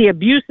abuse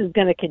is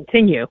going to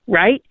continue,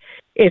 right?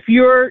 If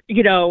you're,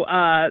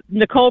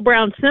 Nicole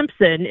Brown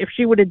Simpson, if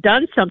she would have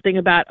done something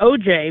about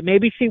OJ,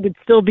 maybe she would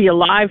still be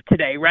alive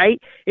today, right?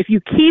 If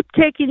you keep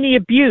taking the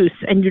abuse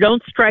and you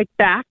don't strike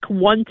back,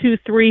 1, 2,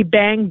 3,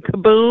 bang,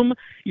 kaboom,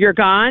 you're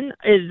gone,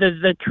 is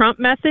the Trump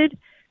method,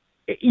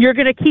 you're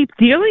going to keep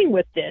dealing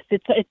with this.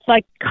 It's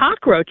like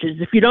cockroaches.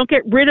 If you don't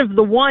get rid of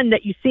the one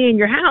that you see in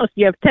your house,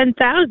 you have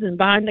 10,000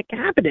 behind the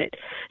cabinet.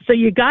 So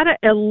you got to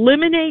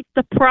eliminate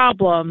the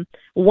problem.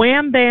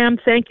 Wham, bam,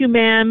 thank you,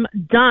 ma'am,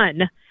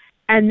 done.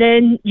 And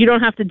then you don't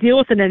have to deal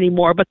with it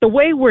anymore. But the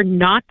way we're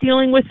not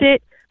dealing with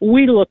it,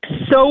 we look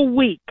so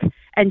weak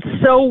and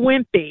so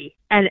wimpy.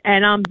 And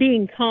I'm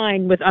being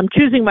kind I'm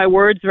choosing my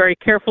words very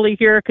carefully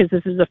here because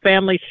this is a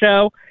family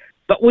show.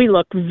 But we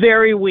look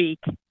very weak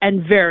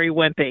and very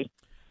wimpy.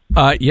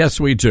 Yes,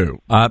 we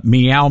do.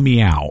 Meow,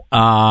 meow.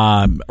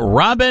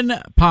 Robin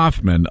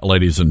Poffman,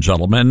 ladies and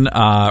gentlemen.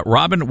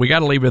 Robin, we got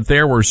to leave it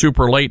there. We're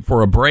super late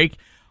for a break.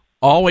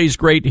 Always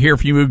great to hear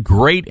from you.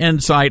 Great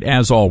insight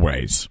as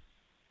always.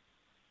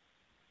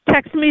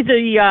 Text me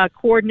the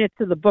coordinates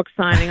of the book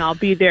signing. I'll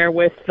be there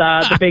with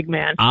the big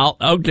man.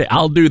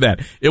 I'll do that.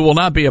 It will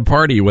not be a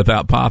party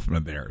without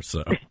Poffman there.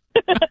 So,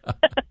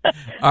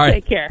 all right.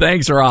 Take care.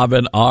 Thanks,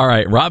 Robin. All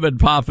right, Robin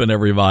Poffman,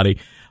 everybody,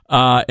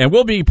 and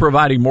we'll be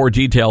providing more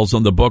details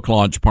on the book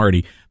launch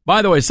party.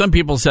 By the way, some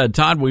people said,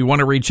 Todd, we want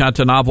to reach out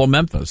to Novel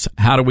Memphis.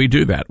 How do we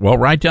do that? Well,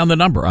 write down the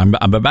number. I'm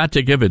about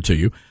to give it to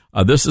you.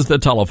 This is the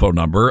telephone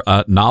number.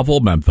 Novel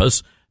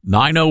Memphis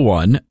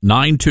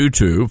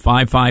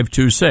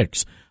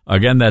 901-922-5526.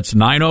 Again, that's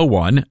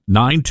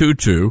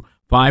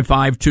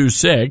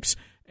 901-922-5526,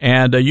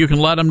 and you can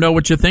let them know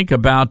what you think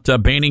about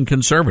banning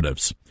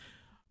conservatives.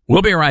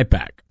 We'll be right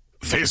back.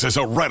 This is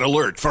a red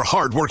alert for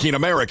hardworking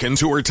Americans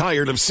who are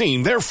tired of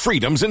seeing their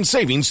freedoms and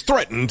savings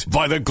threatened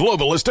by the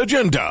globalist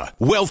agenda.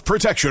 Wealth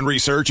Protection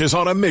Research is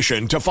on a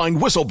mission to find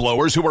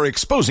whistleblowers who are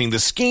exposing the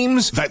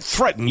schemes that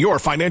threaten your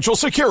financial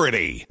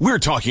security. We're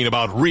talking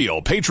about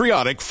real,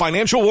 patriotic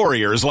financial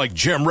warriors like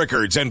Jim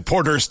Rickards and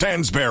Porter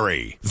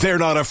Stansberry. They're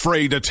not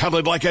afraid to tell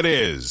it like it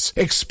is,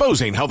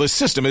 exposing how the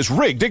system is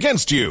rigged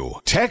against you.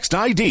 Text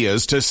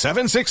IDEAS to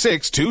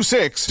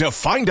 76626 to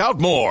find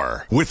out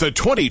more. With the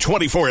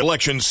 2024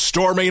 elections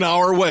storming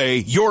our way,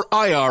 your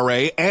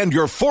IRA and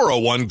your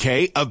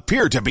 401k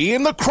appear to be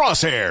in the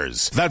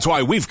crosshairs. That's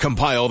why we've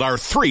compiled our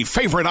 3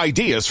 favorite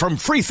ideas from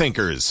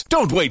freethinkers.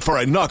 Don't wait for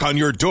a knock on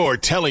your door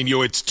telling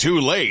you it's too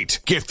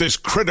late. Get this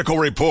critical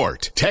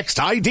report. Text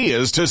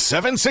IDEAS to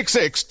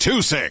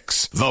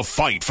 76626. The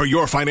fight for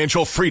your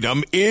financial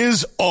freedom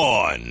is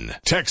on.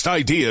 Text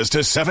IDEAS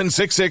to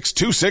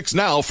 76626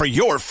 now for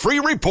your free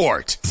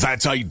report.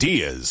 That's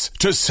IDEAS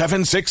to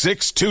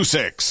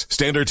 76626.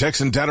 Standard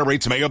text and data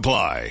rates may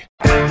apply.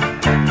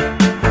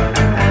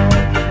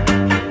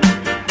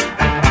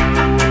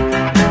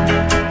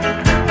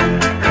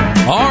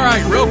 All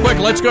right, real quick,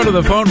 let's go to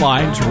the phone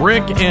lines.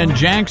 Rick in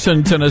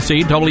Jackson,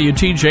 Tennessee,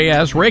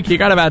 WTJS. Rick, you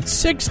got about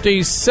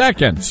 60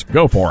 seconds.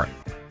 Go for it.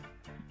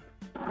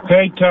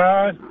 Hey,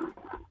 Todd.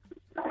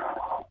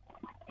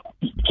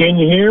 Can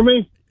you hear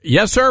me?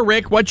 Yes, sir,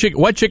 Rick. What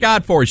you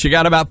got for us? You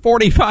got about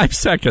 45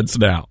 seconds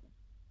now.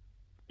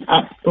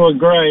 Well,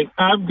 great.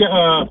 I've got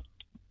a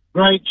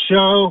great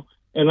show,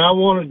 and I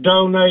want to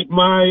donate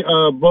my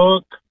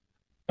book,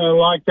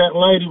 like that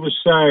lady was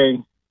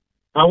saying.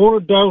 I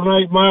want to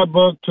donate my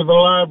book to the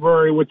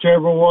library,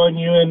 whichever one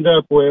you end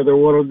up with or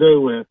want to do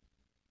with.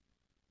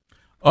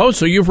 Oh,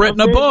 so you've written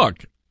a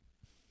book.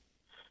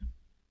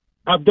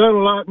 I've done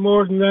a lot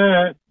more than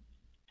that.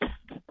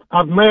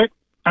 I've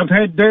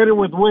had dinner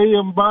with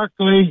William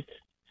Buckley,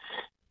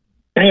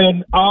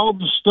 and all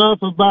the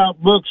stuff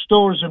about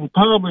bookstores and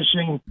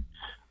publishing,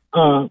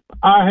 I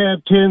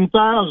have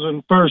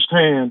 10,000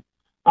 firsthand.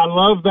 I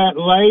love that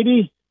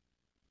lady.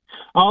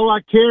 All I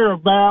care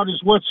about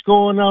is what's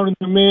going on in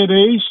the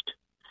Mideast.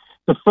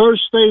 The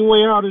first thing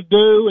we ought to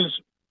do is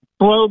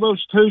blow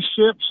those 2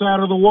 ships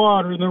out of the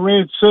water in the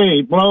Red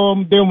Sea. Blow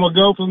them, then we'll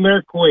go from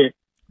there quick.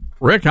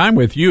 Rick, I'm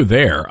with you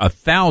there,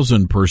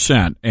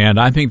 1,000%, and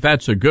I think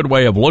that's a good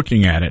way of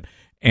looking at it.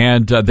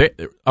 And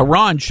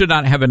Iran should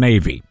not have a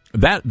navy.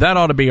 That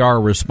ought to be our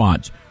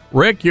response.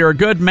 Rick, you're a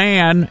good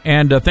man,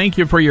 and thank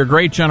you for your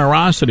great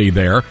generosity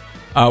there.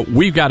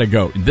 We've got to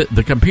go.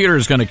 The computer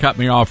is going to cut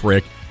me off,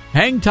 Rick.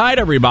 Hang tight,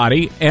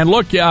 everybody. And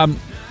look,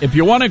 if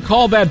you want to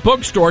call that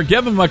bookstore,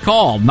 give them a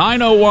call,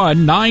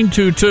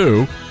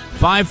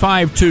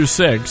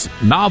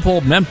 901-922-5526,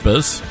 Novel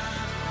Memphis.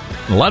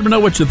 Let them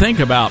know what you think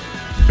about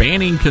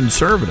banning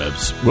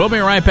conservatives. We'll be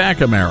right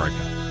back, America.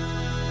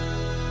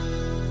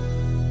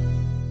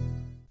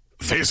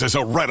 This is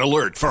a red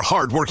alert for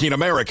hardworking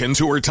Americans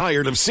who are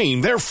tired of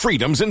seeing their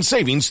freedoms and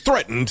savings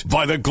threatened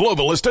by the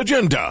globalist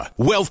agenda.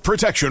 Wealth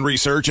Protection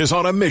Research is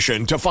on a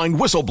mission to find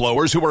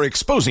whistleblowers who are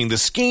exposing the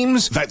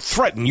schemes that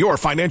threaten your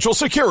financial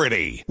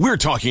security. We're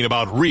talking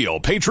about real,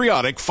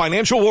 patriotic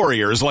financial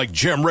warriors like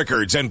Jim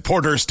Rickards and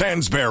Porter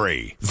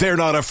Stansberry. They're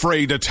not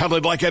afraid to tell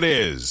it like it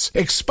is,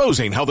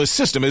 exposing how the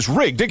system is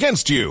rigged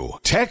against you.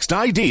 Text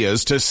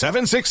IDEAS to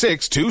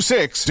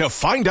 76626 to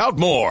find out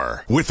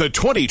more. With the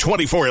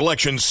 2024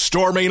 elections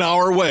storming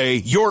our way,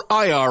 your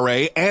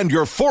IRA and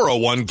your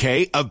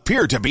 401k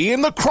appear to be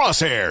in the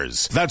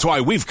crosshairs. That's why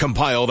we've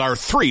compiled our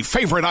 3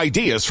 favorite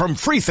ideas from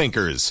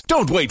freethinkers.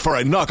 Don't wait for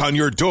a knock on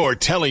your door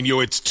telling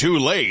you it's too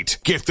late.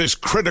 Get this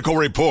critical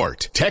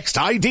report. Text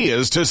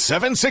IDEAS to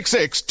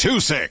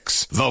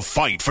 76626. The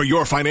fight for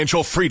your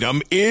financial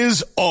freedom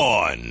is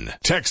on.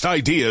 Text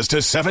IDEAS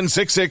to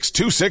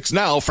 76626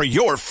 now for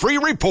your free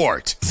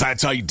report.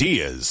 That's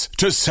IDEAS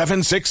to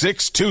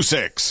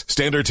 76626.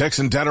 Standard text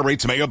and data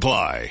rates may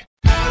apply.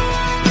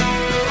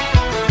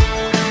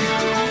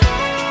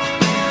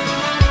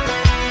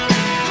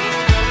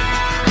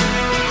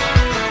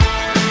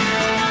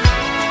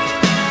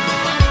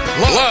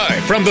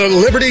 Live from the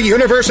Liberty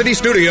University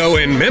studio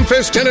in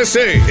Memphis,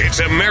 Tennessee, it's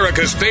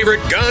America's favorite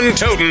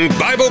gun-toting,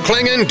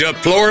 Bible-clinging,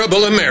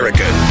 deplorable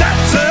American.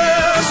 That's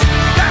us.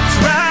 That's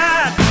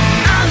right.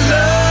 I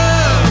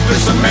love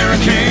this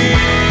American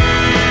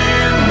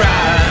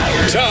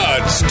ride.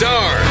 Todd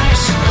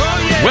Starnes.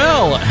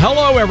 Well,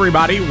 hello,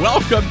 everybody.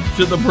 Welcome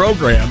to the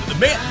program.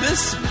 Man,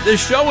 this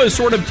show has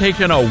sort of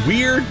taken a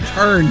weird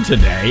turn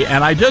today,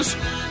 and I just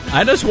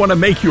want to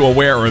make you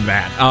aware of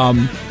that.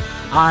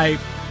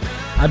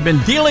 I've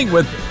been dealing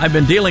with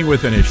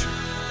an issue,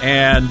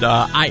 and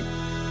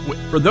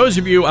for those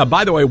of you,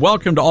 by the way,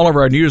 welcome to all of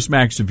our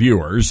Newsmax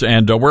viewers,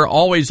 and we're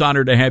always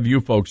honored to have you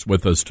folks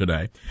with us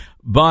today.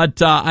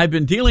 But I've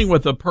been dealing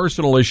with a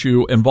personal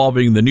issue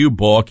involving the new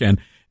book, and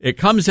it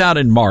comes out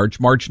in March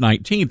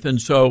 19th, and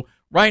so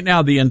right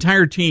now the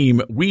entire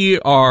team, we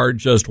are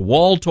just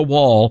wall to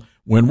wall.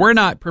 When we're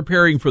not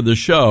preparing for the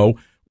show,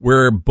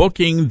 we're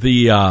booking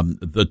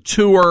the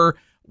tour.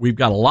 We've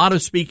got a lot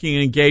of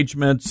speaking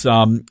engagements.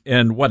 In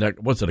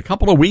a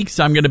couple of weeks,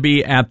 I'm going to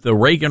be at the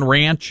Reagan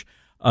Ranch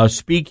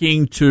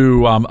speaking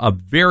to a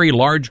very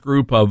large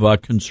group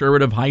of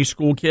conservative high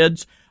school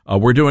kids.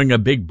 We're doing a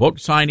big book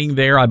signing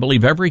there. I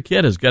believe every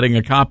kid is getting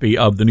a copy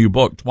of the new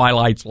book,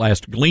 Twilight's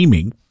Last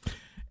Gleaming.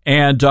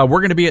 And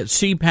we're going to be at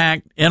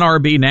CPAC,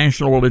 NRB,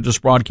 National Religious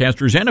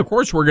Broadcasters, and, of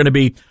course, we're going to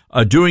be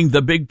doing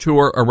the big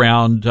tour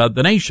around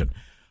the nation.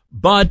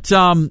 But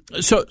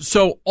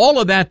so all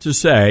of that to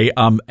say,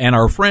 and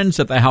our friends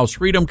at the House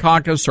Freedom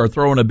Caucus are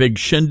throwing a big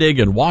shindig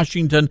in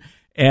Washington,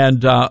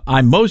 and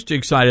I'm most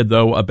excited,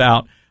 though,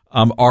 about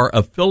our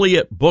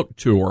affiliate book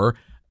tour,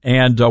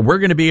 and we're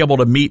going to be able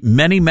to meet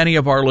many, many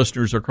of our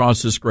listeners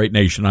across this great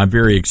nation. I'm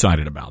very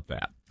excited about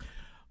that.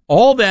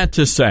 All that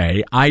to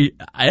say,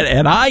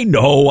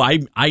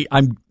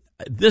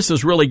 this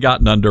has really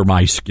gotten under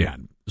my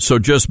skin, so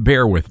just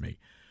bear with me.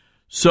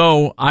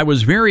 So I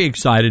was very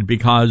excited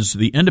because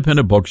the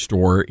independent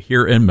bookstore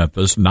here in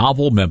Memphis,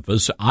 Novel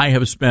Memphis, I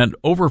have spent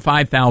over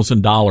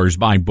 $5,000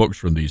 buying books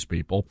from these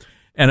people,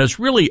 and it's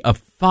really a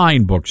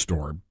fine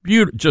bookstore,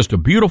 just a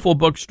beautiful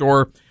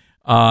bookstore,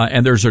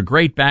 and there's a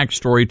great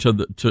backstory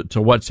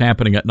to what's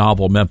happening at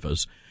Novel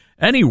Memphis.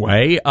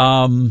 Anyway,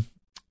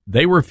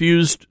 they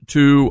refused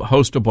to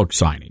host a book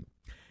signing,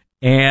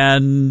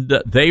 and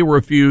they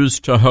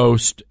refused to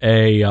host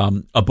a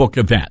book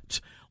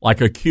event, like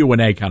a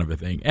Q&A kind of a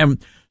thing.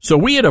 And so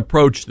we had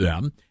approached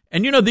them,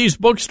 and these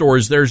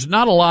bookstores, there's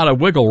not a lot of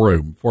wiggle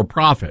room for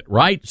profit,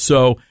 right?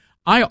 So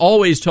I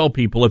always tell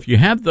people, if you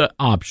have the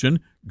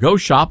option, go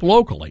shop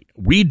locally.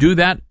 We do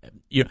that.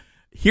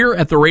 Here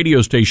at the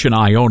radio station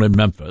I own in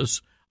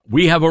Memphis,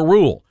 we have a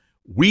rule.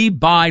 We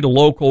buy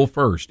local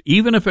first.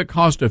 Even if it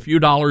costs a few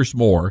dollars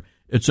more,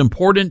 it's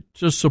important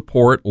to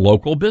support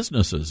local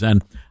businesses.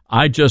 And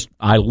I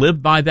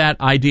live by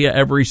that idea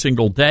every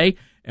single day,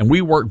 and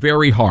we work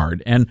very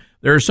hard. And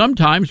there are some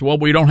times,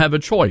 we don't have a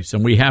choice,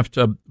 and we have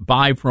to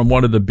buy from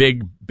one of the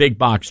big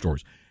box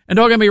stores. And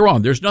don't get me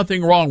wrong, there's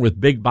nothing wrong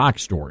with big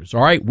box stores,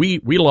 all right?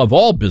 We love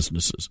all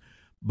businesses.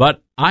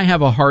 But I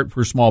have a heart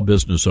for small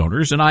business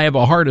owners, and I have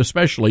a heart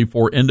especially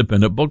for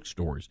independent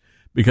bookstores,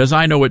 because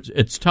I know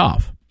it's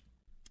tough.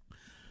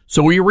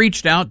 So we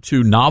reached out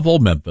to Novel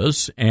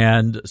Memphis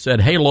and said,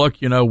 hey, look,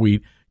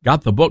 we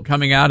got the book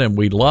coming out, and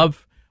we'd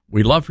love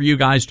for you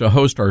guys to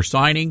host our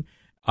signing.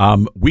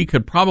 We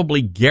could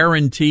probably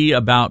guarantee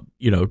about,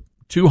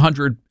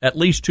 200, at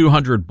least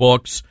 200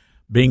 books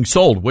being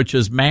sold, which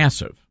is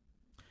massive.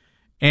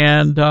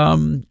 And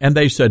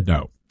they said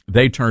no.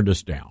 They turned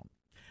us down.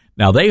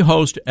 Now, they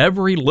host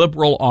every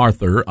liberal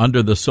author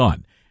under the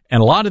sun.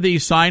 And a lot of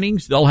these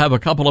signings, they'll have a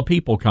couple of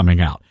people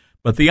coming out.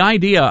 But the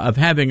idea of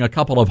having a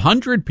couple of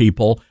hundred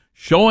people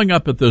showing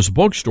up at this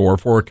bookstore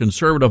for a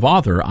conservative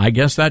author, I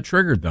guess that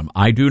triggered them.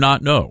 I do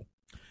not know.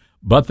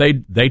 But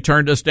they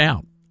turned us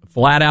down,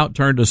 flat out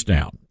turned us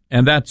down.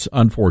 And that's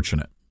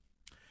unfortunate.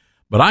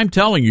 But I'm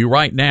telling you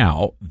right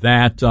now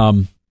that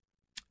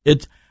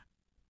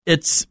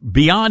it's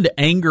beyond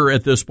anger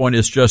at this point.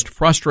 It's just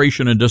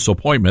frustration and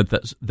disappointment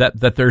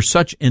that there's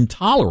such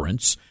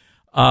intolerance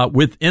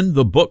within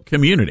the book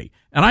community.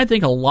 And I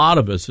think a lot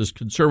of us as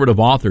conservative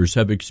authors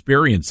have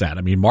experienced that.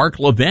 I mean, Mark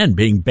Levin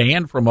being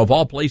banned from, of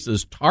all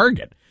places,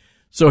 Target.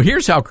 So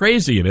here's how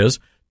crazy it is.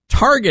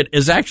 Target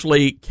is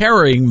actually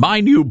carrying my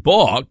new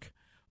book,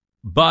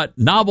 but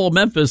Novel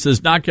Memphis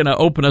is not going to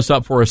open us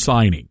up for a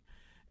signing.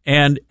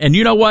 And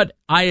you know what?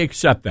 I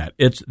accept that.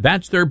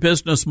 That's their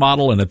business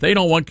model, and if they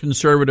don't want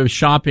conservatives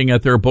shopping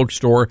at their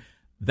bookstore,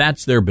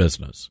 that's their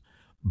business.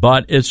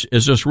 But it's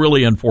just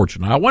really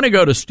unfortunate. I want to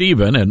go to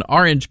Stephen in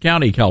Orange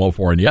County,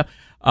 California.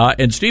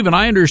 And Stephen,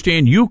 I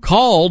understand you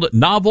called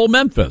Novel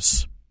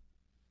Memphis.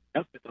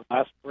 Yep, at the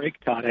last break,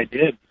 Todd, I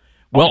did.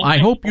 Well, I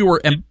hope you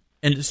were, and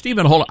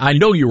Stephen, hold on, I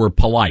know you were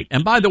polite.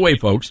 And by the way,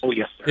 folks,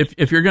 yes, sir.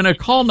 If you're going to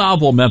call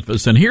Novel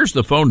Memphis, and here's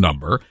the phone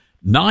number,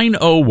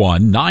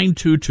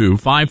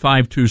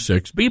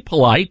 901-922-5526. Be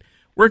polite.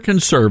 We're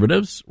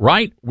conservatives,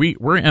 right?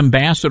 We're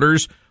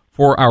ambassadors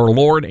for our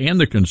Lord and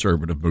the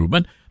conservative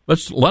movement.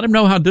 Let's let them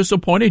know how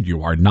disappointed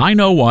you are.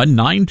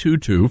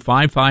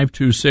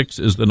 901-922-5526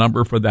 is the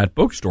number for that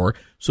bookstore.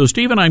 So,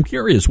 Stephen, I'm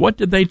curious, what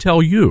did they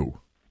tell you?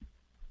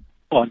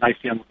 Well, nice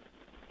young.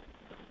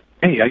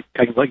 Hey, I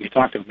can let you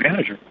talk to the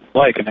manager,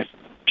 like, and I said,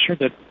 sure,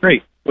 that's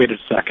great. Wait a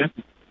second.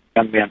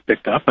 Young man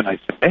picked up, and I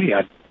said, hey,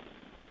 I'm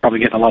probably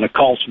getting a lot of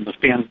calls from the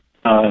fan,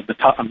 a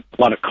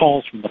lot of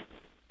calls from the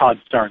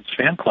Todd Starnes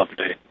fan club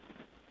today.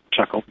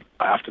 Chuckled,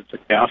 laughed, and said,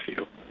 yeah, a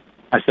few.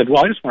 I said,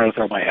 well, I just wanted to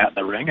throw my hat in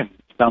the ring, and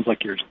it sounds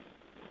like you're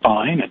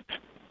fine. And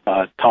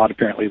Todd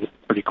apparently was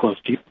pretty close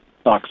to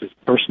Fox's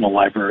personal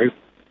library,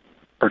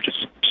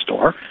 purchase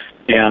store,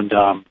 and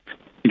why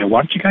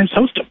don't you guys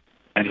host him?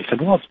 And he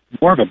said, well, it's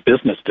more of a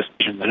business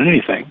decision than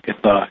anything. It's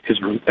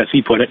as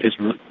he put it,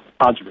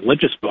 Todd's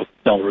religious books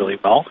sell really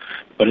well,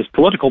 but his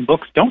political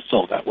books don't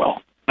sell that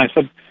well. And I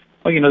said,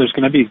 well, there's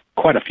going to be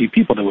quite a few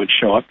people that would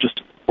show up just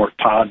to support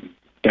Todd and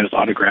get his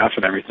autograph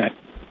and everything.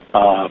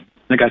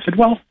 The guy said,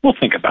 well, we'll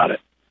think about it.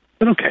 I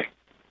said, okay.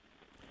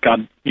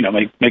 God,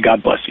 may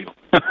God bless you.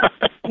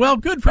 Well,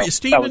 good for you,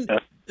 Stephen.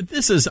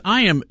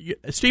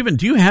 Stephen,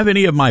 do you have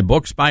any of my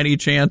books by any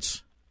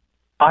chance?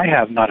 I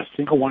have not a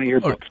single one of your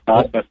books,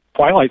 Todd, but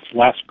Twilight's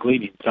Last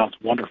Gleaming sounds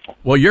wonderful.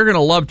 Well, you're going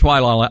to love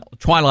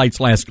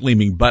Twilight's Last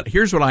Gleaming, but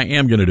here's what I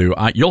am going to do.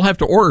 You'll have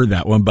to order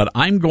that one, but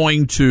I'm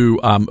going to,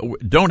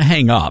 don't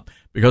hang up,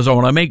 because I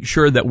want to make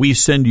sure that we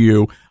send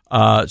you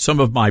some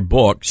of my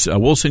books.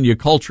 We'll send you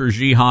Culture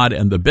Jihad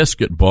and the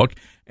Biscuit book,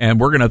 and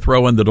we're going to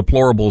throw in the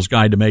Deplorables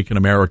Guide to Making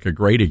America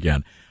Great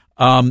Again.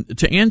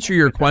 To answer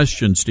your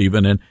question,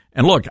 Stephen,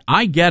 and look,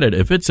 I get it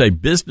if it's a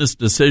business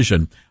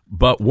decision,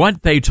 but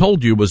what they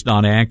told you was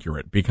not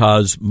accurate,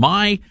 because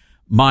my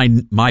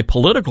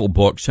political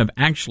books have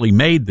actually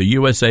made the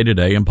USA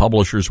Today and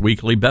Publishers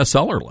Weekly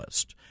bestseller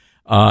list.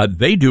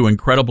 They do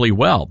incredibly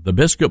well. The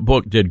Biscuit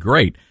book did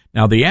great.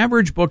 Now, the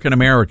average book in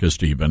America,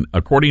 Stephen,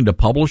 according to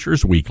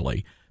Publishers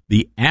Weekly,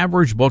 the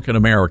average book in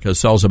America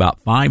sells about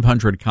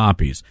 500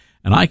 copies.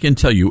 And I can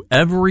tell you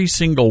every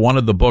single one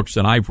of the books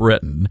that I've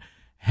written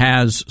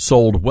has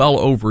sold well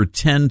over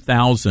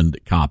 10,000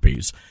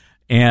 copies.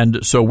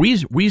 And so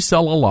we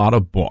sell a lot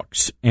of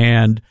books.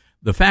 And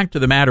the fact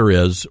of the matter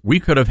is we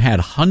could have had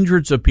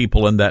hundreds of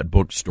people in that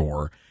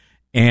bookstore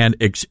and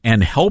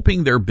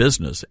helping their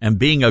business and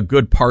being a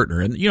good partner.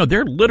 And, you know,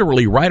 they're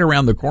literally right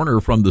around the corner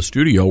from the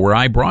studio where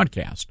I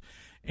broadcast.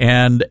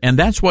 And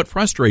that's what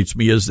frustrates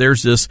me, is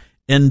there's this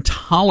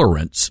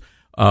intolerance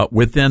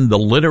within the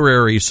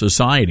literary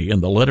society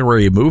and the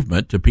literary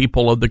movement to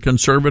people of the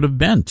conservative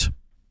bent.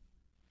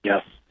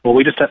 Yes. Well,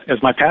 we just,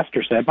 as my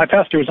pastor said, my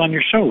pastor was on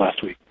your show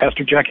last week,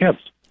 Pastor Jack Hibbs.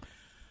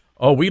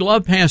 Oh, we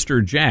love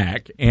Pastor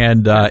Jack,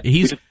 and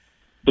he's...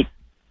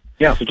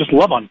 So just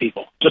love on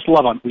people.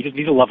 We just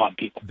need to love on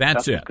people.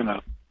 That's it.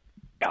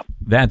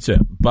 That's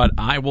it. But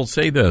I will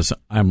say this,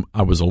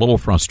 I was a little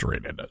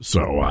frustrated,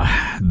 so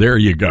there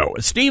you go.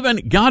 Stephen,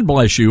 God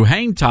bless you.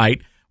 Hang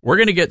tight. We're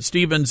going to get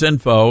Stephen's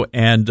info,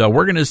 and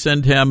we're going to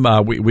send him,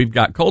 we've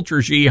got Culture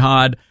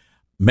Jihad,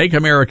 Make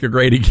America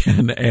Great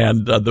Again,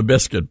 and the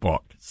Biscuit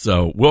book.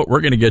 So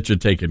we're going to get you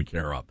taken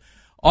care of.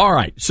 All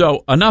right,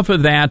 so enough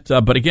of that.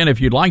 But again,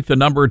 if you'd like the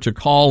number to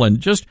call and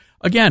just,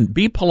 again,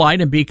 be polite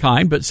and be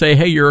kind, but say,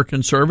 hey, you're a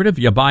conservative,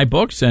 you buy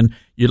books, and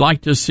you'd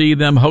like to see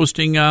them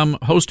hosting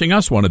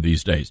us one of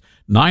these days.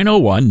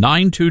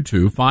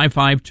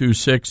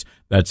 901-922-5526.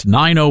 That's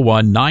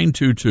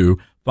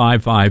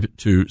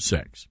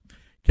 901-922-5526.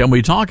 Can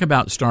we talk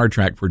about Star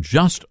Trek for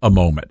just a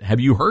moment? Have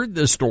you heard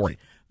this story?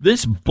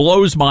 This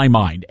blows my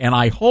mind, and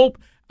I hope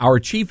our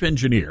chief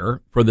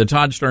engineer for the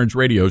Todd Starnes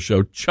radio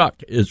show,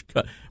 Chuck,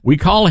 we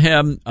call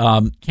him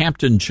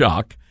Captain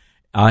Chuck.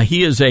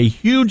 He is a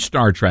huge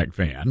Star Trek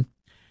fan,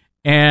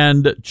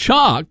 and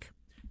Chuck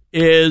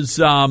is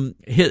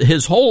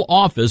his whole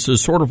office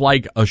is sort of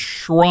like a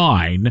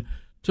shrine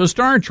to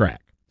Star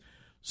Trek.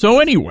 So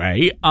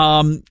anyway,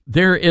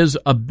 there is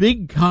a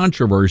big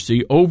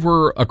controversy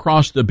over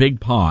across the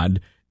big pond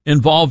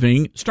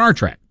involving Star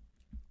Trek.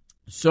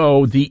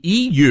 So the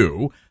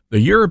EU,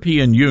 the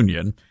European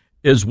Union,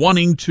 is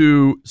wanting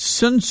to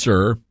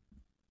censor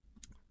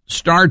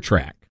Star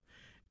Trek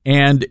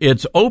and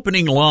its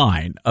opening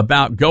line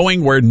about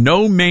going where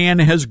no man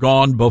has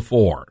gone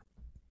before.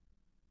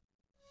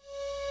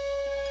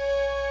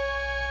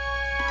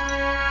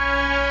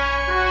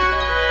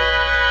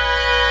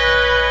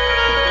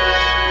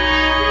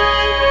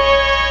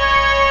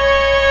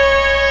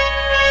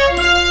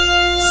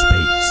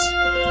 Space.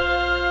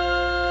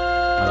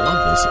 I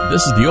love this.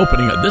 This is the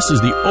opening of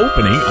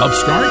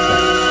Star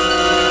Trek.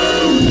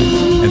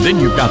 And then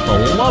you've got the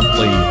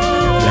lovely,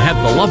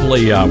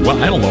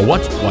 well, I don't know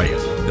what's playing.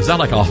 Is that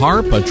like a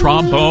harp, a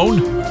trombone?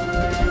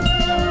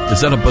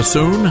 Is that a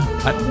bassoon?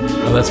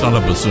 No, that's not a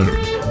bassoon.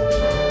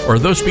 Or are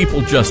those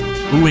people just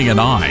oohing an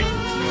eye?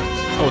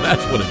 Oh,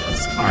 that's what it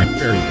is. All right,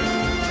 very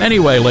good.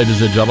 Anyway, ladies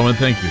and gentlemen,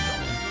 thank you.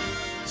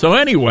 So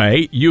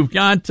anyway, you've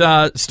got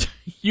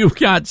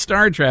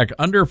Star Trek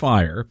under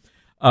fire.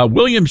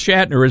 William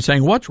Shatner is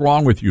saying, what's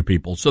wrong with you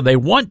people? So they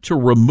want to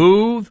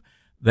remove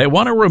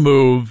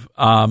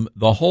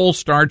the whole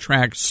Star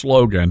Trek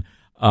slogan,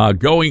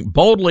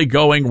 boldly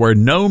going where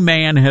no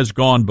man has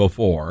gone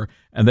before,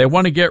 and they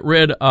want to get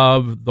rid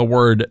of the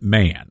word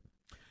man.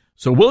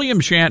 So William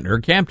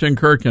Shatner, Captain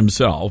Kirk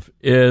himself,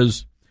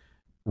 is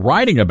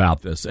writing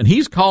about this, and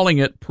he's calling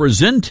it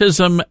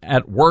presentism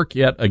at work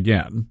yet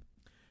again.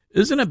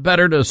 Isn't it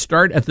better to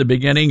start at the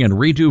beginning and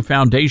redo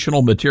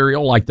foundational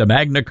material like the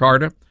Magna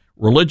Carta,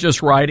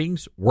 religious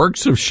writings,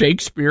 works of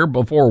Shakespeare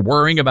before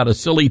worrying about a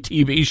silly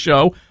TV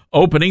show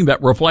opening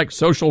that reflects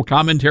social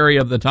commentary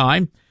of the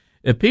time?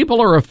 If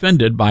people are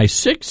offended by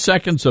 6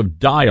 seconds of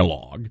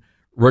dialogue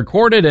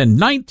recorded in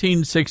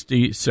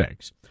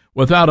 1966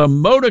 without a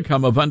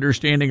modicum of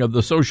understanding of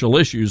the social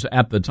issues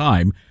at the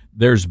time,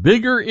 there's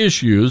bigger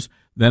issues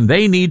than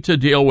they need to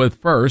deal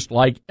with first,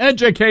 like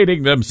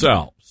educating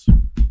themselves.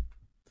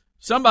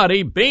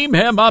 Somebody beam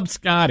him up,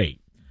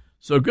 Scotty.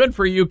 So good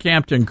for you,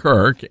 Captain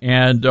Kirk,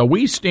 and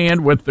we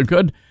stand with the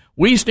good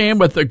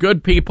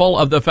people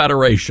of the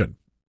Federation.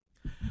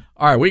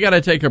 All right, we got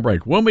to take a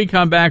break. When we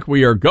come back,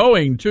 we are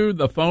going to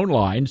the phone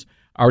lines.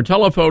 Our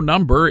telephone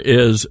number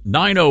is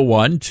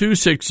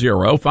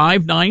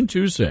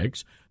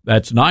 901-260-5926.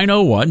 That's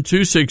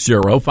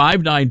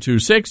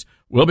 901-260-5926.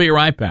 We'll be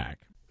right back.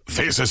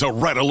 This is a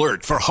red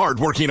alert for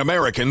hardworking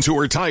Americans who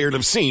are tired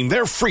of seeing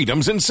their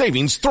freedoms and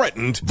savings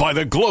threatened by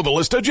the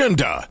globalist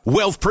agenda.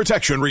 Wealth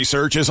Protection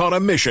Research is on a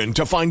mission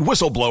to find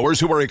whistleblowers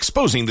who are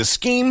exposing the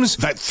schemes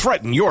that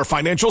threaten your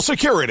financial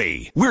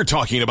security. We're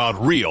talking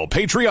about real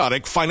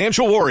patriotic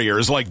financial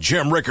warriors like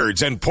Jim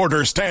Rickards and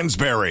Porter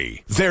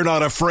Stansberry. They're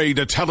not afraid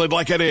to tell it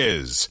like it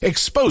is,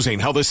 exposing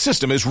how the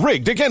system is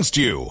rigged against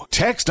you.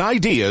 Text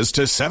ideas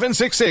to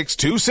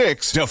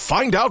 76626 to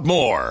find out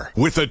more.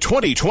 With the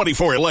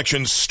 2024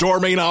 elections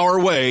storming our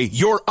way,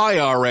 your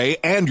IRA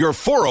and your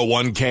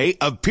 401k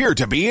appear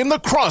to be in the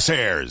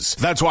crosshairs.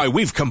 That's why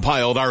we've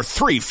compiled our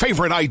 3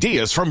 favorite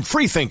ideas from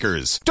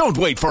freethinkers. Don't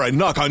wait for a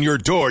knock on your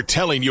door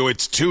telling you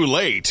it's too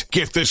late.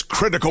 Get this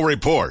critical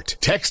report.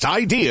 Text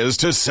ideas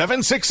to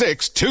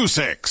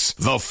 76626.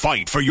 The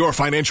fight for your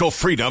financial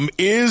freedom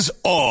is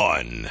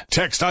on.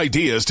 Text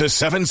ideas to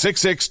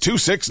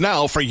 76626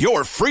 now for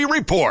your free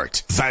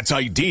report. That's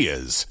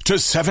ideas to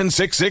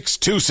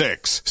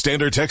 76626.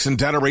 Standard text and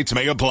data rates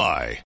may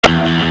apply.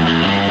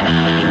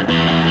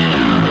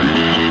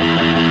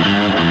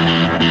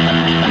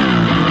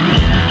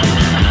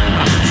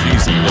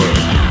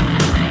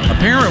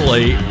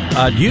 Apparently,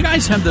 do you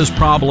guys have this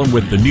problem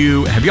with the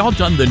new, have y'all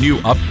done the new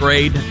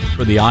upgrade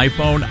for the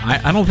iPhone?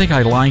 I don't think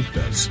I like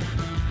this.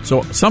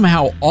 So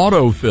somehow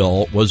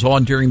autofill was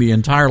on during the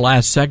entire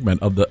last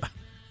segment of the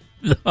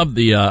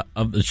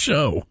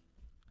show.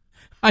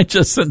 I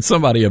just sent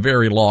somebody a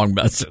very long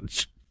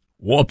message.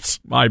 Whoops,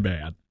 my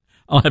bad.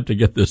 I'll have to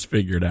get this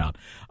figured out.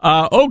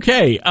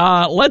 Okay,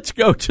 let's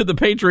go to the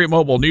Patriot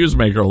Mobile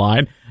Newsmaker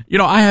line. You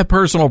know, I have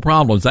personal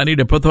problems. I need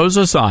to put those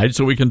aside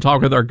so we can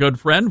talk with our good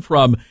friend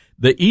from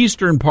the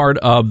eastern part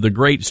of the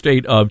great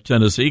state of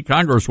Tennessee,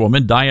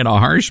 Congresswoman Diana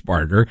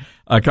Harshbarger.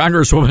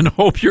 Congresswoman,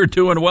 hope you're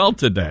doing well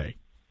today.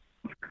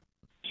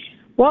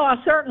 Well,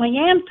 I certainly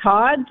am,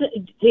 Todd.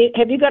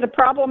 Have you got a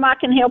problem I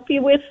can help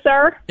you with,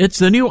 sir? It's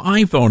the new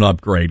iPhone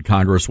upgrade,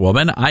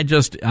 Congresswoman.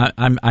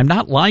 I'm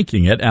not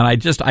liking it, and I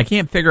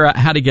can't figure out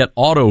how to get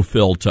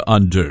autofill to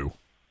undo.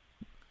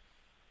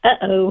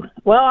 Uh-oh.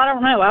 Well, I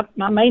don't know.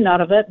 I may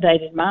not have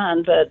updated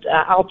mine, but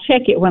I'll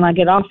check it when I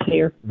get off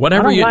here.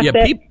 Whatever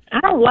I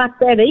don't like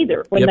that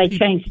either when they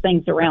change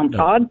things around,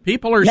 Todd.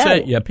 People are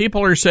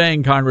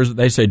saying, Congress,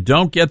 they say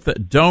don't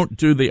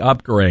do the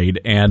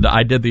upgrade, and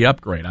I did the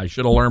upgrade. I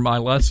should have learned my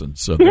lesson.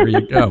 So there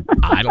you go.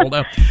 I don't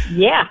know.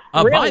 Yeah,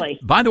 really.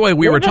 By the way,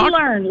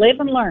 live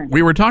and learn.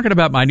 We were talking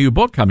about my new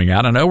book coming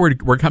out. I know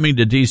we're coming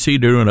to D.C. to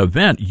do an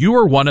event. You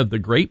are one of the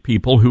great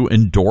people who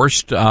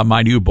endorsed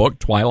my new book,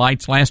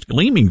 Twilight's Last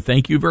Gleaming.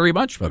 Thank you very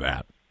much for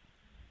that.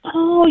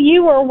 Oh,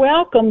 you are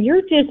welcome.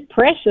 You're just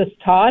precious,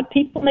 Todd.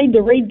 People need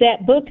to read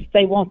that book if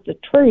they want the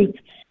truth.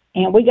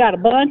 And we got a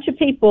bunch of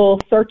people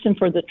searching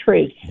for the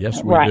truth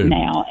right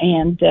now.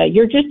 And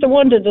you're just the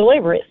one to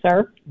deliver it,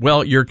 sir.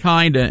 Well, you're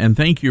kind, and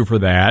thank you for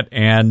that.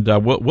 And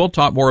we'll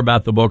talk more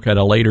about the book at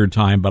a later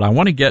time. But I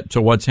want to get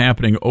to what's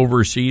happening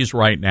overseas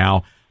right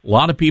now. A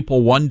lot of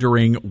people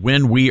wondering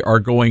when we are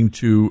going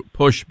to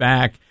push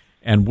back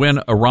and when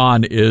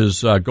Iran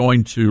is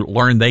going to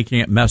learn they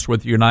can't mess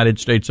with the United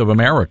States of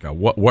America.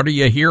 What are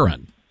you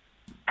hearing?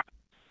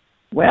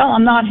 Well,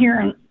 I'm not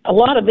hearing a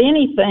lot of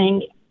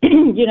anything.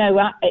 You know,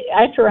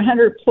 after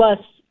 100-plus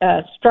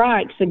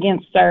strikes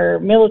against our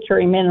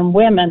military men and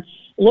women,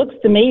 looks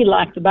to me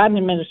like the Biden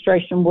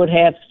administration would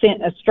have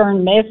sent a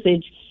stern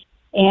message.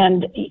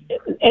 And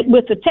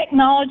with the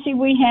technology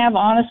we have,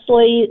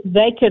 honestly,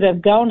 they could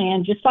have gone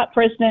in, just like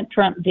President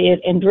Trump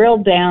did, and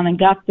drilled down and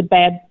got the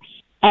bad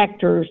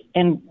actors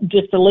and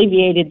just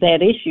alleviated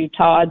that issue,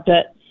 Todd.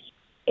 But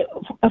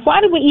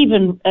why do we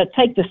even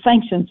take the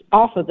sanctions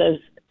off of those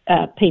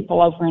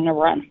people over in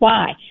Iran?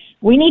 Why?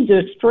 We need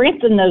to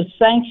strengthen those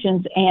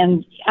sanctions,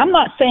 and I'm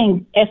not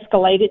saying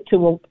escalate it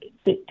to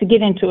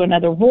get into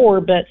another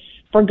war, but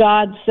for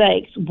God's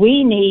sakes,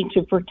 we need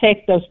to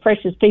protect those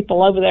precious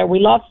people over there. We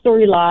lost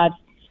 3 lives.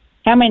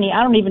 How many?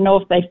 I don't even know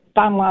if they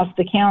finalized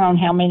the count on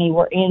how many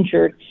were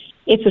injured.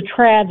 It's a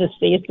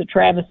travesty. It's a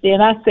travesty.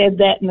 And I said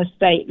that in the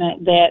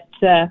statement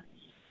that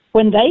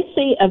when they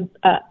see a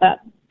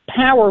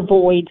power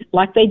void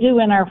like they do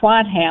in our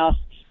White House,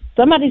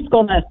 somebody's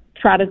going to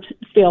try to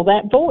fill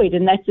that void.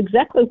 And that's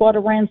exactly what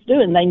Iran's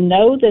doing. They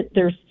know that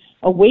there's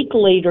a weak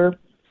leader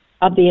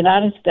of the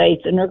United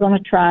States, and they're going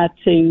to try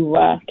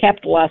to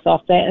capitalize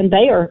off that. And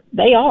they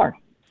are.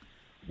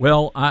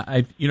 Well,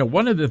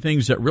 one of the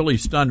things that really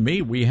stunned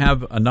me, we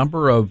have a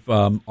number of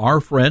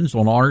our friends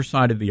on our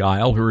side of the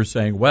aisle who are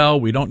saying, well,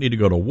 we don't need to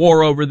go to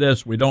war over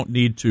this. We don't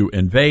need to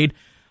invade.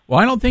 Well,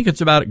 I don't think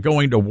it's about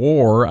going to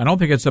war. I don't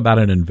think it's about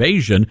an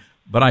invasion.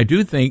 But I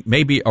do think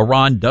maybe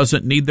Iran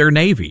doesn't need their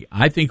Navy.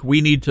 I think we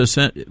need to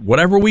send,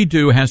 whatever we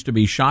do has to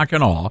be shock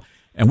and awe.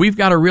 And we've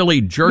got to really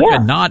jerk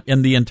a knot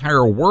in the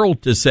entire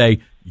world to say,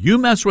 you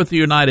mess with the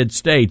United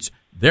States,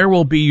 there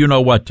will be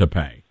you-know-what to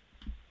pay.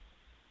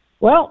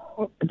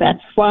 Well, that's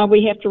why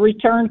we have to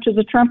return to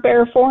the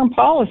Trump-era foreign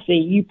policy.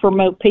 You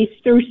promote peace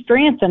through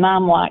strength, and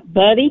I'm like,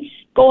 buddy,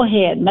 go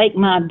ahead, make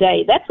my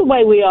day. That's the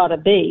way we ought to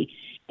be.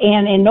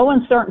 And in no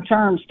uncertain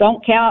terms,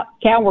 don't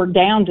cower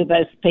down to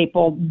those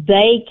people.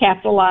 They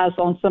capitalize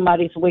on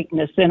somebody's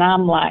weakness. And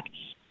I'm like,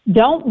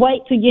 don't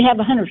wait till you have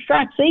 100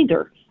 strikes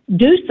either.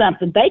 Do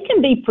something. They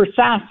can be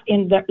precise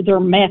in their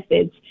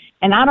methods.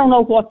 And I don't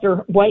know what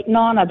they're waiting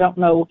on. I don't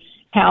know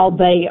how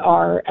they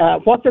are,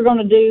 what they're going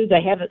to do.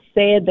 They haven't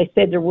said. They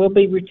said there will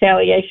be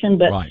retaliation.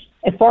 But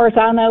as far as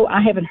I know,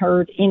 I haven't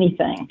heard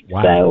anything.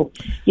 Wow. So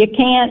you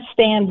can't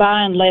stand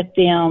by and let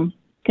them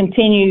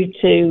continue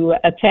to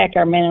attack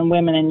our men and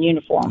women in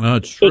uniform. No,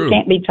 it's true. It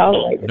can't be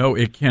tolerated. No,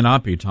 it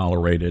cannot be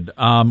tolerated.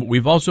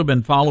 We've also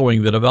been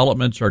following the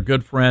developments. Our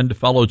good friend,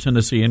 fellow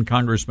Tennessean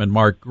Congressman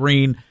Mark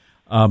Green,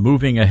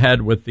 moving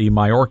ahead with the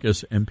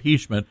Mayorkas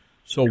impeachment.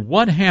 So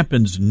what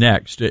happens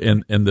next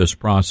in this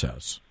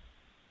process?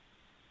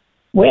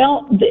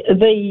 Well,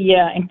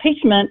 the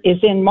impeachment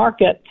is in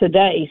markup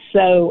today,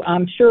 so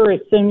I'm sure as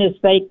soon as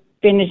they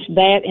finish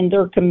that in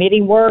their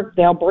committee work,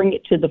 they'll bring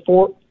it to the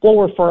floor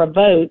for a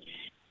vote.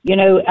 You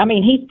know, I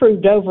mean, he's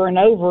proved over and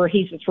over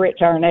he's a threat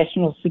to our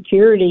national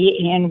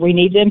security, and we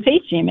need to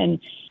impeach him. And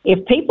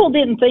if people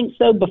didn't think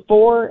so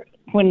before,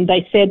 when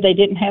they said they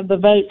didn't have the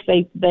votes,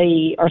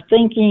 they are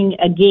thinking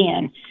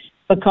again,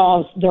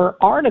 because there are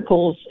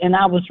articles, and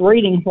I was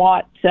reading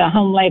what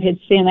Homeland had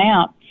sent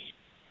out.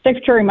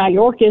 Secretary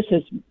Mayorkas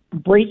has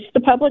breached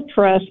the public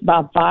trust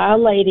by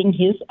violating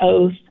his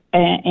oath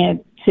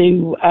and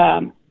to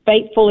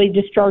faithfully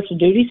discharge the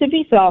duties of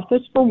his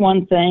office, for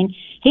one thing.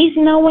 He's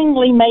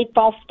knowingly made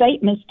false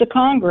statements to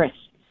Congress,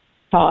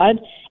 Todd,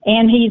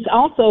 and he's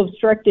also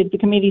obstructed the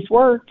committee's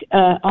work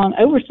on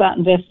oversight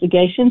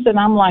investigations. And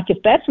I'm like,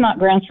 if that's not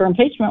grounds for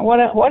impeachment,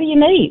 what do you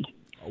need?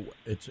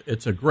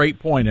 It's a great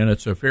point, and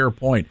it's a fair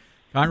point.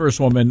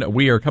 Congresswoman,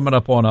 we are coming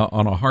up on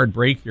a hard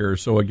break here.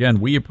 So,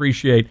 again, we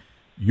appreciate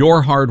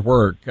your hard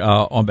work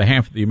on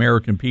behalf of the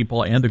American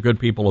people and the good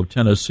people of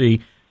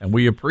Tennessee, and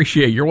we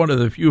appreciate you're one of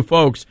the few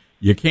folks.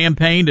 You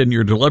campaigned and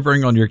you're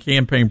delivering on your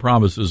campaign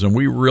promises, and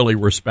we really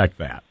respect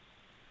that.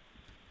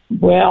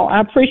 Well,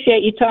 I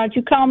appreciate you, Todd.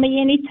 You call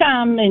me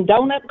anytime, and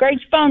don't upgrade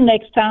your phone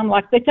next time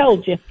like they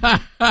told you.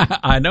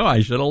 I know.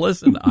 I should have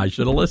listened.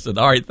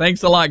 All right.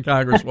 Thanks a lot,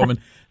 Congresswoman.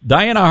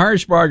 Diana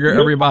Harshbarger,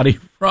 everybody,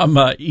 from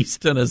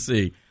East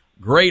Tennessee.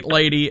 Great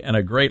lady and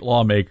a great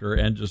lawmaker,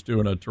 and just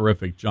doing a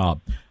terrific job.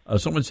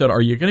 Someone said,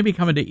 are you going to be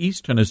coming to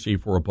East Tennessee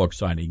for a book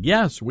signing?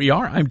 Yes, we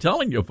are. I'm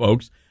telling you,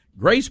 folks.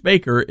 Grace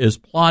Baker is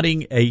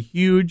plotting a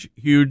huge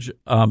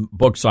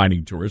book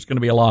signing tour. It's going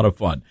to be a lot of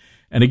fun.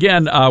 And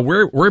again,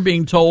 we're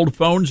being told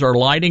phones are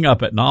lighting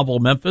up at Novel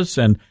Memphis,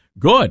 and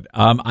good.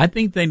 I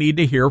think they need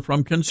to hear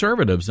from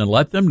conservatives and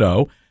let them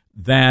know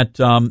that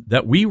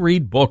that we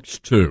read books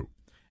too,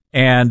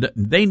 and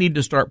they need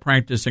to start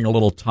practicing a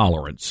little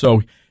tolerance.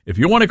 So if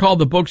you want to call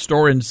the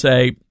bookstore and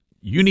say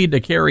you need to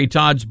carry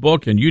Todd's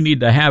book and you need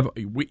to have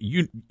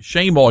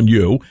shame on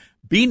you.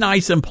 Be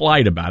nice and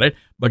polite about it,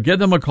 but give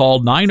them a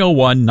call,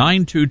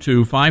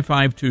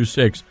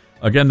 901-922-5526.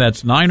 Again,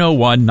 that's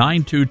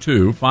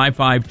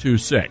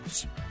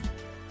 901-922-5526.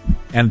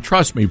 And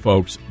trust me,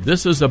 folks,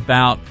 this is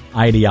about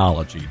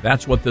ideology.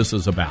 That's what this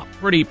is about.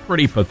 Pretty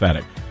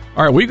pathetic.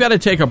 All right, we've got to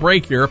take a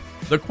break here.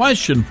 The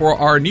question for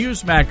our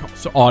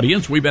Newsmax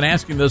audience, we've been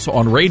asking this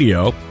on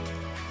radio,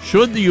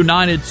 should the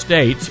United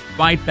States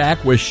fight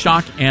back with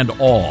shock and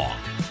awe?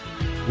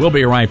 We'll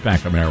be right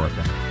back,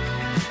 America.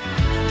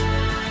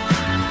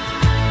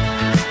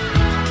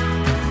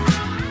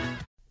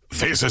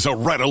 This is a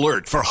red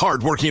alert for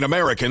hardworking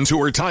Americans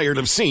who are tired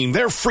of seeing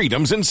their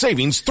freedoms and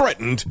savings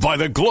threatened by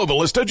the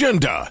globalist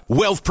agenda.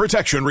 Wealth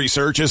Protection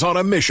Research is on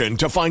a mission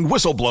to find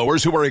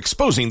whistleblowers who are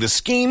exposing the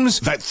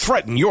schemes that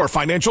threaten your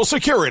financial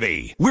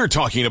security. We're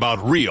talking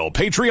about real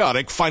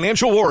patriotic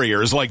financial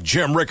warriors like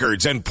Jim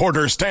Rickards and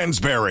Porter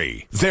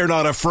Stansberry. They're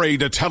not afraid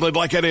to tell it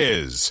like it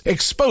is,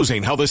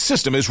 exposing how the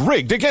system is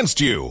rigged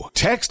against you.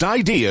 Text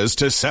IDEAS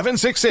to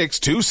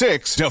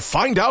 76626 to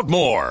find out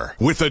more.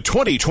 With the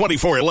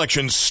 2024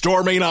 election storming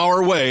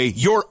our way,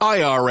 your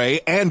IRA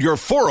and your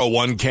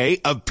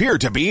 401k appear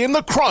to be in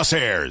the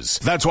crosshairs.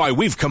 That's why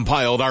we've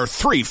compiled our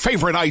 3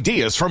 favorite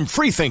ideas from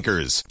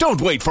freethinkers.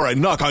 Don't wait for a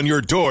knock on your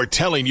door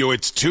telling you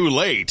it's too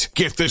late.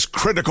 Get this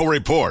critical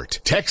report.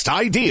 Text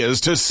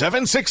IDEAS to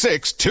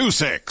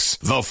 76626.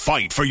 The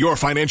fight for your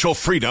financial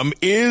freedom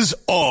is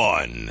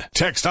on.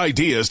 Text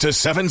IDEAS to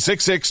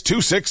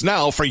 76626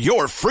 now for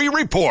your free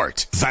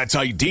report. That's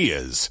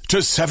IDEAS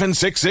to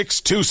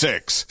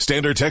 76626.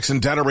 Standard text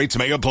and data rates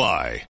may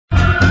apply.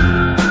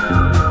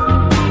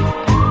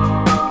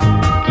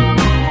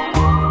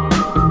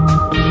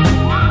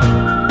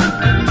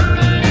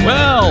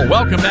 Well,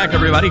 welcome back,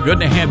 everybody. Good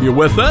to have you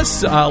with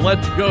us.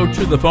 Let's go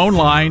to the phone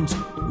lines.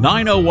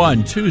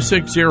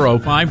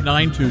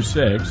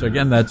 901-260-5926.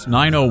 Again, that's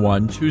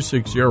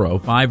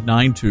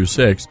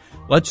 901-260-5926.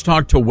 Let's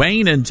talk to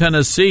Wayne in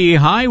Tennessee.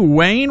 Hi,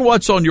 Wayne.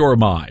 What's on your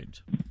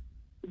mind?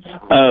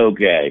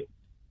 Okay.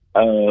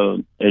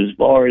 As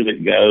far as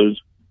it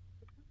goes,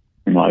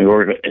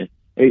 Mayorkas,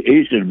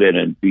 he should have been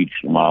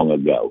impeached long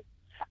ago.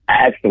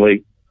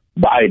 Actually,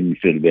 Biden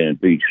should have been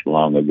impeached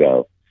long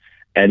ago.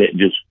 And it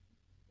just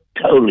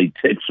totally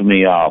ticks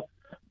me off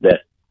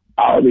that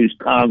all these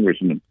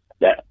congressmen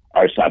that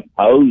are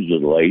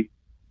supposedly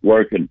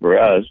working for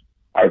us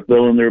are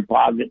filling their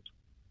pockets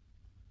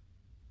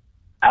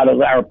out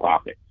of our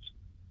pockets.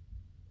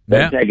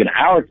 They're taking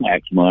our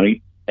tax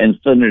money and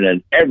sending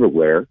it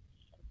everywhere,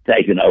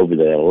 taking over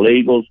the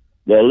illegals.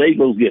 The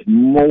illegals get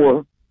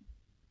more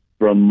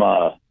from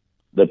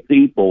the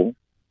people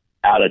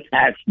out of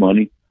tax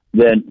money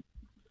than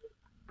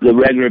the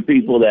regular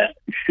people that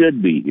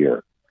should be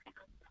here.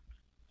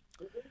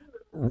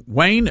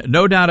 Wayne,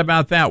 no doubt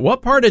about that.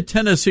 What part of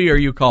Tennessee are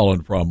you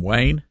calling from,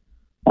 Wayne?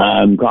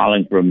 I'm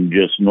calling from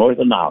just north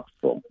of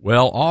Knoxville.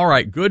 Well, all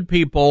right, good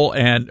people,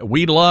 and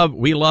we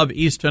love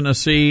East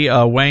Tennessee,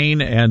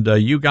 Wayne, and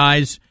you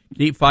guys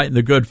keep fighting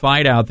the good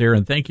fight out there,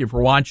 and thank you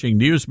for watching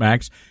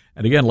Newsmax.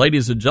 And again,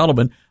 ladies and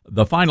gentlemen,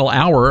 the final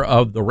hour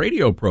of the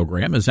radio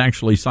program is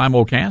actually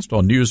simulcast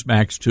on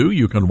Newsmax 2.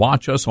 You can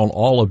watch us on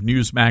all of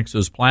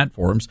Newsmax's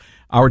platforms.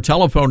 Our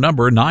telephone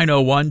number,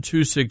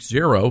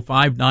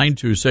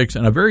 901-260-5926.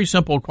 And a very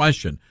simple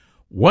question.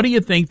 What do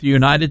you think the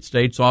United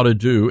States ought to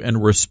do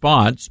in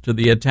response to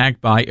the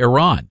attack by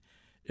Iran?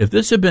 If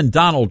this had been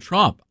Donald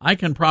Trump, I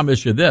can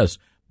promise you this.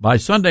 By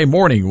Sunday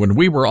morning, when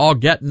we were all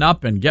getting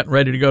up and getting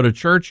ready to go to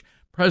church,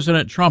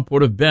 President Trump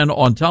would have been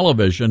on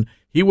television.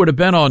 He would have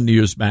been on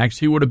Newsmax.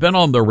 He would have been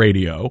on the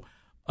radio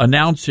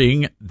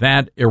announcing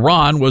that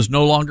Iran was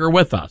no longer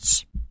with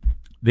us,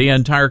 the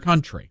entire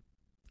country.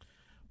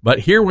 But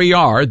here we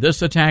are.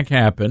 This attack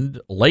happened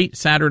late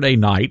Saturday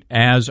night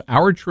as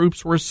our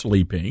troops were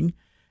sleeping.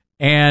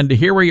 And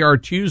here we are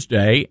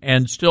Tuesday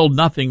and still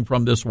nothing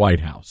from this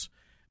White House.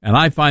 And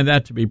I find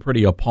that to be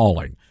pretty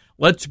appalling.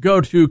 Let's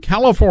go to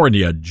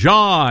California.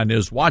 John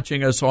is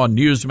watching us on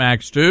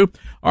Newsmax 2.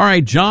 All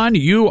right, John,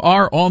 you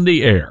are on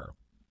the air.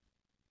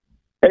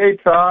 Hey,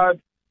 Todd.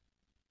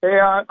 Hey,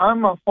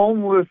 I'm a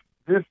homeless,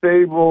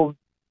 disabled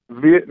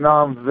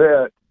Vietnam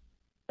vet,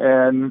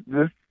 and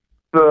this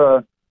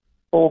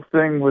whole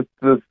thing with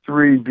the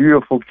 3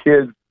 beautiful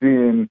kids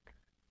being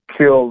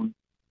killed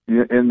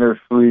in their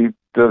sleep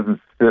doesn't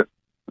sit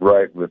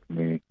right with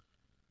me.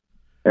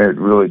 It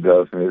really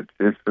doesn't.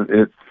 It's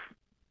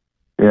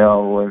you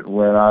know,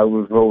 when I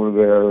was over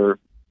there,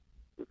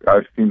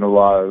 I've seen a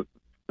lot of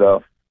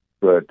stuff,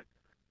 but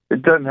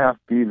it doesn't have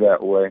to be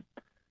that way.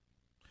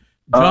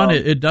 John,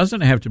 it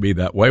doesn't have to be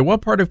that way.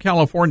 What part of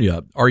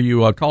California are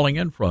you calling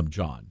in from,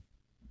 John?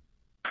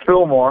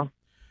 Fillmore.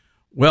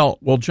 Well,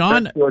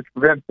 John,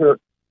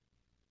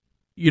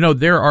 you know,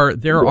 there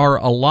are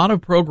a lot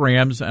of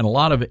programs and a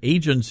lot of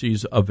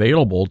agencies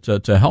available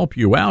to help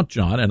you out,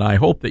 John, and I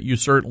hope that you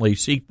certainly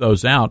seek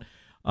those out.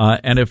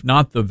 And if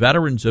not the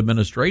Veterans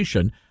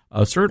Administration,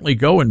 certainly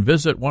go and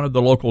visit one of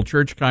the local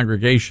church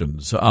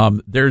congregations.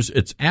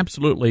 It's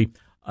absolutely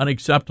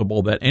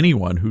unacceptable that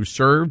anyone who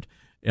served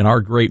in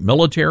our great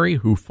military,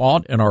 who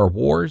fought in our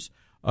wars,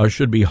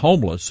 should be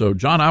homeless. So,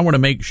 John, I want to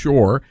make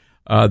sure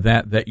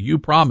that you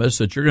promise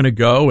that you're going to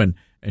go and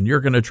you're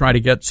going to try to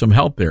get some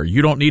help there.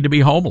 You don't need to be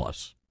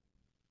homeless.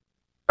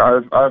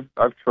 I've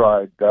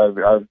tried.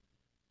 I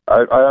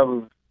have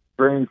a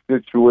strange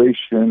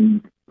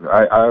situation.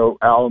 I owe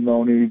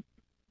alimony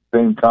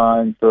same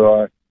time,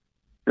 so I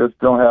just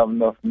don't have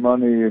enough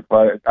money. If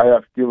I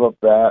have to give up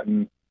that,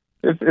 and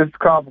it's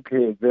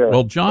complicated there.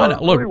 Well, John,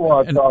 look,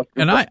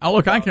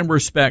 I can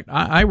respect.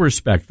 I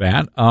respect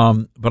that.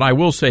 But I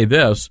will say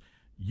this: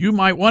 you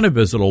might want to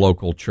visit a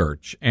local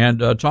church and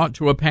talk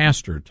to a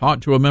pastor,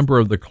 talk to a member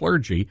of the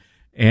clergy,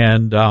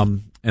 and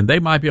they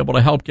might be able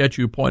to help get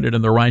you pointed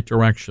in the right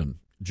direction.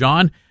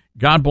 John,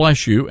 God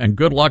bless you and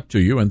good luck to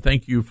you, and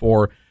thank you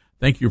for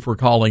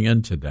calling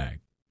in today.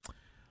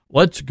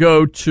 Let's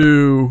go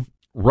to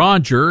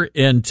Roger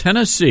in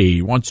Tennessee.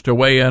 He wants to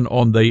weigh in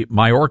on the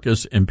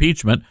Mayorkas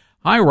impeachment.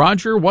 Hi,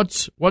 Roger.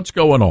 What's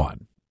going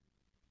on?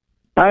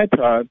 Hi,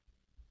 Todd.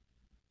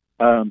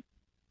 I'm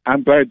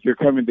glad you're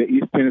coming to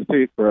East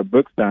Tennessee for a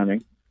book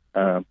signing.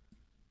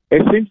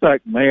 It seems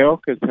like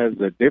Mayorkas has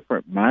a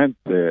different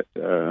mindset.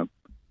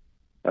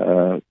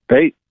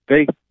 They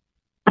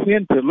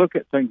tend to look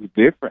at things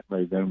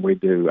differently than we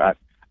do.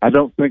 I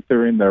don't think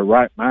they're in their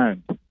right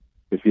mind,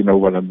 if you know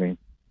what I mean.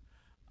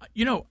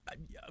 You know,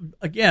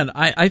 again,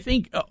 I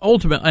think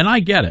ultimately, and I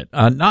get it,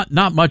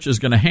 not much is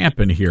going to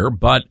happen here,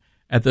 but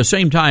at the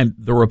same time,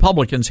 the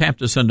Republicans have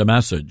to send a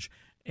message,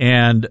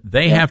 and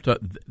they have to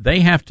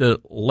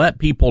let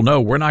people know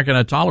we're not going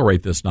to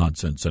tolerate this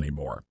nonsense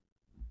anymore.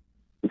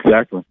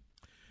 Exactly.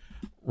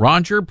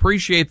 Roger,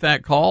 appreciate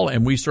that call,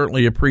 and we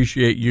certainly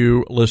appreciate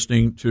you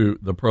listening to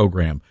the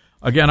program.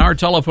 Again, our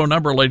telephone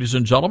number, ladies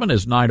and gentlemen,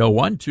 is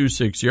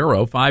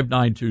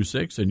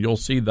 901-260-5926, and you'll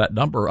see that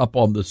number up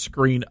on the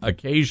screen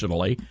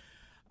occasionally.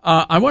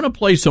 I want to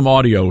play some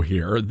audio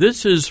here.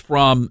 This is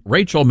from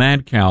Rachel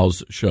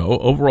Madcow's show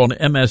over on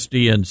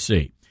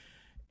MSDNC.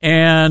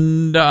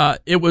 And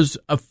it was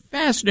a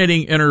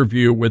fascinating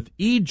interview with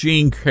E.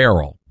 Jean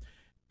Carroll.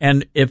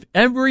 And if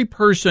every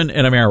person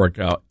in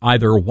America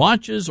either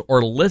watches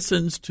or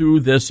listens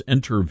to this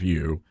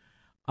interview,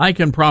 I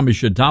can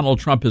promise you Donald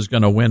Trump is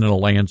going to win in a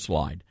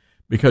landslide,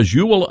 because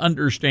you will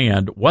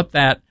understand what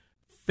that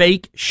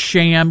fake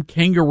sham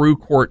kangaroo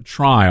court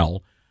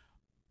trial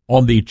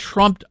on the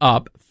trumped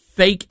up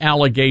fake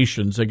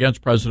allegations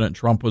against President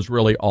Trump was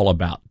really all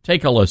about.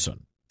 Take a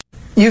listen.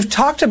 You've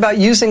talked about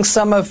using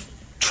some of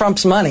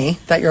Trump's money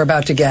that you're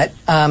about to get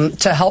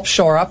to help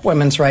shore up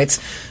women's rights.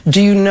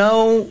 Do you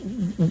know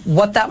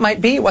what that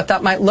might be, what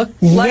that might look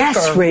like?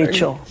 Yes,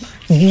 Rachel.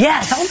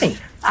 Yes. Tell me.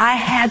 I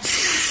had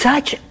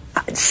such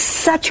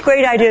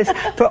great ideas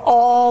for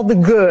all the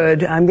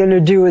good I'm going to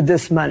do with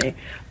this money.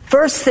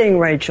 First thing,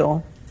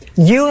 Rachel,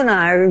 you and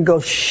I are going to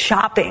go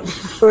shopping.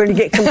 We're going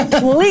to get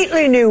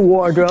completely new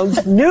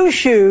wardrobes, new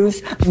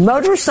shoes,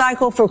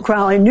 motorcycle for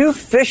Crowley, new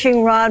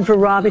fishing rod for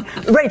Robbie.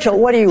 Rachel,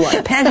 what do you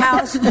want?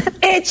 Penthouse?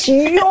 It's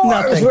yours,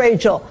 Nothing.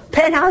 Rachel.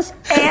 Penthouse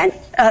and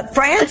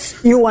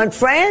France? You want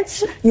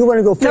France? You want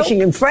to go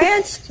fishing in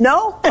France?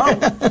 No? Oh,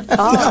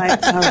 all right,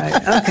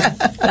 okay.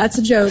 That's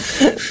a joke.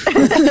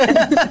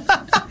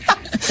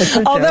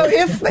 Although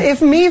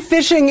if me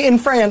fishing in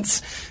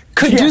France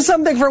could do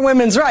something for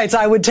women's rights,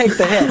 I would take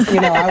the hit. You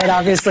know, I would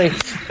obviously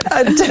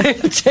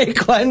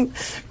take one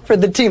for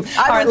the team.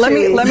 All right, let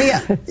me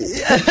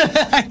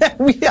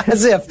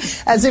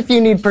as if you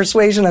need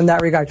persuasion in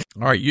that regard.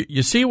 All right,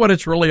 you see what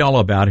it's really all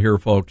about here,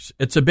 folks.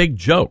 It's a big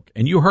joke.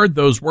 And you heard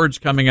those words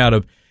coming out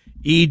of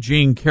E.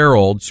 Jean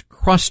Carroll's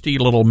crusty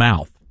little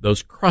mouth,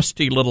 those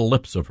crusty little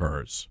lips of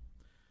hers.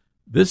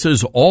 This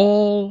is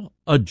all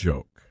a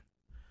joke.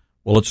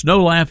 Well, it's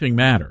no laughing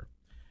matter.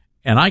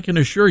 And I can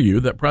assure you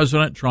that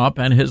President Trump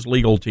and his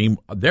legal team,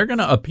 they're going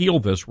to appeal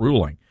this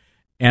ruling.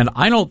 And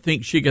I don't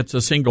think she gets a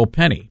single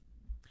penny.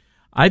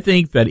 I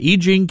think that E.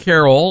 Jean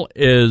Carroll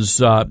is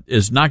not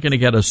going to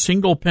get a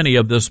single penny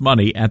of this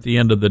money at the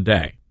end of the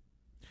day.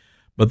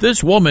 But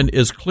this woman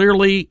is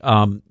clearly,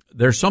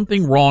 there's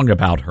something wrong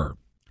about her.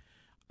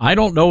 I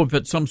don't know if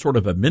it's some sort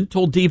of a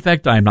mental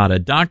defect. I'm not a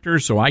doctor,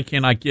 so I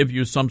cannot give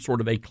you some sort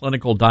of a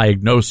clinical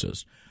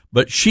diagnosis.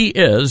 But she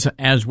is,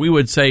 as we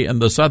would say in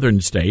the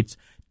southern states,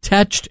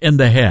 touched in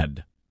the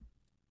head.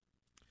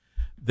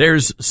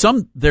 There's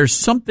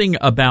something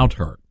about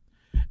her.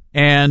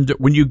 And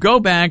when you go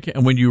back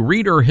and when you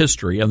read her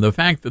history and the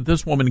fact that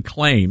this woman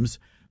claims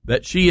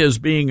that she is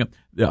being,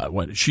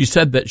 she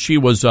said that she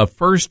was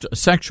first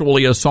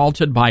sexually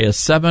assaulted by a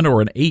 7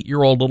 or an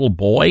 8-year-old little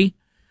boy.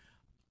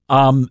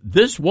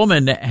 This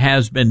woman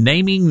has been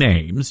naming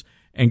names.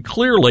 And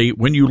clearly,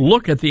 when you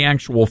look at the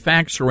actual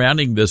facts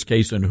surrounding this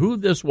case and who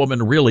this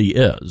woman really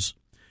is,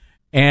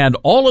 and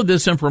all of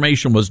this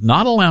information was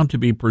not allowed to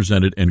be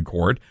presented in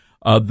court.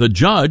 The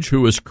judge,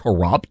 who is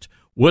corrupt,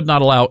 would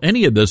not allow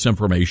any of this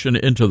information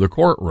into the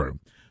courtroom.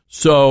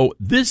 So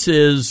this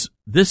is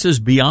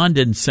beyond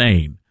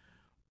insane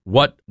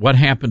what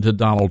happened to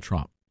Donald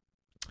Trump.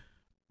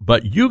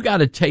 But you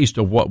got a taste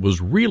of what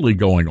was really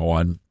going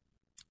on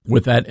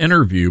with that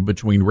interview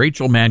between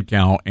Rachel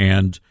Maddow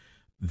and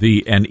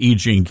E.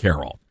 Jean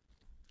Carroll.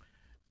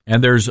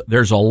 And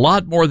there's a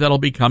lot more that'll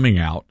be coming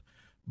out.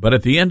 But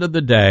at the end of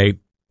the day,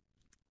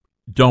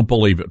 don't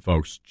believe it,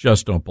 folks.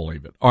 Just don't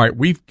believe it. All right,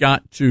 we've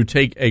got to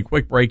take a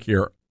quick break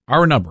here.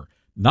 Our number,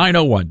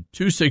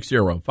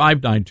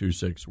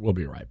 901-260-5926. We'll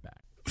be right back.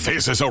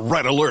 This is a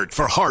red alert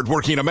for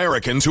hardworking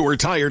Americans who are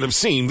tired of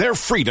seeing their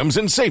freedoms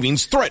and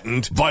savings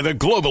threatened by the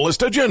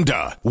globalist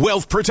agenda.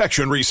 Wealth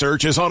Protection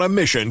Research is on a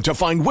mission to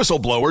find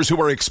whistleblowers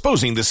who are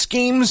exposing the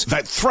schemes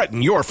that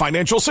threaten your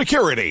financial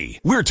security.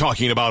 We're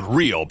talking about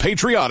real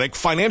patriotic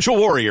financial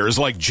warriors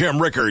like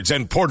Jim Rickards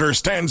and Porter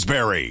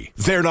Stansberry.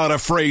 They're not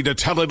afraid to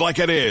tell it like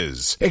it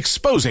is,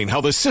 exposing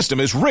how the system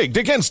is rigged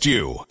against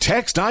you.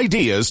 Text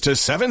ideas to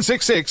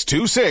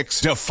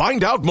 76626 to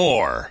find out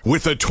more.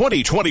 With the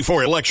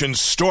 2024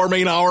 elections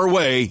storming our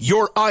way,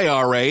 your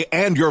IRA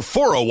and your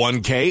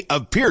 401k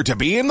appear to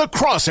be in the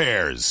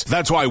crosshairs.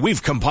 That's why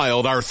we've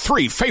compiled our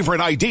 3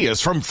 favorite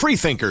ideas from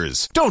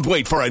freethinkers. Don't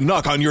wait for a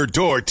knock on your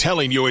door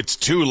telling you it's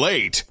too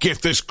late.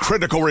 Get this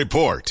critical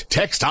report.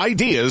 Text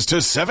ideas to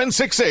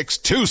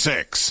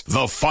 76626.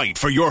 The fight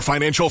for your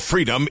financial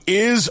freedom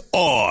is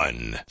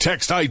on.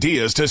 Text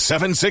ideas to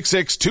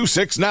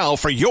 76626 now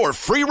for your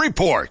free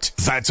report.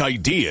 That's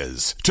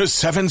ideas to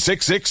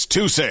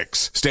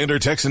 76626.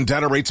 Standard text and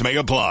data rates may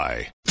apply.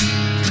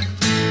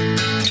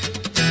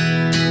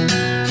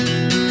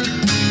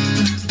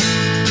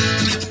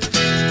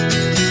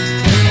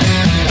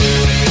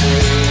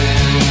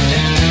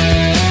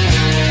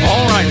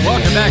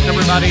 Welcome back,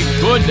 everybody.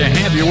 Good to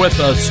have you with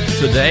us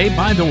today.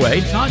 By the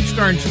way,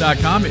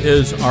 ToddStarnes.com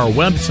is our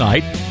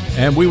website,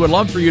 and we would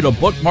love for you to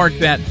bookmark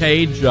that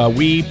page.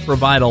 We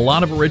provide a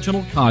lot of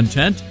original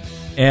content,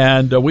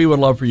 and we would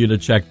love for you to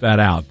check that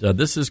out.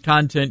 This is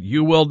content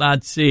you will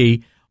not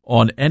see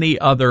on any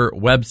other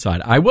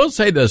website. I will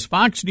say this,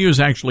 Fox News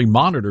actually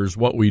monitors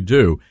what we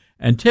do,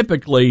 and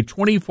typically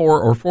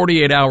 24 or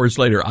 48 hours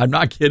later, I'm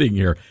not kidding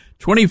here,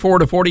 24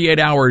 to 48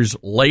 hours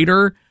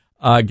later,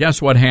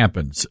 guess what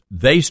happens?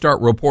 They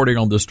start reporting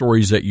on the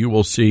stories that you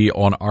will see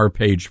on our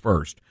page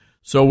first.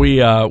 So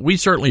we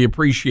certainly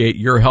appreciate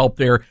your help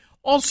there.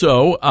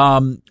 Also,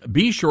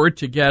 be sure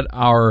to get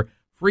our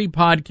free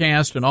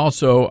podcast and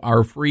also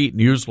our free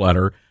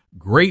newsletter.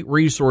 Great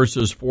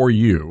resources for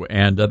you,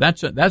 and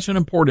that's an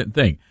important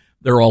thing.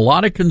 There are a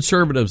lot of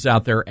conservatives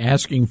out there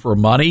asking for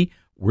money.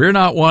 We're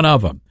not one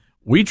of them.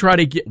 We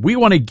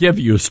want to give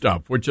you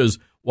stuff, which is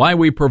why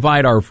we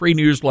provide our free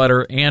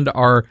newsletter and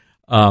our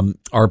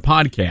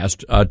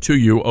podcast to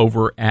you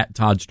over at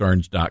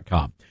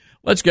ToddStarnes.com.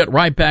 Let's get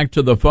right back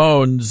to the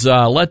phones.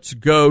 Let's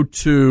go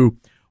to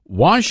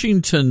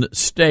Washington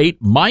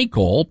State.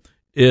 Michael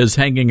is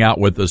hanging out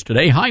with us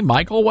today. Hi,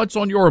 Michael. What's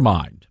on your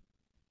mind?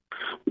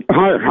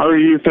 Hi, how are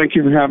you? Thank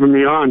you for having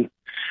me on.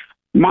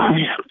 My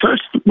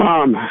first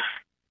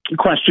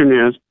question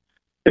is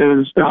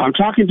I'm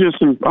talking to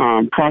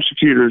some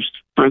prosecutors,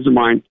 friends of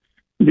mine.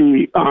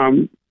 The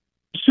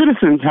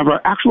citizens have an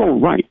actual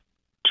right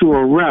to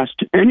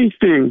arrest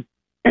anybody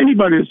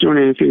that's doing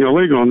anything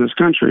illegal in this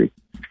country.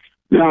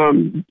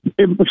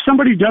 If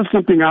somebody does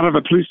something out of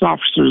a police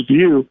officer's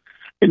view,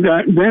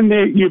 then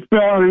you fill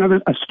out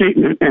a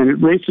statement, and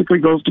it basically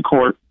goes to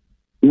court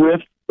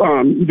with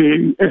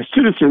the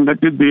citizen that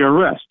did the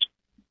arrest.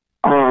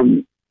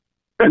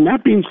 And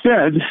that being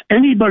said,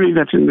 anybody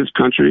that's in this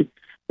country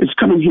is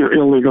coming here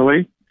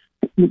illegally,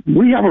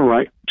 we have a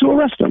right to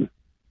arrest them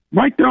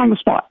right there on the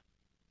spot.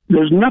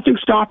 There's nothing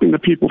stopping the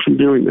people from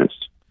doing this.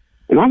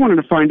 And I wanted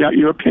to find out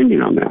your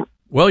opinion on that.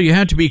 Well, you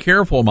have to be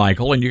careful,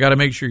 Michael, and you got to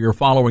make sure you're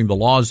following the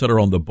laws that are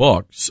on the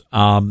books.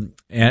 And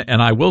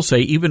I will say,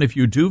 even if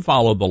you do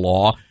follow the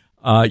law,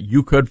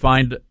 you could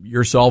find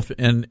yourself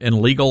in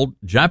legal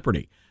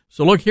jeopardy.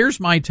 So, look, here's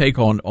my take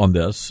on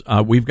this.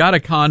 We've got a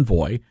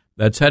convoy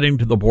that's heading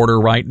to the border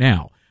right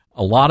now.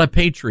 A lot of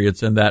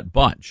patriots in that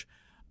bunch.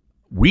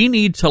 We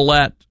need to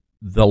let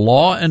the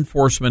law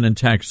enforcement in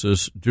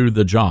Texas do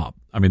the job.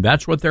 I mean,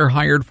 that's what they're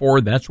hired for.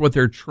 That's what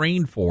they're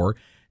trained for.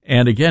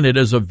 And again, it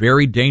is a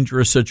very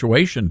dangerous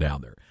situation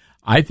down there.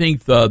 I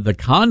think the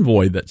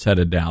convoy that's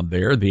headed down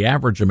there, the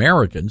average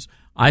Americans,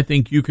 I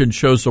think you can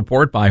show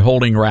support by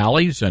holding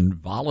rallies and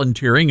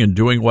volunteering and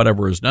doing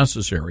whatever is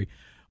necessary.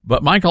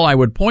 But, Michael, I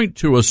would point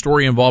to a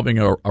story involving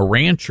a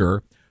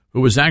rancher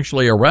who was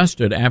actually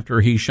arrested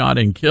after he shot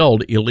and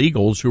killed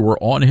illegals who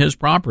were on his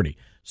property.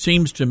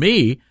 Seems to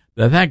me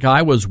that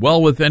guy was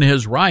well within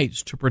his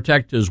rights to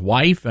protect his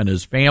wife and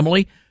his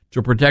family,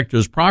 to protect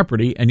his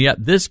property, and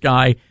yet this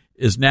guy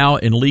is now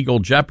in legal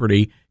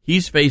jeopardy.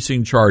 He's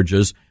facing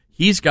charges.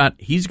 He's got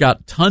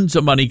tons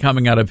of money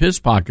coming out of his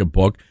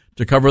pocketbook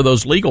to cover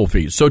those legal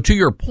fees. So to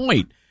your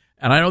point,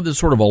 and I know this is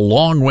sort of a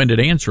long-winded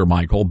answer,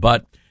 Michael,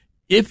 but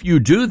if you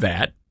do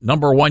that,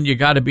 number one, you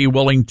got to be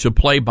willing to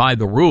play by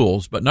the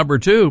rules. But number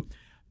two,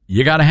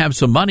 you got to have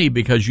some money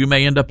because you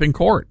may end up in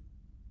court.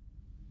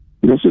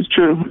 This is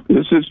true.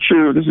 This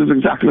is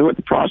exactly what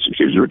the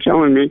prosecutors were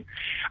telling me.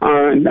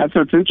 And that's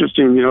what's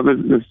interesting. You know,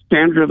 the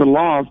standard of the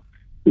law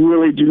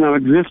really do not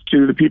exist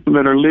to the people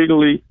that are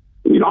legally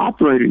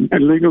operating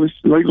and legal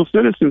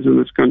citizens in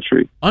this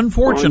country.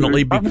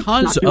 Unfortunately,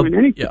 because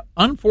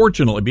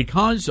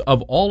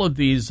of all of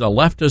these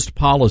leftist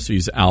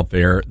policies out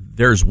there,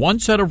 there's one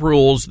set of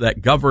rules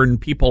that govern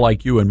people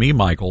like you and me,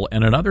 Michael,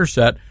 and another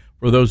set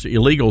for those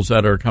illegals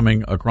that are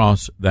coming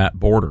across that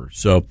border.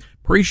 So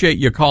appreciate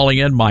you calling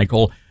in,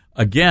 Michael.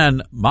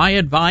 Again, my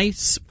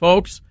advice,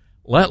 folks,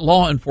 let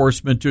law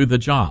enforcement do the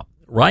job,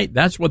 right?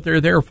 That's what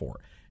they're there for.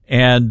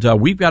 And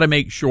we've got to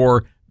make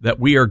sure that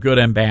we are good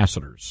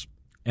ambassadors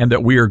and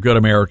that we are good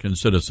American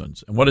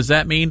citizens. And what does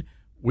that mean?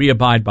 We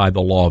abide by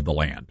the law of the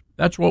land.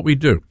 That's what we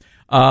do.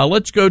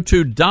 Let's go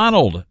to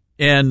Donald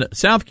in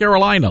South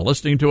Carolina,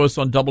 listening to us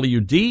on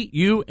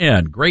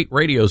WDUN, great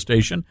radio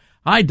station.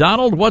 Hi,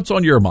 Donald. What's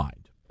on your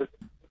mind?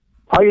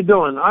 How you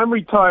doing? I'm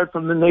retired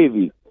from the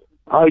Navy.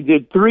 I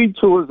did 3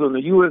 tours on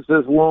the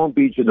USS Long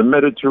Beach in the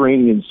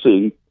Mediterranean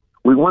Sea.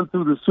 We went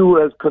through the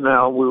Suez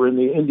Canal. We were in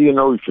the Indian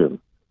Ocean.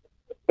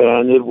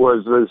 And it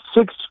was the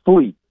Sixth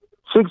Fleet.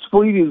 Sixth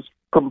Fleet is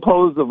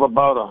composed of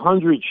about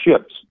 100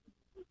 ships.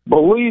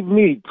 Believe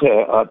me,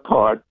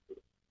 Todd,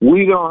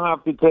 we don't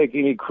have to take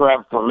any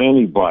crap from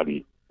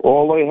anybody.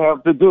 All they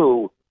have to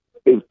do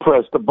is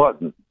press the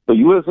button. The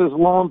USS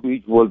Long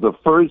Beach was the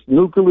first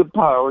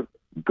nuclear-powered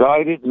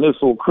guided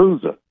missile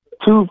cruiser,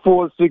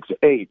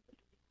 2468,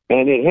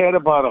 and it had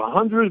about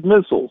 100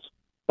 missiles.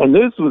 And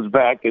this was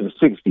back in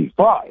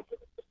 65.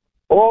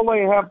 All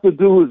they have to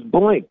do is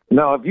blink.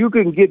 Now, if you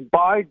can get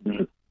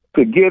Biden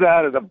to get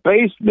out of the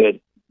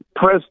basement,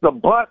 press the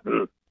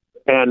button,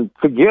 and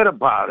forget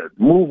about it.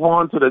 Move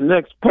on to the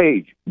next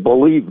page.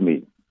 Believe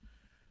me.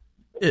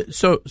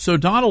 So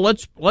Donald,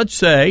 let's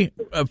say,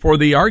 for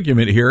the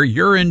argument here,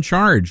 you're in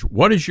charge.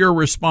 What is your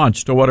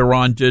response to what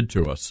Iran did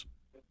to us?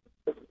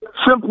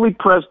 Simply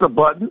press the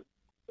button.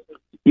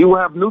 You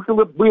have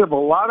nuclear. We have a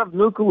lot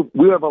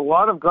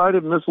of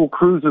guided missile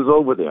cruisers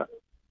over there.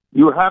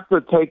 You have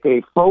to take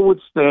a forward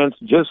stance,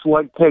 just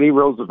like Teddy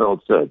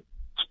Roosevelt said.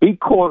 Speak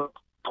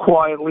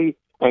quietly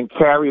and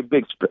carry a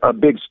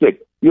big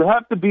stick. You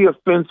have to be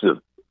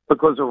offensive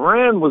because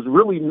Iran was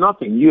really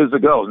nothing years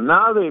ago.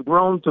 Now they've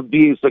grown to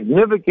be a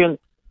significant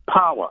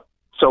power.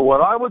 So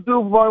what I would do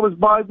if I was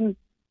Biden,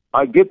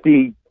 I get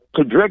the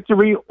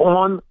trajectory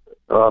on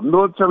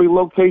military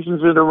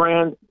locations in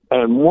Iran,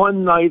 and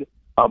one night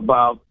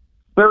about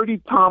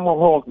 30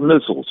 Tomahawk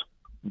missiles.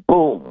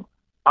 Boom.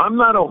 I'm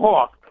not a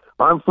hawk.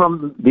 I'm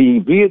from the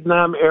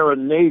Vietnam-era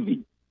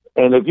Navy.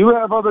 And if you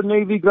have other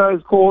Navy guys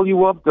call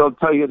you up, they'll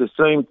tell you the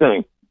same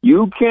thing.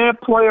 You can't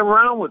play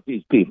around with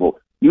these people.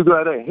 You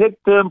got to hit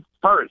them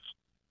first.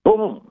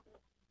 Boom.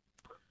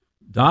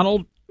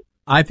 Donald,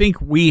 I think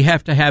we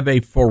have to have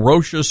a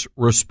ferocious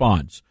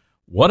response.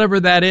 Whatever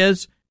that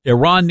is,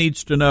 Iran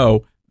needs to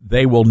know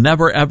they will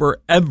never,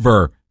 ever,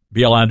 ever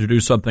be allowed to do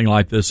something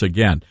like this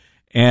again.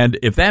 And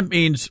if that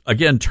means,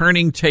 again,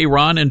 turning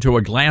Tehran into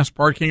a glass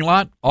parking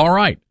lot, all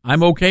right,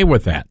 I'm okay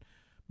with that.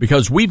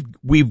 Because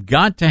we've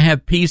got to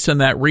have peace in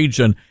that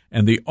region,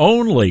 and the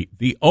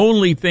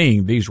only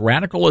thing these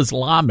radical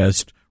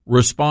Islamists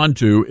respond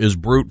to is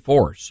brute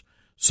force.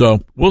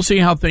 So we'll see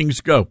how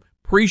things go.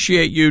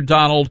 Appreciate you,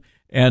 Donald,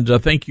 and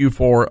thank you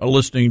for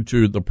listening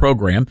to the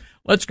program.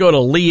 Let's go to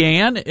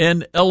Leanne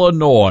in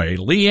Illinois.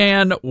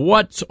 Leanne,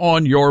 what's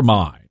on your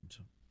mind?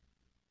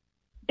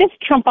 Just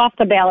Trump off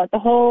the ballot, the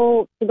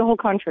whole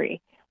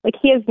country. Like,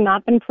 he has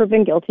not been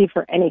proven guilty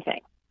for anything.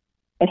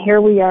 And here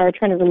we are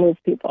trying to remove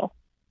people.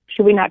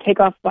 Should we not take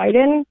off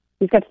Biden?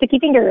 He's got sticky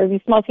fingers. He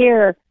smells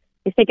hair.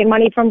 He's taking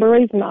money from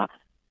Burisma.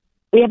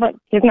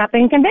 He's not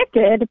been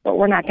convicted, but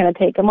we're not going to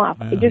take him off.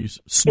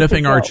 He's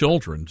sniffing our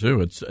children too.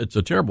 It's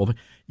a terrible thing.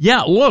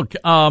 Yeah, look,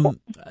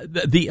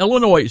 the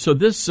Illinois. So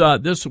this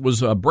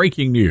was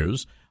breaking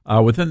news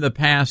within the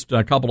past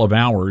couple of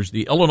hours.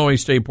 The Illinois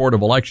State Board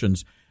of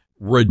Elections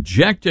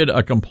rejected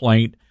a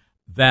complaint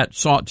that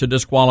sought to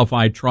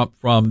disqualify Trump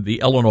from the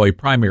Illinois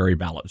primary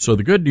ballot. So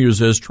the good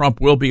news is Trump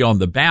will be on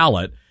the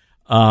ballot.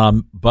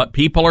 But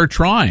people are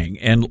trying.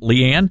 And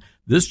Leanne,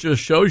 this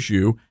just shows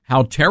you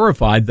how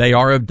terrified they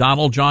are of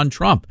Donald John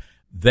Trump.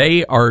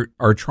 They are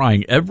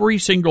trying every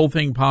single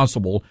thing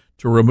possible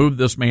to remove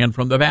this man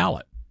from the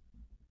ballot.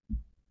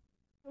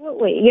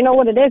 Absolutely. You know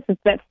what it is?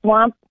 It's that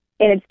swamp,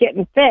 and it's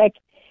getting thick.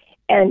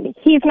 And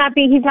he's not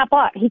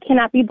bought. He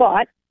cannot be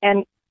bought.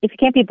 And if he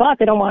can't be bought,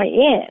 they don't want it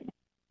in.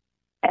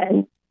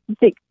 And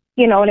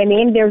you know what I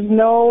mean? There's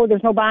no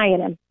buying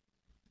him.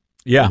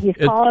 Yeah. He's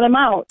calling them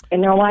out,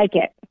 and they'll like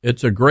it.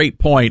 It's a great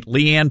point.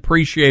 Leanne,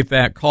 appreciate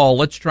that call.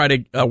 Let's try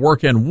to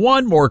work in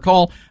one more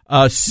call.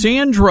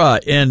 Sandra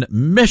in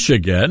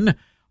Michigan.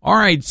 All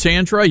right,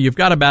 Sandra, you've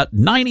got about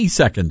 90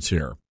 seconds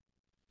here.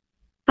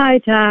 Hi,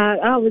 Todd.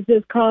 I was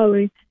just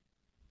calling.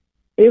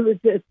 It was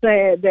just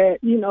sad that,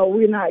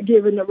 we're not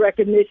giving the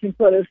recognition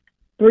for the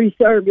 3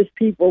 service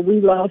people we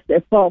lost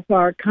that fought for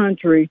our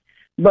country.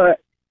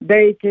 But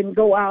they can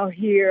go out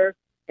here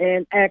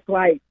and act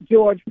like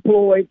George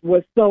Floyd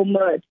was so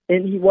much,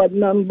 and he wasn't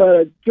nothing but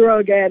a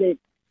drug addict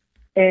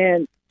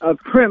and a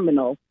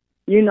criminal.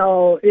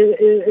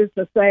 It's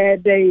a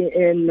sad day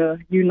in the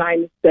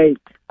United States.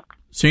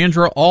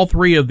 Sandra, all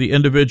 3 of the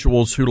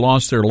individuals who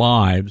lost their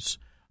lives,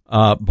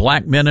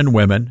 black men and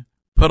women,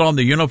 put on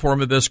the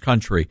uniform of this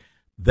country.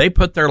 They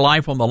put their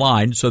life on the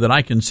line so that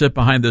I can sit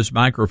behind this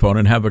microphone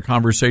and have a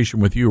conversation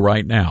with you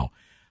right now.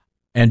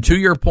 And to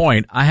your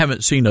point, I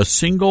haven't seen a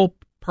single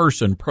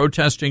person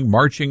protesting,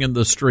 marching in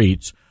the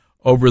streets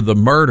over the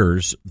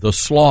murders, the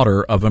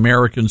slaughter of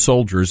American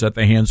soldiers at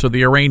the hands of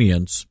the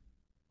Iranians.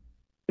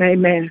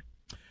 Amen.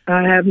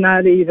 I have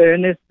not either,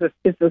 and it's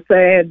a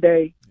sad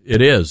day.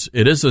 It is.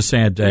 It is a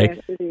sad day.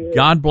 Yes, it is.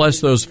 God bless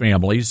those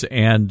families,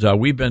 and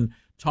we've been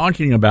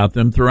talking about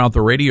them throughout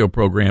the radio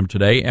program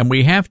today, and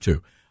we have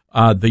to.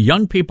 The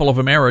young people of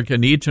America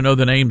need to know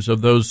the names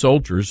of those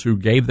soldiers who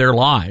gave their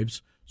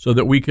lives so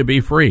that we could be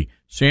free.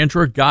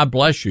 Sandra, God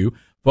bless you.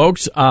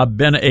 Folks,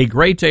 been a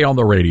great day on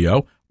the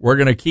radio. We're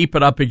going to keep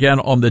it up again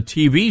on the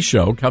TV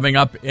show coming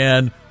up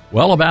in,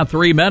 about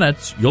 3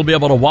 minutes. You'll be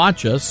able to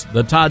watch us,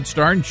 The Todd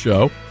Starnes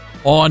Show,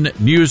 on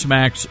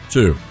Newsmax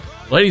 2.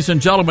 Ladies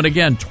and gentlemen,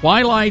 again,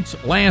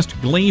 Twilight's last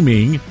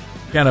gleaming.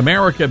 Can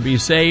America be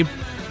saved?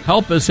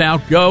 Help us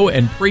out. Go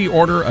and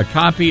pre-order a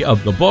copy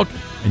of the book,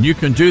 and you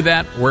can do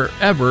that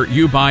wherever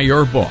you buy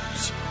your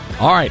books.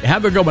 All right,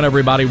 have a good one,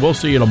 everybody. We'll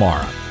see you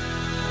tomorrow.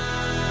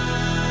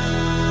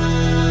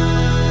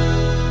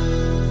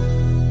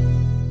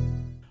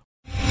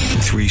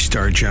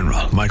 Three-star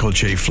General Michael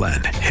J.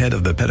 Flynn, head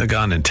of the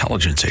Pentagon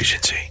Intelligence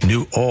Agency,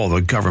 knew all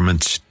the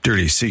government's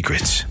dirty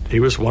secrets. He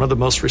was one of the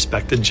most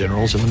respected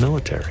generals in the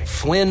military.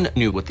 Flynn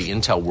knew what the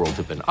intel world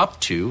had been up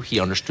to.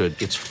 He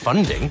understood its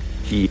funding.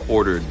 He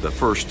ordered the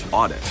first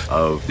audit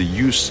of the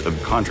use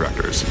of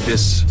contractors.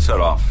 This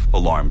set off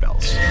alarm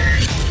bells.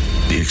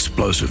 The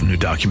explosive new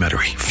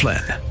documentary,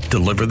 Flynn,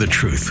 Deliver the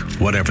Truth,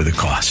 Whatever the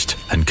Cost,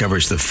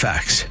 uncovers the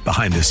facts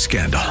behind this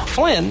scandal.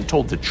 Flynn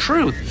told the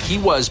truth. He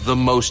was the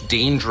most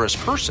dangerous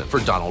person for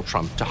Donald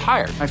Trump to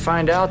hire. I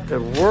find out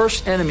the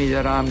worst enemy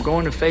that I'm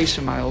going to face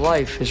in my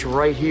life is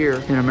right here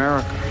in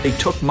America. They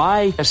took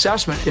my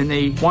assessment and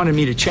they wanted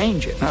me to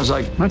change it. And I was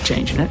like, I'm not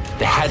changing it.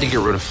 They had to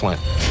get rid of Flynn.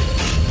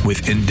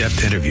 With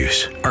in-depth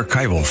interviews,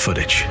 archival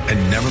footage,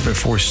 and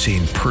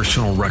never-before-seen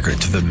personal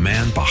records of the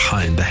man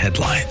behind the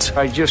headlines.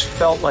 I just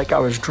felt like I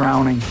was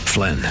drowning.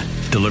 Flynn,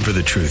 deliver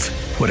the truth,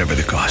 whatever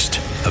the cost.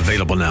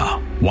 Available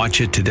now.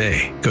 Watch it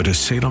today. Go to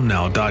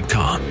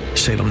salemnow.com.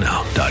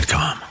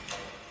 salemnow.com.